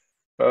media.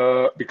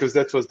 Because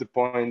that was the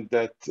point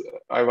that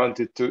I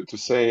wanted to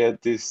say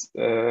at this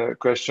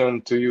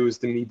question, to use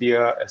the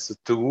media as a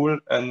tool,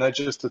 and not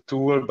just a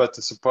tool, but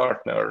as a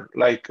partner.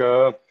 Like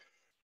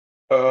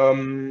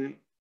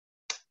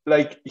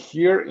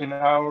here in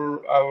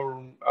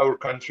our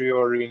country,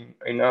 or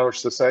in our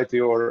society,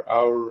 or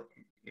our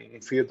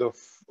field of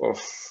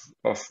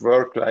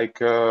work, like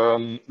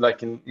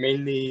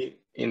mainly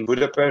in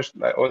Budapest,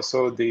 like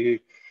also the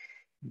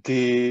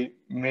the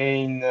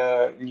main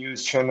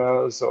news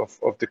channels of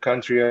the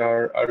country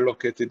are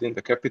located in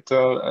the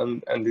capital,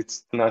 and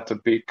it's not a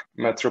big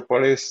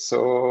metropolis.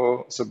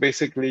 So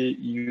basically,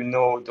 you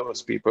know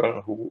those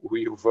people who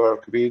you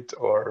work with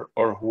or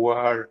who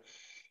are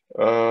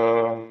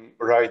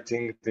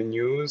writing the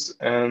news,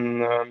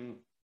 and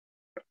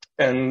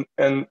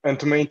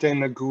to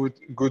maintain a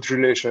good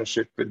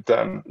relationship with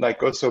them,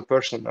 like also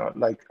personal.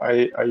 Like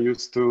I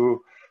used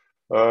to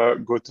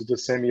go to the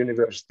same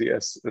university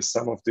as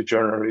some of the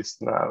journalists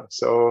now.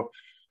 So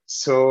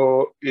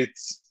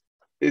it's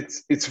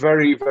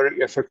very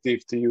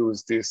effective to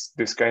use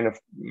this kind of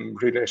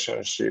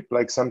relationship.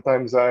 Like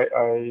sometimes I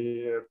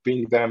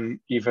ping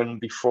them even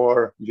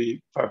before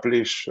we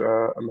publish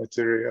a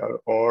material,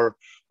 or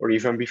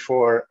even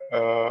before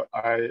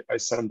I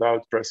send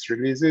out press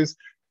releases,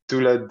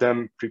 to let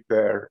them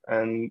prepare,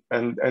 and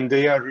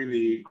they are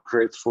really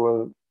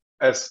grateful,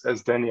 as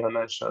Daniel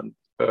mentioned,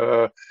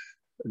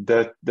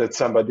 that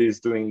somebody is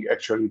doing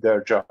actually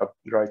their job,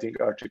 writing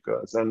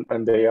articles,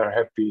 and they are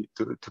happy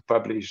to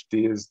publish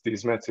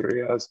these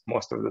materials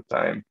most of the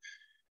time.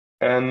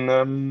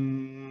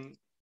 And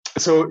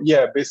so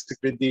yeah,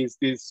 basically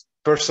these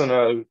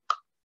personal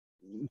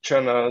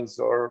channels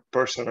or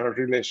personal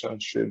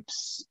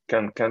relationships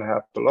can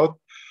help a lot.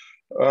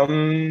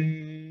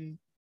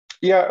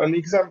 Yeah, an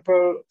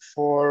example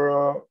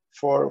for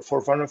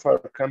one of our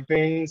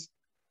campaigns,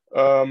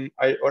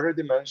 I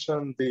already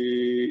mentioned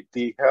the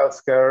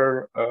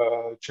healthcare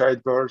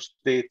childbirth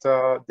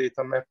data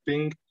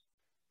mapping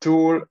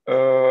tool.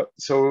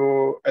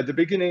 So at the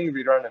beginning,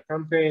 we ran a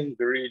campaign.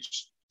 We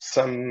reached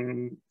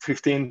some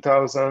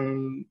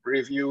 15,000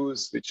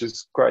 reviews, which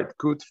is quite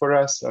good for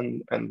us,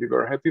 and we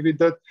were happy with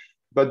that.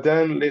 But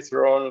then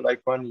later on,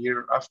 like 1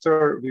 year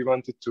after, we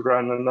wanted to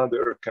run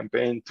another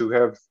campaign to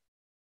have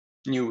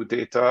new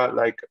data,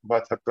 like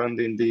what happened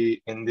in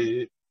the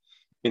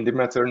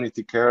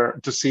maternity care,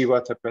 to see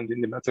what happened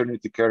in the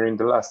maternity care in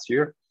the last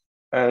year.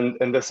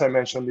 And as I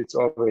mentioned, it's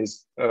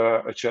always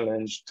a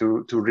challenge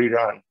to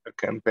rerun a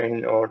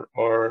campaign or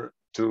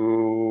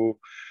to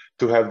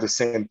have the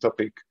same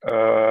topic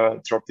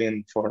dropped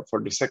in for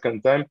the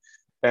second time.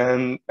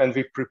 And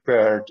we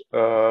prepared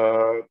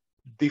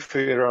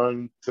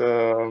different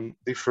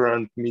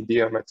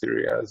media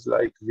materials.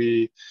 Like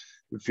we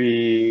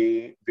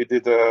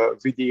did a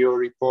video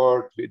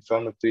report with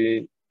one of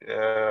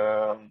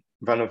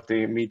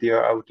the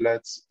media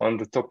outlets on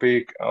the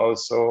topic.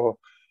 Also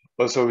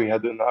we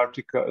had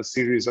a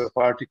series of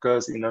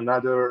articles in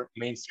another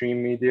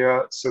mainstream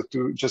media. So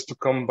just to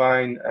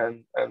combine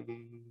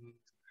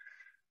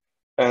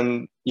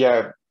and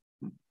yeah,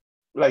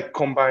 like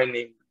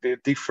combining the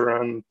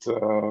different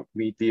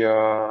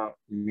media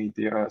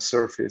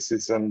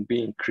surfaces and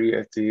being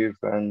creative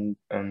and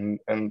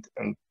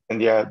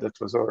yeah, that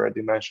was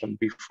already mentioned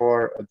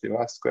before at the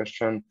last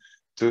question,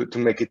 to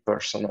make it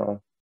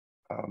personal.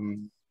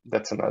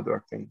 That's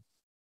another thing.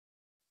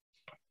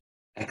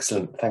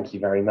 Excellent, thank you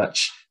very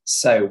much.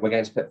 So we're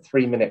going to put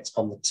 3 minutes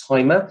on the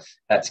timer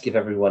to give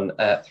everyone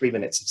 3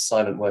 minutes of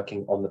silent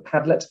working on the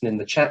Padlet. And in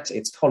the chat,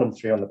 it's column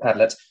 3 on the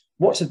Padlet.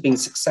 What have been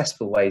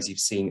successful ways you've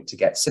seen to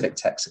get civic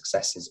tech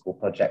successes or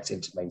projects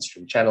into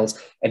mainstream channels?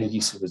 Any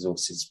useful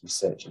resources,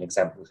 research and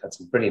examples? We've had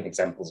some brilliant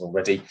examples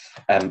already.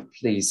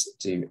 Please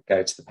do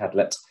go to the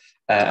Padlet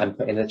and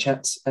put in the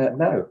chat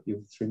now.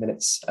 Your 3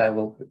 minutes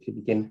will hopefully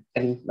begin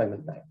any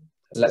moment now.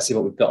 Let's see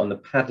what we've got on the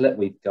Padlet.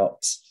 We've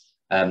got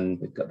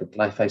the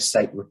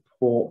glyphosate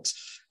report,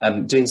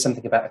 doing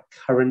something about a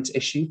current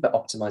issue, but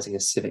optimizing a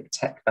civic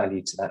tech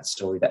value to that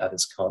story that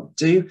others can't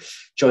do.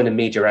 Join a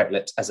media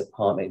outlet as a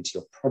partner into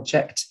your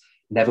project.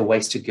 Never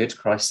waste a good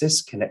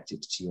crisis,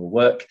 connected to your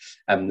work.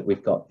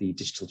 We've got the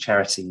digital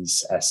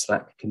charities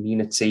Slack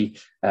community.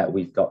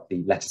 We've got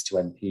the letters to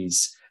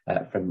MPs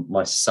from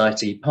My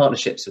Society,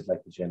 partnerships with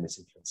local journalists,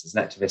 influencers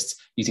and activists,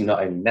 using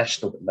not only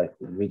national but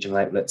local and regional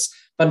outlets,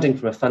 funding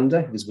from a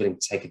funder who is willing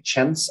to take a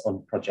chance on a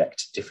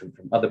project different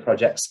from other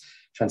projects,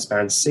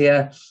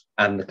 Transparencia,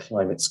 and the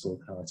climate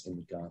scorecard in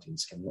the Guardian.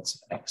 Again, lots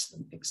of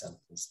excellent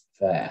examples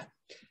there.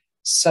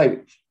 So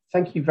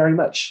thank you very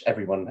much,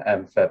 everyone,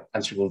 for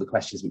answering all the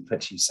questions we've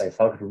put to you so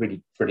far. We've had a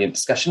really brilliant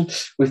discussion.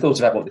 We've thought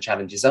about what the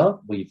challenges are.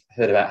 We've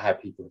heard about how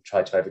people have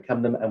tried to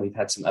overcome them, and we've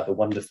had some other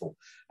wonderful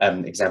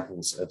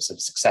examples of some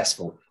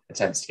successful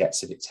attempts to get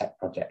civic tech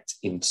projects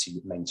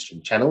into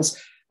mainstream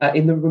channels.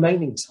 In the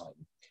remaining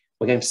time,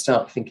 we're going to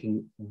start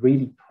thinking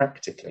really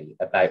practically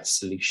about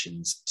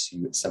solutions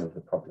to some of the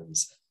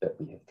problems that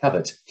we have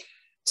covered.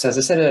 So as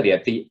I said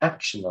earlier, the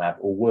action lab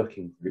or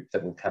working group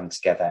that will come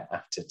together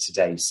after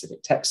today's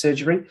Civic Tech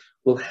Surgery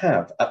will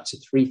have up to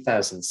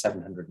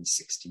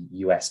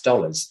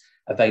 $3,760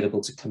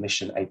 available to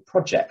commission a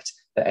project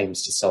that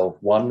aims to solve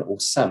one or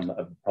some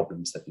of the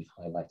problems that we've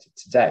highlighted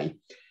today.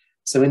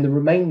 So in the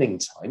remaining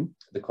time,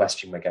 the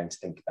question we're going to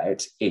think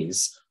about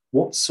is,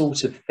 what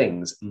sort of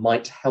things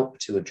might help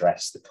to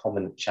address the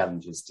common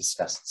challenges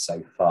discussed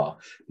so far?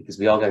 Because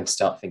we are going to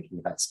start thinking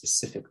about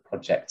specific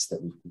projects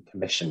that we can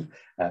commission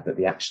that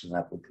the Action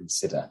Lab will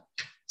consider.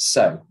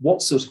 So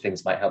what sort of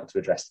things might help to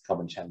address the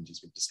common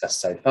challenges we've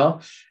discussed so far?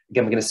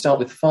 Again, we're going to start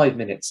with 5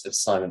 minutes of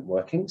silent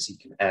working, so you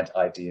can add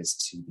ideas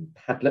to the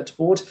Padlet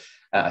board.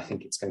 I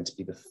think it's going to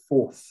be the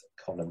 4th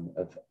column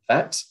of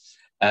that.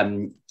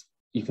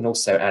 You can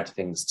also add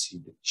things to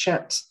the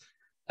chat.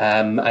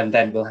 And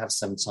then we'll have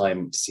some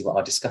time to see what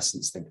our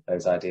discussants think of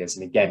those ideas.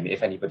 And again,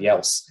 if anybody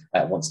else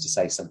wants to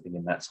say something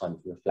in that time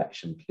for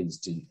reflection, please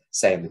do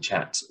say in the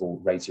chat or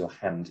raise your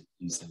hand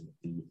using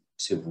the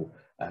tool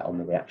on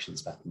the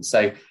reactions button.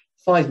 So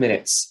 5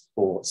 minutes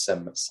for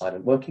some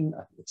silent working.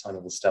 I think the timer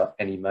will start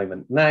any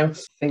moment now.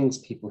 Things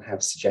people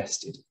have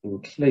suggested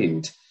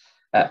include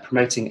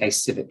promoting a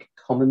civic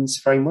commons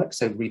framework,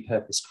 so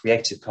repurpose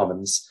Creative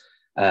Commons,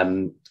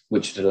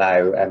 which would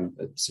allow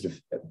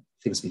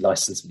things to be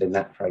licensed within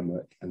that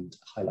framework and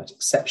highlight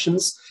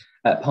exceptions.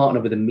 Partner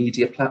with a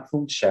media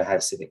platform to show how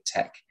civic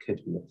tech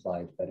could be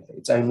applied to benefit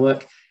its own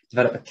work.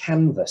 Develop a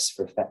canvas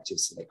for effective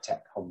civic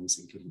tech comms,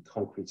 including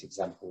concrete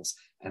examples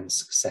and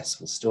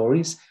successful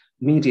stories.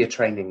 Media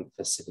training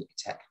for civic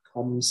tech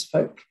comms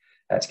folk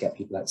to get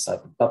people outside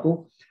the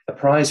bubble. A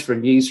prize for a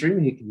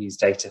newsroom who can use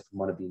data from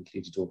one of the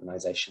included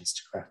organisations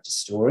to craft a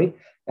story.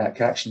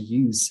 Can actually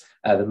use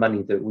the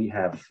money that we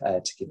have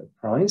to give a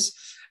prize.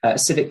 A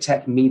Civic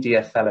Tech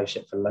Media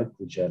Fellowship for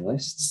local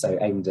journalists, so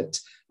aimed at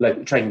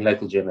training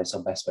local journalists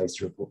on best ways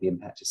to report the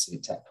impact of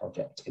Civic Tech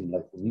project in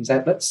local news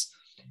outlets.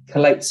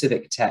 Collate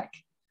Civic Tech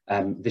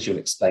visual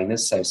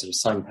explainers, so sort of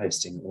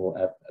signposting or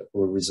a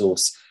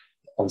resource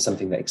on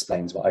something that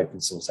explains what open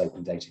source,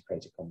 open data,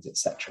 Creative Commons,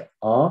 etc.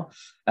 are.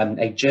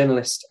 A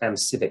journalist and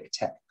civic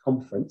tech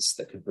conference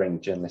that could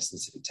bring journalists and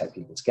civic tech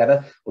people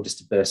together, or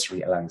just a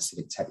bursary allowing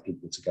civic tech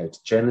people to go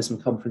to journalism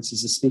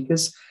conferences as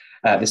speakers.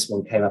 This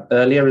one came up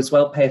earlier as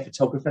well. Pay a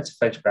photographer to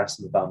photograph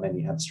some of our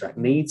many abstract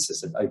needs,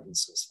 so an open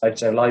source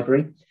photo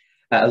library.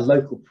 A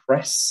local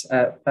press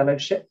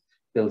fellowship,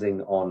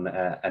 building on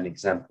an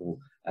example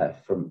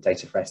from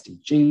Data for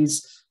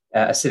SDGs.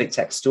 A Civic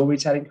Tech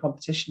storytelling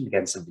competition,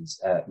 again, somebody's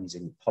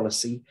using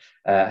policy,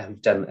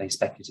 who've done a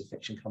speculative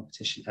fiction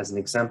competition as an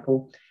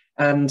example,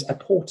 and a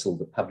portal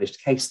that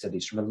published case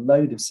studies from a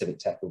load of civic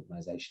tech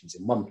organisations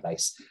in one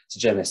place, so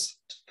journalists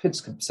could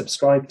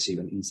subscribe to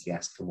and easily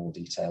ask for more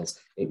details.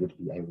 It would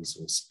be a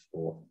resource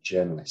for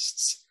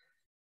journalists.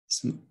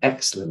 Some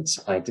excellent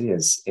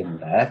ideas in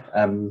there.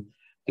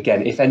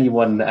 Again, if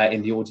anyone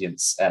in the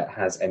audience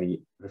has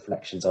any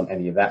reflections on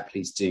any of that,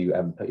 please do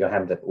put your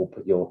hand up or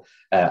put your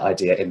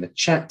idea in the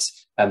chat.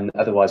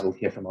 Otherwise, we'll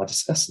hear from our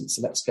discussants.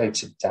 So let's go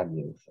to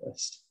Daniel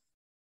first.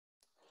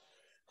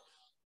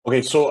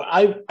 Okay, so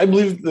I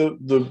believe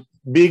the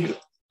big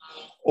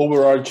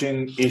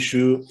overarching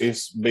issue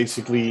is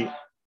basically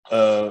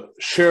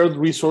shared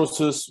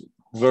resources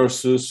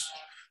versus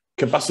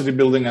capacity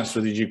building and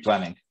strategic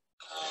planning.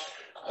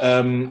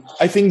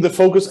 I think the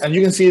focus, and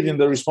you can see it in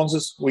the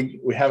responses we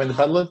have in the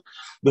Padlet,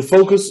 the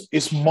focus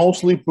is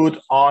mostly put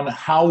on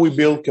how we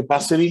build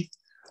capacity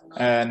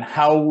and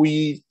how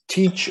we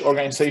teach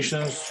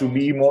organizations to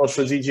be more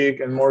strategic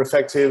and more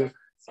effective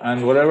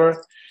and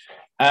whatever.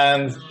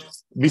 And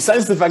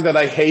besides the fact that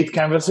I hate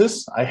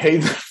canvases, I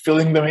hate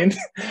filling them in,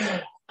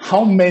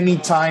 how many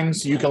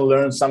times you can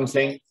learn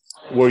something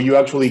where you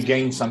actually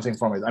gain something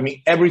from it? I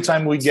mean, every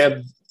time we get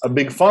a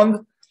big fund,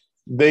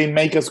 they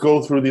make us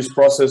go through this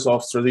process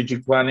of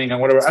strategic planning and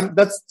whatever, and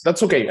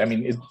that's okay. I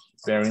mean,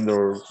 they're in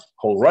their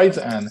whole right,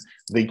 and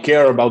they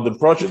care about the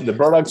project, the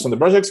products, and the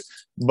projects.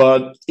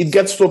 But it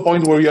gets to a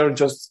point where you're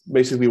just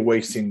basically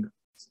wasting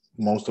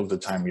most of the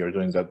time you're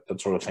doing that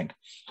sort of thing.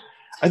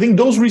 I think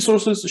those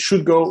resources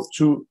should go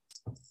to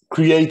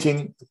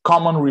creating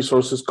common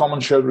resources, common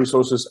shared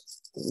resources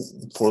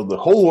for the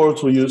whole world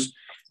to use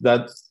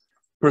that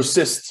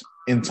persist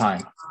in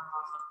time.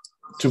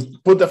 To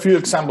put a few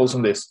examples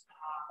on this.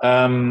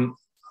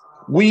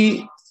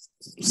 We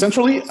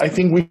centrally, I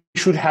think we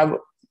should have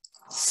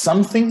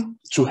something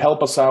to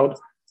help us out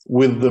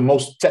with the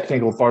most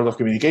technical part of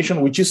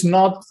communication, which is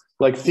not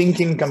like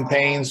thinking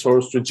campaigns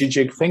or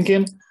strategic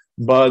thinking,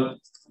 but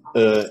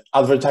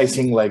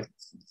advertising, like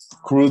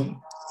crude,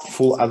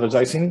 full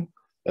advertising,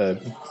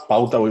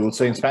 pauta, we would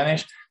say in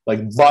Spanish,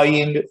 like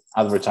buying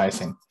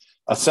advertising.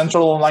 A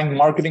central online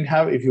marketing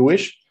hub, if you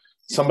wish,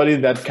 somebody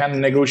that can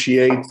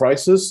negotiate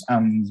prices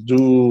and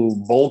do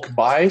bulk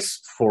buys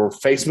for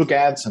Facebook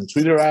ads and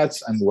Twitter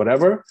ads and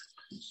whatever.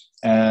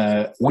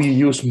 We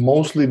use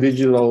mostly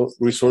digital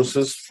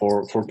resources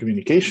for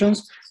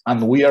communications,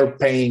 and we are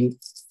paying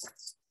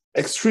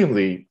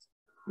extremely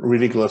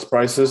ridiculous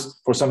prices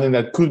for something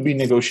that could be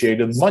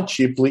negotiated much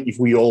cheaply if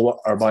we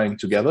all are buying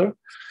together.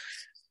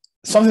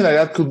 Something like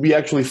that could be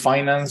actually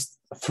financed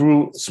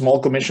through small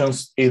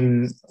commissions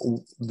in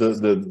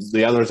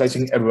the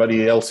advertising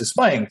everybody else is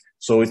buying.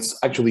 So it's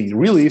actually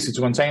really easy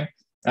to maintain.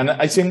 And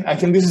I think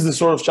this is the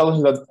sort of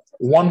challenge that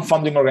one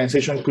funding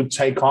organization could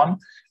take on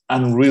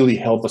and really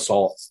help us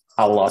all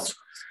a lot.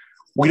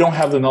 We don't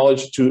have the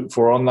knowledge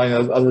for online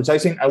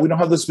advertising, and we don't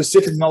have the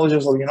specific knowledge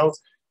of, you know,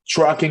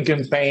 tracking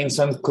campaigns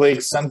and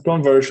clicks and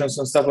conversions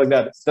and stuff like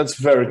that. That's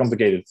very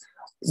complicated.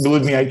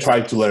 believe me, I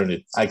tried to learn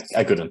it.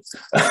 I couldn't.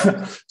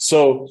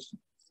 So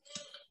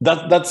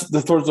that's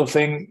the sort of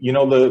thing, you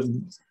know,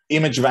 the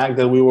image bank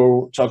that we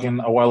were talking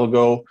a while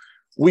ago.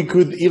 We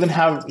could even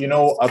have, you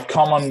know, a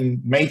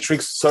common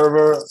matrix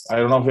server. I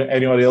don't know if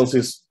anybody else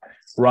is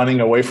running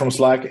away from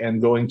Slack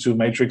and going to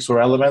matrix or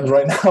element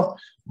right now,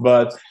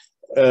 but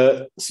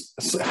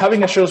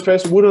having a shared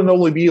space wouldn't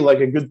only be like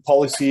a good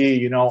policy,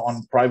 you know,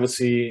 on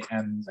privacy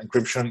and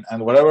encryption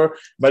and whatever,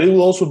 but it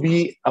will also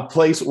be a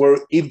place where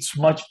it's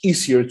much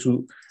easier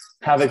to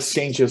have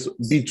exchanges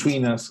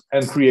between us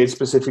and create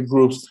specific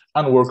groups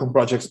and work on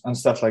projects and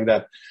stuff like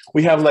that.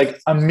 We have like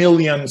 1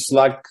 million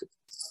Slack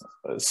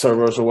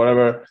servers or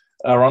whatever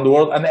around the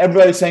world, and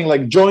everybody's saying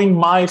like, join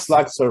my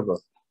Slack server.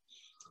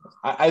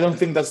 I don't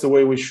think that's the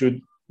way we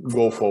should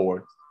go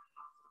forward.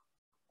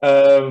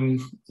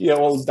 Yeah,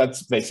 well,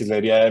 that's basically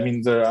it. Yeah, I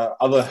mean, there are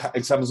other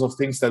examples of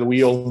things that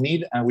we all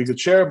need and we could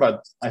share,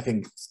 but I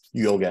think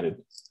you all get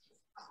it.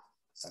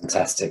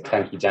 Fantastic.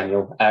 Thank you,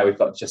 Daniel. We've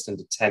got just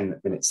under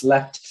 10 minutes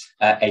left.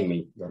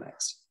 Amy, you're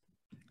next.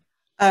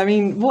 I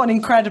mean, what an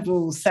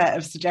incredible set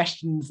of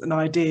suggestions and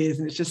ideas,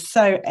 and it's just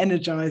so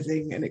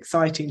energizing and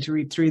exciting to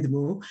read through them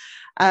all.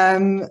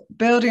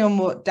 Building on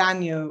what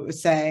Daniel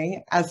was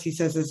saying, as he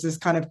says, there's this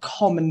kind of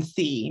common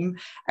theme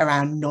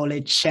around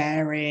knowledge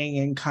sharing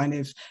and kind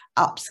of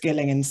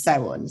upskilling and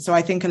so on. So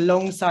I think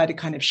alongside a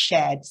kind of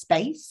shared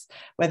space,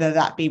 whether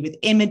that be with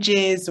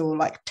images or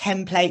like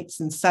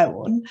templates and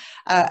so on,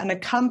 an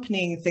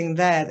accompanying thing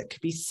there that could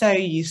be so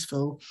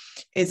useful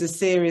is a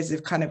series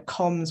of kind of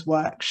comms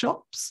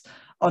workshops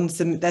on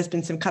some, there's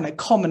been some kind of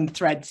common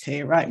threads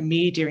here, right?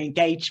 Media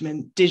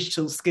engagement,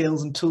 digital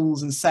skills and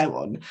tools and so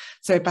on.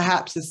 So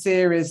perhaps a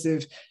series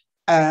of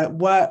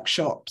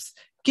workshops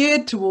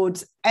geared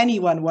towards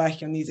anyone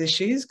working on these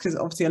issues, because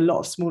obviously a lot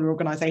of smaller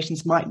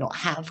organizations might not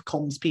have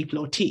comms people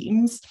or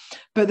teams,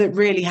 but that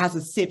really has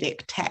a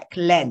civic tech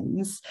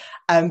lens.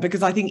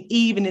 Because I think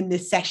even in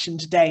this session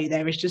today,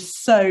 there is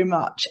just so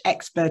much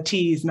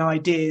expertise and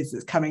ideas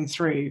that's coming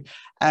through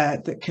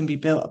that can be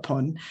built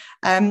upon.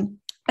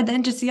 And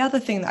then just the other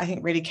thing that I think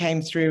really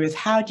came through is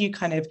how do you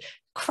kind of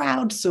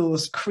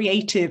crowdsource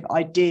creative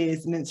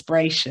ideas and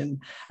inspiration?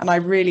 And I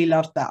really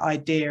loved that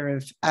idea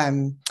of,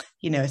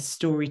 you know, a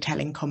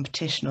storytelling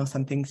competition or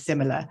something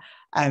similar.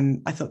 I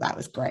thought that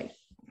was great.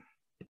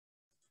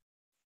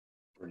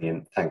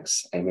 Brilliant.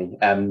 Thanks, Amy.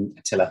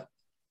 Attila.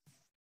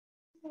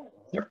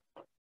 Yep.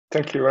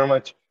 Thank you very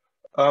much.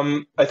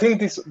 I think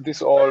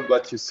this all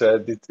what you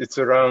said, it's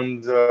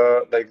around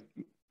like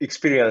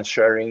experience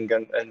sharing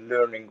and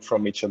learning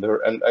from each other,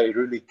 and I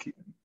really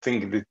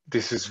think that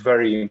this is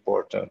very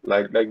important.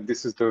 Like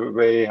this is the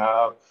way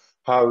how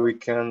we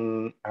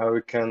can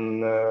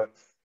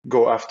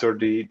go after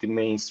the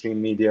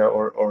mainstream media,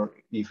 or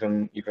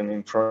even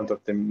in front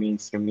of the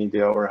mainstream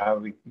media, or how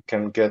we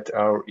can get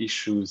our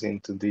issues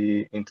into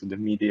the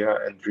media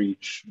and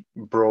reach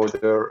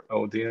broader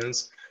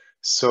audience.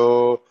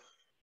 So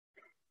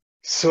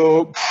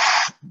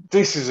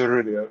this is a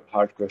really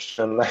hard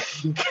question. Like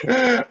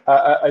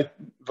I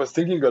was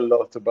thinking a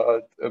lot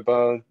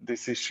about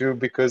this issue,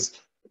 because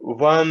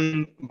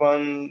one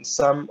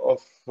sum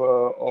of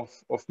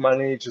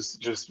money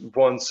just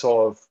won't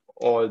solve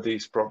all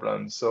these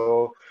problems.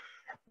 So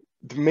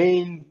the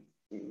main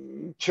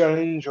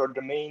challenge or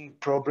the main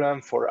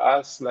problem for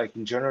us, like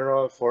in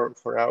general for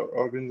our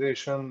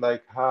organization,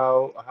 like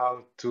how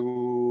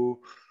to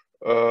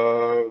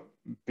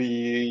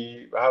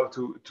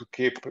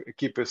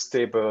keep a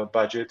stable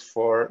budget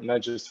for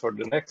not just for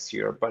the next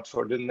year, but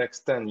for the next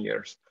 10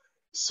 years.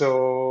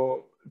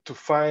 So to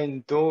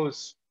find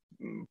those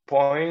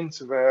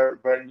points where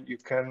you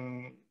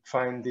can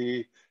find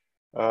the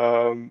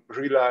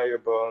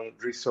reliable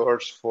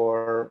resource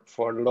for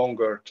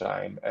longer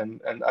time,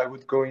 and I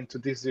would go into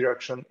this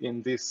direction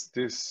in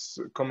this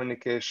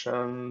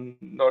communication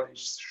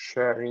knowledge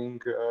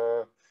sharing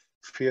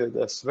field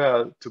as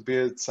well, to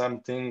build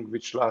something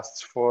which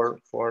lasts for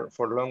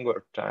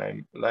longer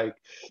time. Like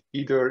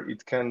either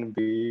it can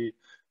be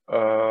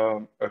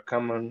a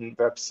common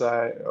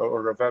website,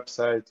 or a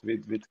website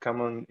with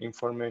common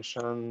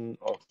information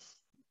of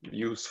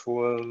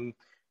useful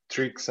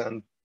tricks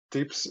and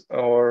tips,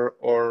 or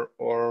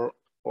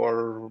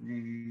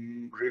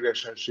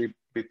relationship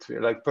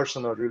between, like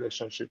personal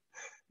relationship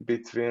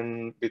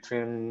between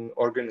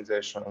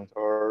organizations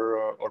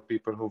or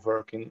people who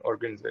work in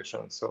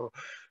organizations.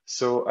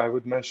 So I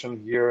would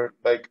mention here,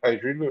 like I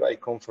really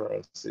like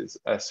conferences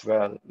as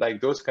well, like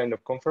those kind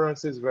of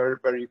conferences where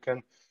you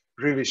can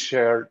really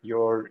share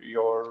your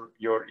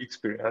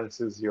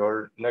experiences,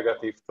 your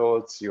negative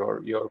thoughts,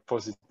 your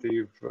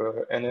positive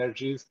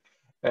energies,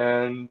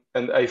 and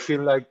I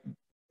feel like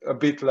a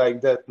bit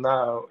like that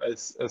now,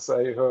 as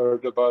I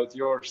heard about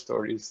your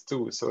stories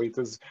too. So it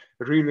was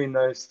really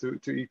nice to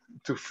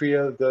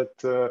feel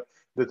that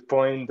that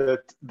point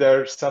that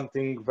there's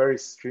something very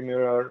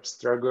similar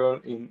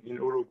struggle in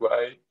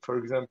Uruguay, for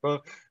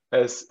example,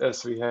 as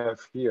we have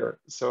here.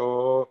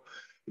 So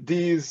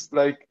these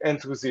like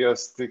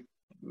enthusiastic,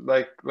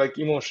 like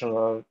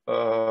emotional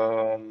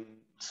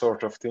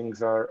sort of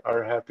things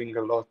are helping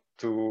a lot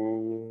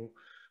to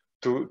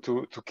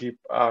keep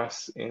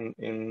us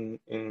in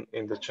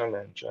the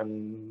challenge.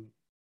 And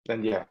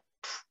yeah.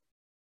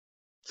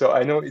 So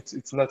I know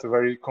it's not a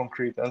very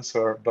concrete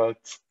answer, but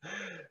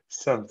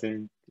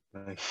something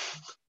like.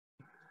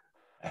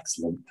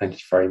 Excellent, thank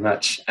you very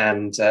much.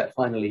 And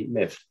finally,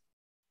 Niv.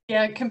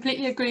 Yeah, I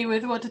completely agree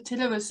with what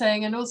Attila was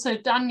saying, and also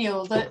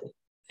Daniel, that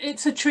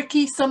it's a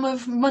tricky sum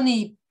of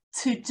money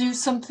to do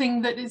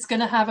something that is going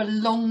to have a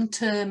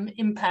long-term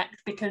impact,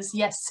 because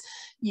yes,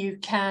 you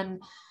can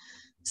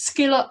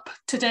skill up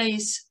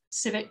today's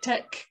Civic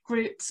Tech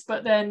groups,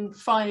 but then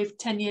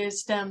 5-10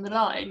 years down the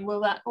line,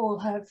 will that all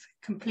have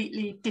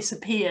completely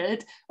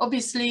disappeared?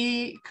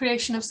 Obviously,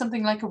 creation of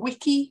something like a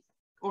wiki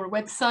or a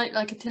website,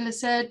 like Attila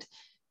said,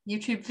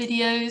 YouTube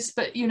videos,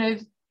 but you know,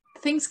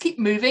 things keep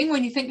moving.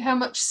 When you think how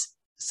much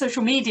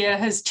social media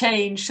has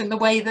changed and the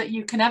way that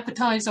you can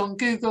advertise on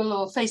Google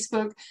or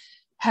Facebook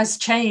has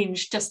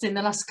changed just in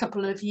the last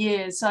couple of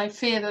years, I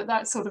fear that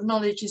that sort of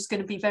knowledge is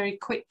going to be very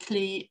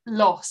quickly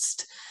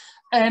lost.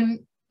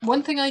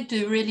 One thing I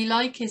do really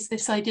like is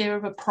this idea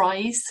of a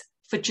prize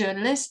for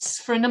journalists,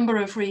 for a number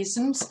of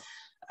reasons.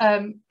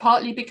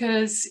 Partly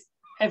because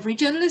every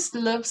journalist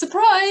loves a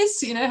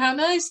prize, you know, how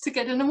nice to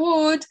get an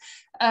award.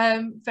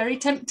 Very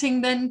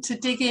tempting then to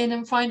dig in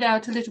and find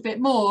out a little bit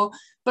more,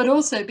 but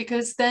also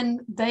because then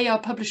they are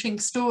publishing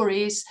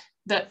stories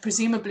that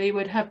presumably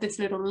would have this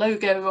little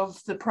logo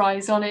of the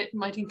prize on it,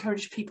 might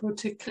encourage people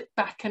to click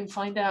back and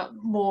find out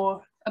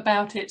more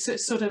about it. So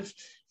it's sort of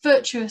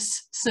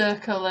virtuous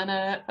circle and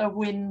a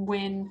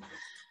win-win.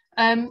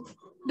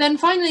 Then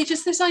finally,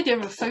 just this idea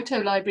of a photo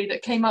library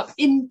that came up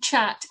in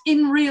chat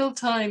in real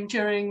time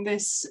during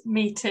this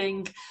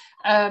meeting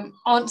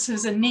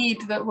answers a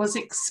need that was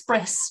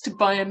expressed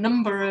by a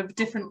number of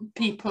different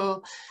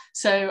people.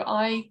 So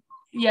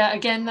yeah,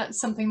 again, that's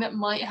something that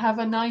might have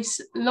a nice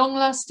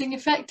long-lasting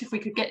effect if we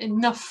could get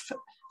enough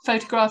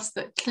photographs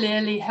that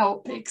clearly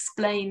help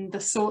explain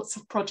the sorts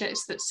of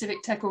projects that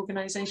civic tech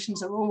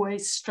organizations are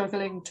always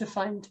struggling to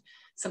find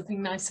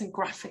something nice and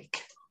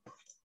graphic.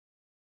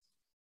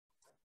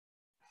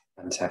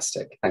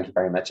 Fantastic, thank you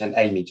very much. And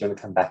Amy, do you want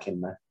to come back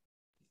in there?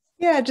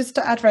 Yeah, just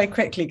to add very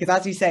quickly, because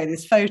as you say,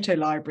 this photo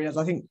library has,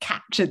 I think,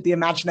 captured the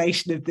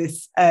imagination of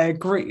this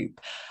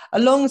group.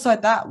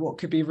 Alongside that, what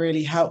could be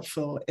really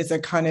helpful is a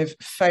kind of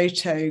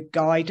photo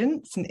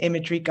guidance and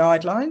imagery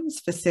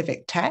guidelines for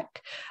civic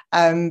tech,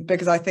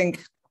 because I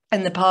think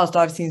in the past,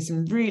 I've seen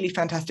some really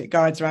fantastic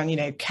guides around, you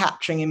know,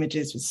 capturing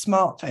images with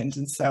smartphones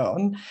and so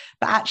on,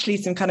 but actually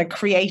some kind of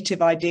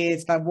creative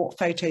ideas about what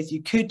photos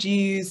you could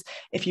use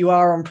if you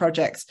are on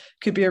projects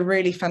could be a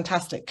really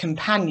fantastic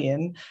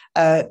companion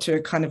to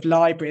a kind of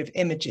library of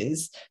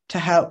images to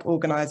help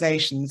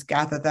organisations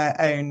gather their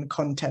own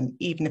content,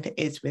 even if it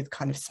is with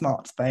kind of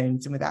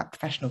smartphones and without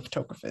professional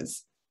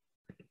photographers.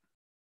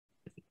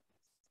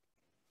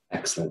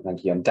 Excellent,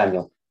 thank you. And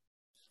Daniel?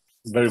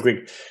 Very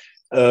quick.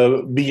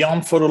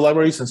 Beyond photo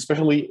libraries, and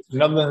especially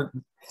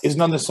it's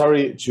not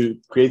necessary to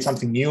create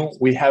something new.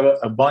 We have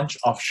a bunch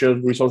of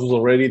shared resources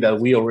already that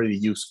we already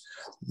use.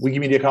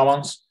 Wikimedia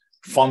Commons,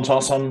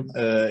 Fontawesome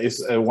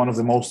is one of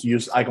the most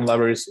used icon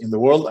libraries in the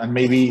world, and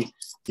maybe,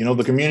 you know,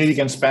 the community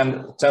can spend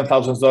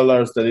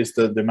 $10,000, that is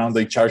the amount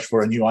they charge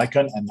for a new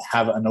icon, and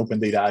have an open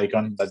data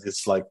icon that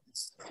is like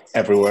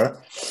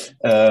everywhere.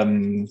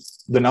 The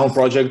Now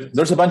project,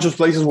 there's a bunch of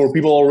places where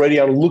people already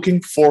are looking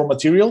for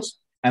materials,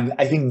 and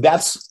I think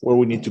that's where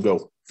we need to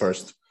go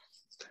first.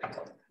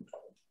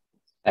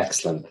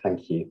 Excellent,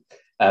 thank you.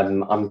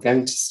 I'm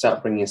going to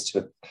start bringing us to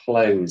a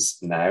close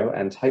now,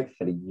 and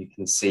hopefully you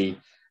can see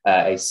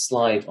a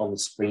slide on the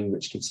screen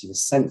which gives you a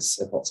sense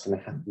of what's going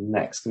to happen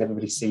next. Can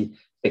everybody see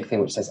a big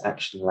thing which says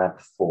Action Lab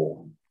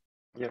 4?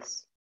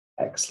 Yes.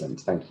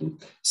 Excellent, thank you.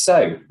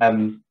 So,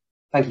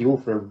 thank you all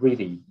for a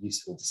really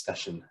useful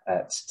discussion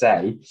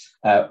today.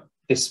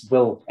 This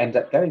will end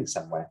up going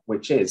somewhere,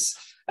 which is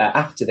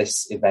after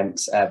this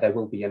event, there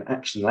will be an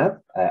Action Lab,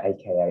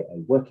 aka a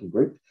working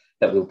group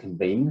that will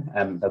convene.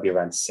 There'll be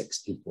around 6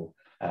 people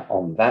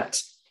on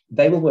that.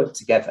 They will work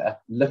together,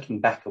 looking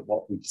back at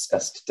what we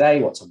discussed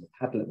today, what's on the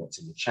Padlet, what's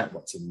in the chat,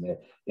 what's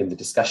in the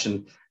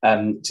discussion,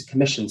 to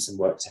commission some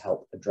work to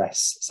help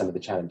address some of the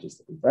challenges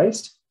that we've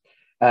raised.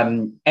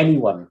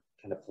 Anyone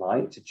can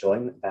apply to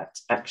join that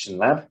Action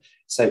Lab,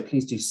 so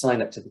please do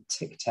sign up to the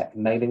TICTeC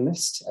mailing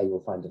list. You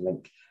will find a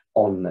link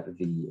on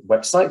the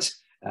website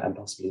and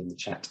possibly in the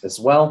chat as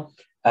well.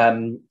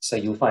 So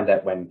you'll find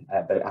out when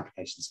the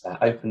applications for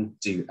that open.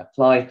 Do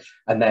apply,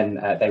 and then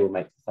they will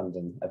make the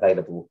funding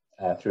available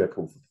through a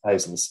call for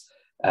proposals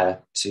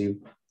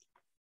to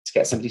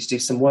get somebody to do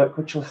some work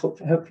which will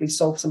hopefully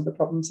solve some of the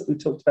problems that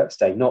we've talked about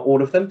today. Not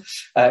all of them,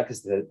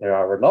 because there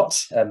are a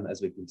lot,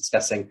 as we've been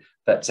discussing,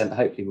 but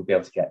hopefully we'll be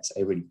able to get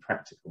a really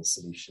practical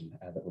solution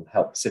that will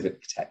help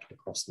civic tech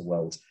across the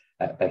world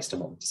based on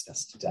what we've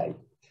discussed today.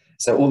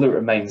 So all that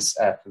remains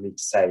for me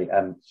to say,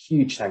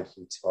 huge thank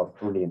you to our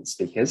brilliant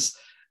speakers.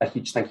 A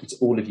huge thank you to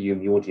all of you in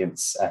the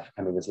audience for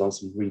coming as well.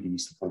 Some really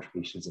useful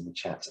contributions in the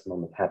chat and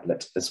on the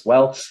Padlet as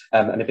well.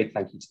 And a big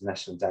thank you to the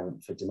National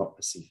Endowment for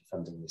Democracy for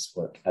funding this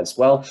work as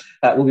well.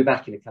 We'll be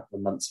back in a couple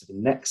of months for the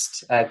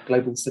next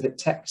Global Civic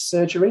Tech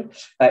Surgery.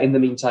 In the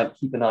meantime,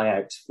 keep an eye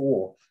out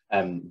for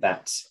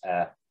that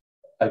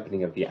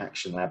opening of the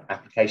Action Lab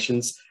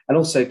applications, and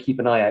also keep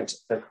an eye out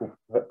for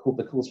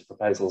the calls for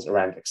proposals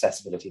around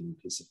accessibility and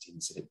inclusivity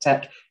in civic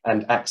tech,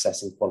 and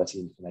access and quality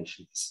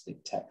information for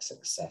civic tech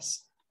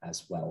success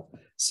as well.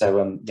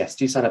 So yes,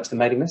 do sign up to the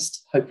mailing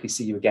list. Hopefully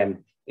see you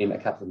again in a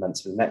couple of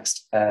months for the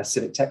next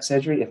Civic Tech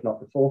Surgery, if not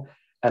before.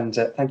 And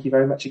thank you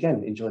very much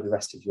again. Enjoy the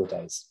rest of your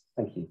days.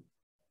 Thank you.